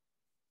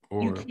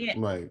 Or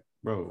like,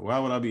 bro, why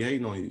would I be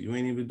hating on you? You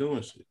ain't even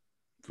doing shit.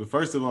 But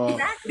first of all,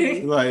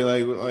 exactly.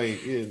 like,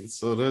 yeah.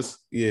 So that's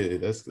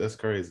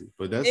crazy.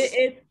 But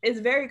it's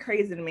very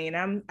crazy to me,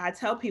 and I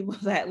tell people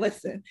that,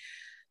 listen,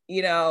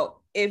 you know,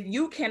 if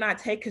you cannot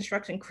take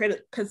constructive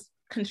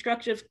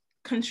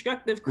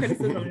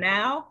criticism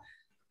now,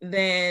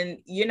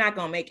 then you're not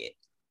gonna make it.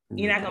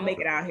 You're not gonna make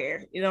it out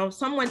here. You know,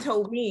 someone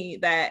told me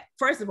that,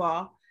 first of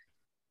all,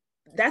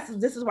 this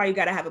is why you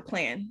got to have a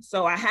plan.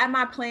 So I had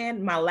my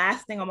plan. My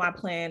last thing on my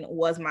plan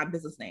was my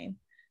business name.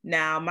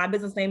 Now, my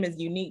business name is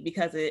unique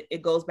because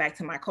it goes back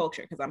to my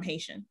culture, because I'm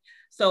Haitian.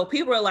 So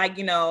people are like,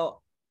 you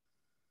know,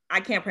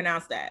 I can't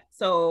pronounce that.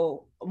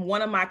 So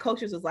one of my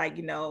coaches was like,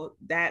 you know,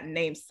 that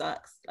name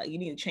sucks. Like, you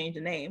need to change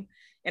the name.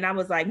 And I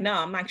was like, no,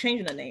 I'm not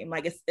changing the name.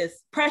 Like,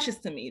 it's precious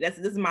to me. This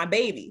is my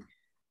baby.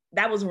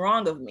 That was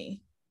wrong of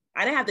me.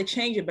 I didn't have to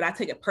change it, but I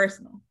take it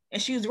personal.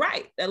 And she was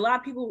right. A lot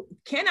of people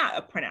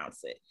cannot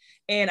pronounce it.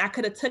 And I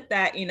could have took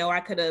that, you know, I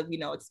could have, you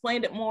know,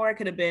 explained it more. It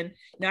could have been,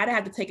 you know, I didn't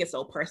have to take it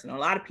so personal. A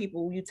lot of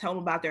people, you tell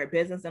them about their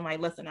business and like,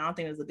 listen, I don't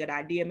think it's a good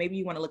idea. Maybe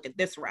you want to look at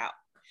this route.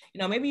 You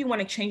know, maybe you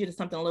want to change it to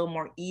something a little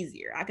more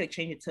easier. I could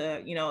change it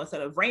to, you know,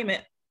 instead of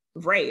Raymond,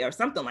 Ray or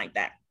something like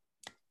that.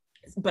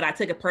 But I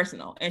took it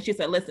personal. And she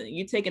said, listen,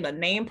 you taking a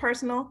name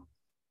personal.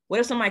 What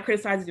if somebody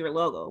criticizes your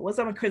logo? What if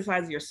someone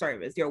criticizes your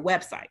service, your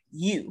website,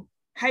 you?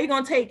 How are you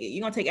going to take it?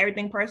 You're going to take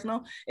everything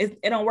personal?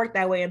 It don't work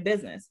that way in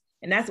business.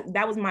 And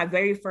that was my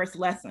very first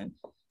lesson.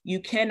 You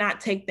cannot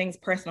take things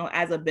personal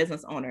as a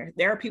business owner.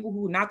 There are people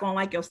who are not going to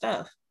like your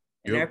stuff.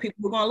 And there are people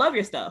who are going to love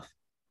your stuff.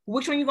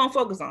 Which one are you going to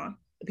focus on?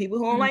 The people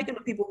who don't like it,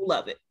 the people who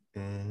love it.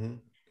 Mm-hmm.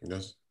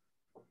 Yes.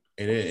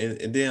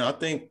 And then I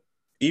think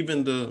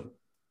even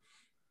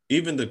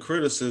the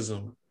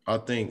criticism, I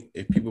think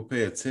if people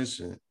pay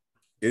attention,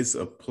 it's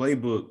a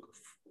playbook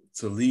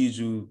to lead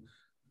you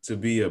to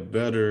be a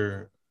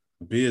better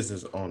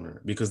business owner,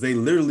 because they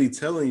literally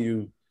telling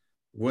you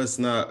what's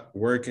not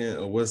working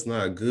or what's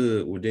not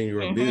good within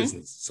your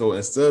business. So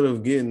instead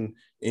of getting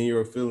in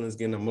your feelings,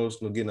 getting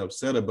emotional, getting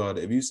upset about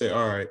it, if you say,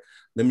 all right,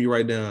 let me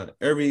write down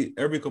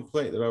every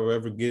complaint that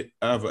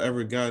I've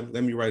ever gotten,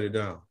 let me write it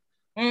down.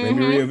 Let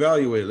me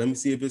reevaluate it. Let me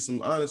see if there's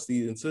some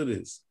honesty into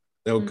this.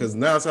 Because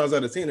 9 times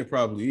out of 10, it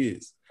probably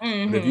is.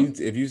 But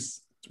if you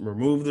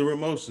remove the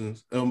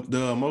emotions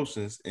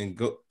and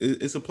go,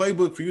 it's a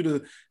playbook for you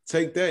to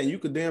take that, and you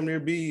could damn near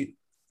be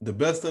the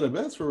best of the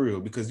best for real,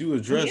 because you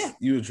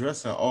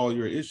address all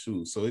your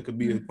issues. So it could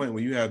be a point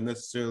where you have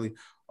necessarily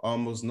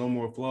almost no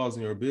more flaws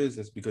in your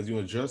business because you're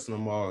addressing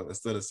them all,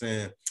 instead of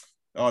saying,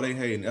 oh, they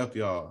hating, F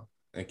y'all,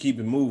 and keep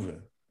it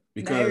moving.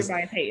 Because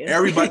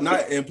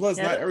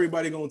not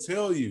everybody gonna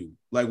tell you.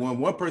 Like, when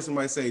one person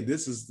might say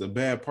this is the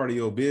bad part of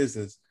your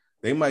business,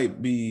 they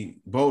might be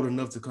bold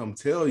enough to come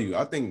tell you.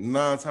 I think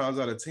 9 times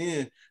out of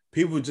 10,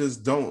 people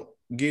just don't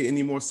get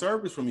any more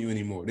service from you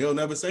anymore. They'll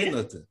never say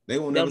nothing. They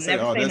won't never say,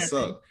 oh, that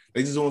sucks.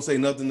 They just won't say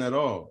nothing at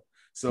all.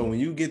 So when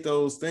you get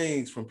those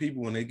things from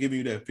people, when they give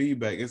you that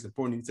feedback, it's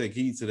important you take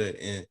heed to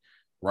that and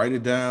write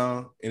it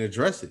down and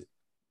address it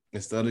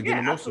instead of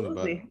getting emotional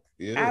about it.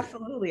 Yeah.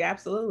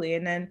 Absolutely.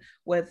 And then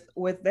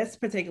with this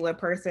particular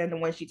person,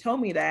 when she told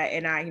me that,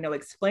 and I, you know,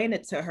 explained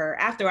it to her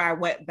after I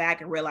went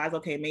back and realized,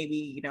 okay, maybe,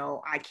 you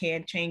know, I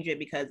can change it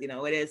because, you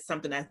know, it is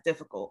something that's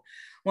difficult.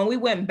 When we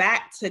went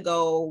back to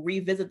go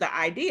revisit the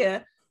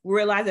idea, we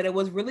realized that it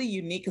was really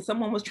unique because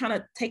someone was trying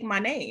to take my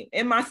name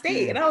in my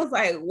state. And I was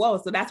like,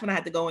 whoa. So that's when I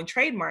had to go and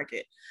trademark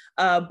it.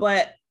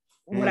 But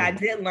what I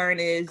did learn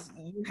is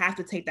you have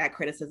to take that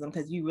criticism,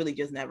 because you really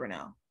just never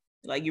know.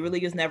 Like, you really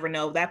just never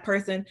know that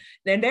person.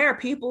 Then there are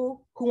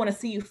people who want to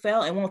see you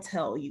fail and won't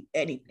tell you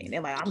anything.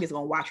 They're like, I'm just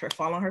going to watch her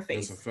fall on her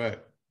face. That's a fact.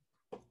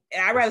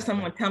 And I'd rather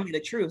someone tell me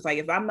the truth. Like,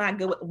 if I'm not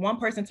good with, one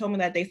person told me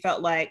that they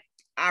felt like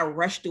I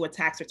rushed through a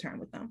tax return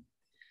with them.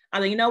 I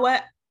was like, you know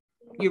what?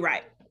 You're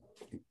right.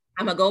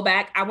 I'm going to go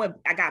back.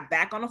 I got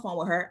back on the phone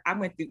with her. I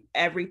went through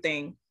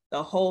everything,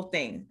 the whole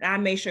thing. And I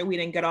made sure we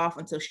didn't get off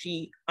until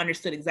she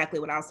understood exactly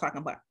what I was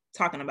talking about.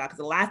 Because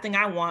the last thing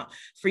I want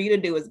for you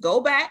to do is go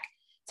back,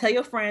 tell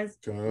your friends,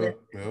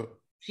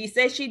 she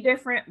said she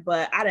different,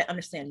 but I didn't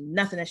understand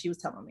nothing that she was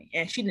telling me.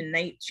 And she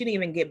didn't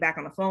even get back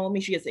on the phone with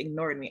me. She just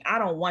ignored me. I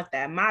don't want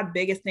that. My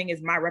biggest thing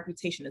is my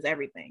reputation is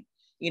everything.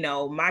 You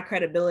know, my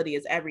credibility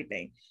is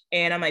everything.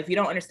 And I'm like, if you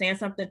don't understand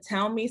something,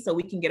 tell me so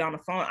we can get on the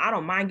phone. I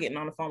don't mind getting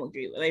on the phone with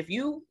you. If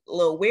you a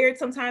little weird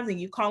sometimes and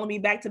you calling me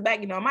back to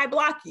back, you know, I might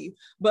block you.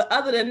 But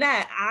other than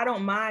that, I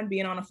don't mind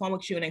being on the phone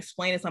with you and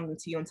explaining something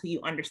to you until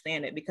you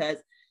understand it, because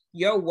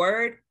your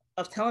word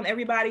of telling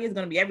everybody is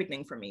going to be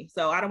everything for me.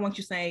 So I don't want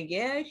you saying,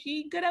 yeah,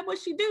 she good at what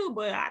she do,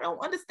 but I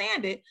don't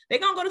understand it. They're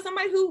going to go to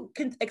somebody who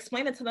can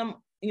explain it to them,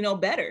 you know,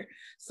 better.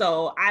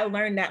 So I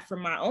learned that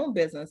from my own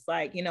business.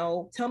 Like, you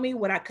know, tell me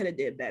what I could have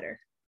did better.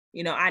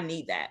 You know, I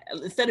need that.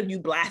 Instead of you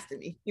blasting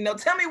me, you know,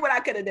 tell me what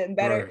I could have done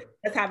better. Right.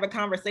 Let's have a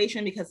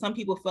conversation, because some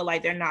people feel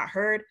like they're not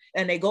heard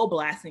and they go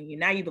blasting you.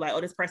 Now you be like,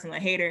 oh, this person's a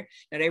hater.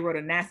 And they wrote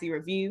a nasty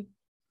review.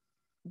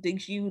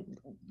 Did you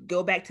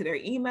go back to their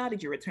email?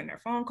 Did you return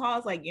their phone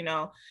calls? Like, you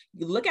know,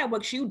 you look at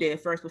what you did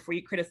first before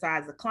you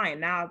criticize the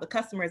client. Now, the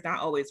customer is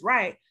not always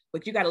right,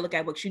 but you got to look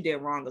at what you did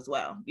wrong as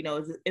well. You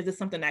know, is this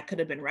something that could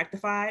have been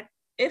rectified?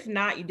 If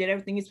not, you did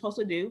everything you're supposed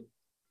to do.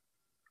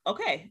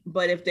 Okay.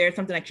 But if there's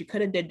something that you could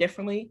have did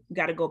differently, you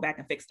got to go back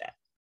and fix that.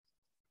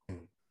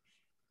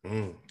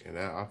 And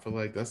I feel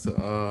like that's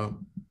a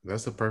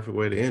perfect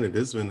way to end it.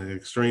 This has been an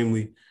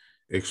extremely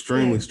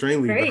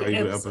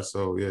valuable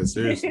episode. Yeah,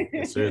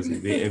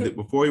 seriously. And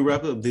before we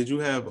wrap up, did you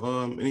have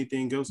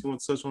anything else you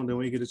want to touch on that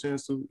when you get a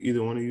chance to?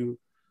 Either one of you?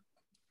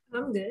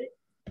 I'm good.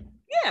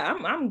 Yeah,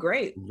 I'm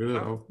great. Good.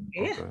 Okay.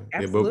 Yeah,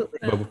 absolutely.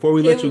 But before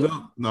we let you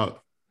go, no,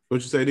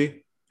 what you say,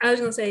 D? I was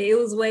gonna say it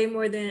was way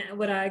more than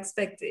what I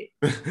expected.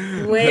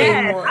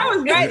 Way more. I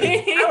was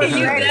ready.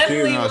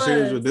 Definitely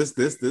was. This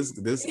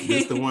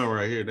the one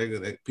right here.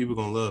 People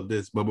gonna love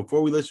this. But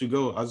before we let you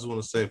go, I just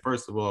want to say,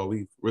 first of all,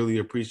 we really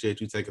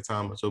appreciate you taking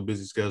time out your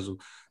busy schedule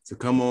to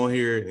come on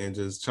here and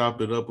just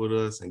chop it up with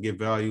us and give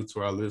value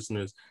to our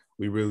listeners.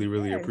 We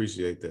really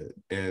appreciate that.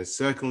 And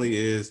secondly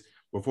is,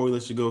 before we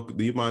let you go,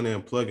 do you mind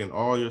then plugging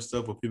all your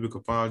stuff where people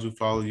can find you,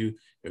 follow you,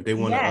 if they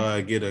want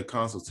to get a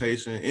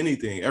consultation,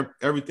 anything,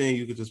 everything,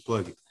 you could just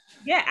plug it.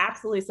 Yeah,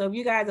 absolutely. So if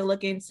you guys are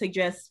looking to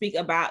just speak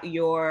about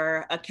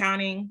your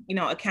accounting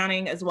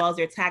as well as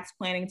your tax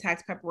planning,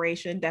 tax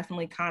preparation,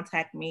 definitely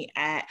contact me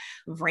at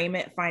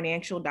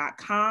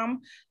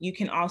VraementFinancial.com. You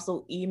can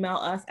also email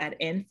us at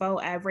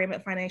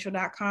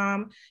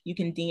info@VraementFinancial.com. You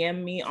can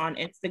DM me on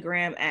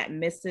Instagram at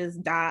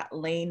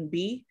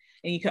Mrs.LaneB.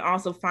 And you can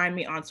also find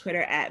me on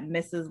Twitter at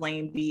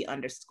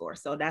MrsLaneB_.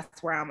 So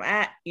that's where I'm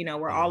at. You know,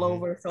 we're all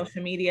over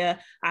social media.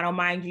 I don't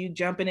mind you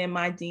jumping in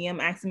my DM,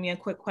 asking me a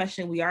quick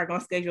question. We are going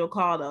to schedule a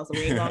call though. So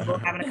we ain't going to go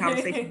having a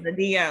conversation in the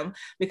DM,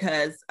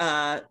 because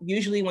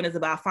usually when it's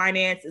about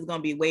finance, it's going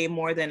to be way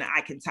more than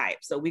I can type.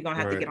 So we're going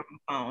to have to get on the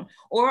phone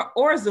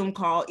or a Zoom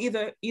call.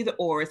 Either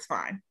or is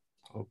fine.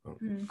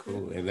 Okay,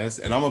 cool. And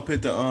I'm gonna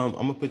put I'm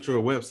gonna put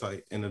your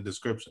website in the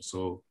description.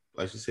 So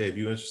like she said, if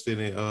you're interested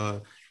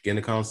in getting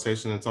a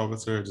conversation and talking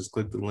to her, just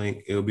click the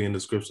link. It'll be in the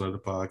description of the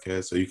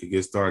podcast so you can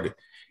get started.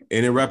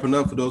 And then wrapping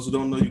up, for those who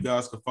don't know, you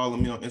guys can follow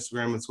me on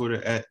Instagram and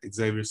Twitter at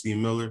Xavier C.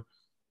 Miller.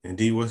 And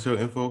D, what's your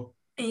info?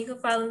 And you can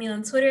follow me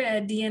on Twitter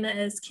at Deanna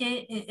S.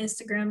 Kent and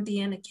Instagram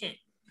Deanna Kent.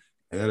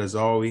 And that is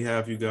all we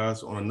have, you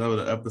guys, on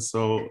another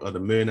episode of the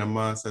Millionaire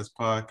Mindsets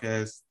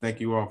Podcast. Thank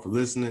you all for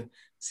listening.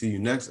 See you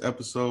next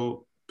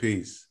episode.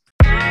 Peace.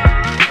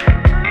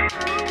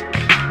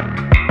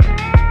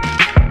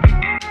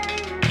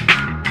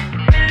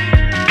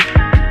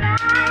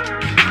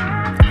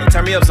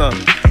 Turn me up some.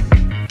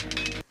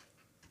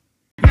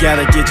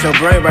 Gotta get your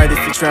brain right if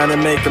you're trying to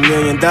make $1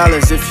 million.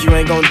 If you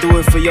ain't gonna do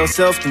it for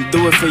yourself, then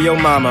do it for your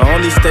mama.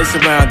 Only stay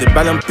surrounded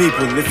by them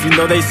people if you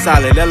know they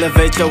solid.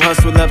 Elevate your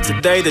hustle up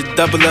today to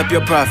double up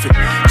your profit.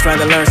 Trying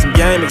to learn some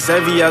game,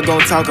 Xavier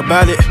gonna talk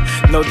about it.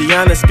 No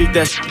Deanna, speak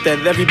that shit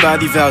that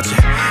everybody vouching.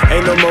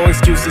 Ain't no more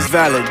excuses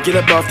valid. Get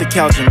up off the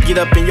couch and get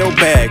up in your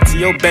bag. To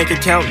your bank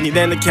account, need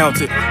an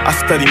accountant. I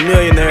study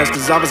millionaires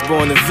cause I was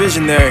born a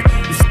visionary.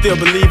 You still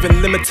believe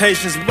in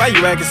limitations, why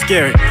you acting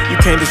scary? You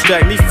can't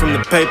distract me from the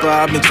paper,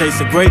 I've been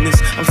chasing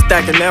greatness. I'm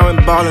stacking now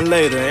and balling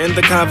later. In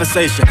the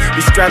conversation,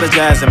 we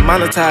strategizing,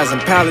 monetizing,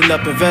 piling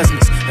up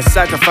investments, and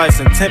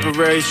sacrificing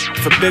temporary shit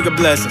for bigger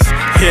blessings.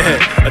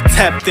 Yeah, a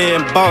tapped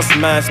in boss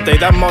mind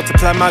state. I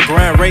multiply my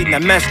grind rate and I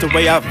match the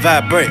way I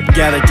vibrate.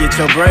 Gotta get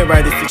your brain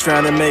right if you're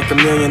trying to make $1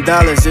 million.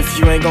 If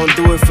you ain't gonna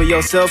do it for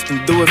yourself,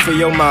 then do it for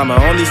your mama.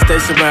 Only stay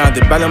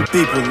surrounded by them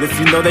people if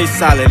you know they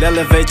solid.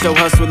 Elevate your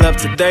hustle up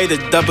today to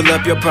double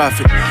up your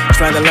profit.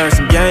 Trying to learn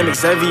some game,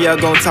 Xavier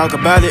gonna talk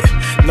about it.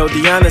 No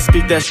Deanna,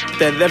 speak that shit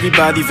that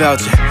everybody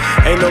vouching.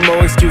 Ain't no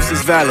more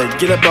excuses valid.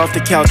 Get up off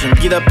the couch and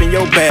get up in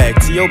your bag.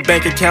 To your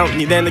bank account,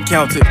 need an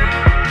accountant.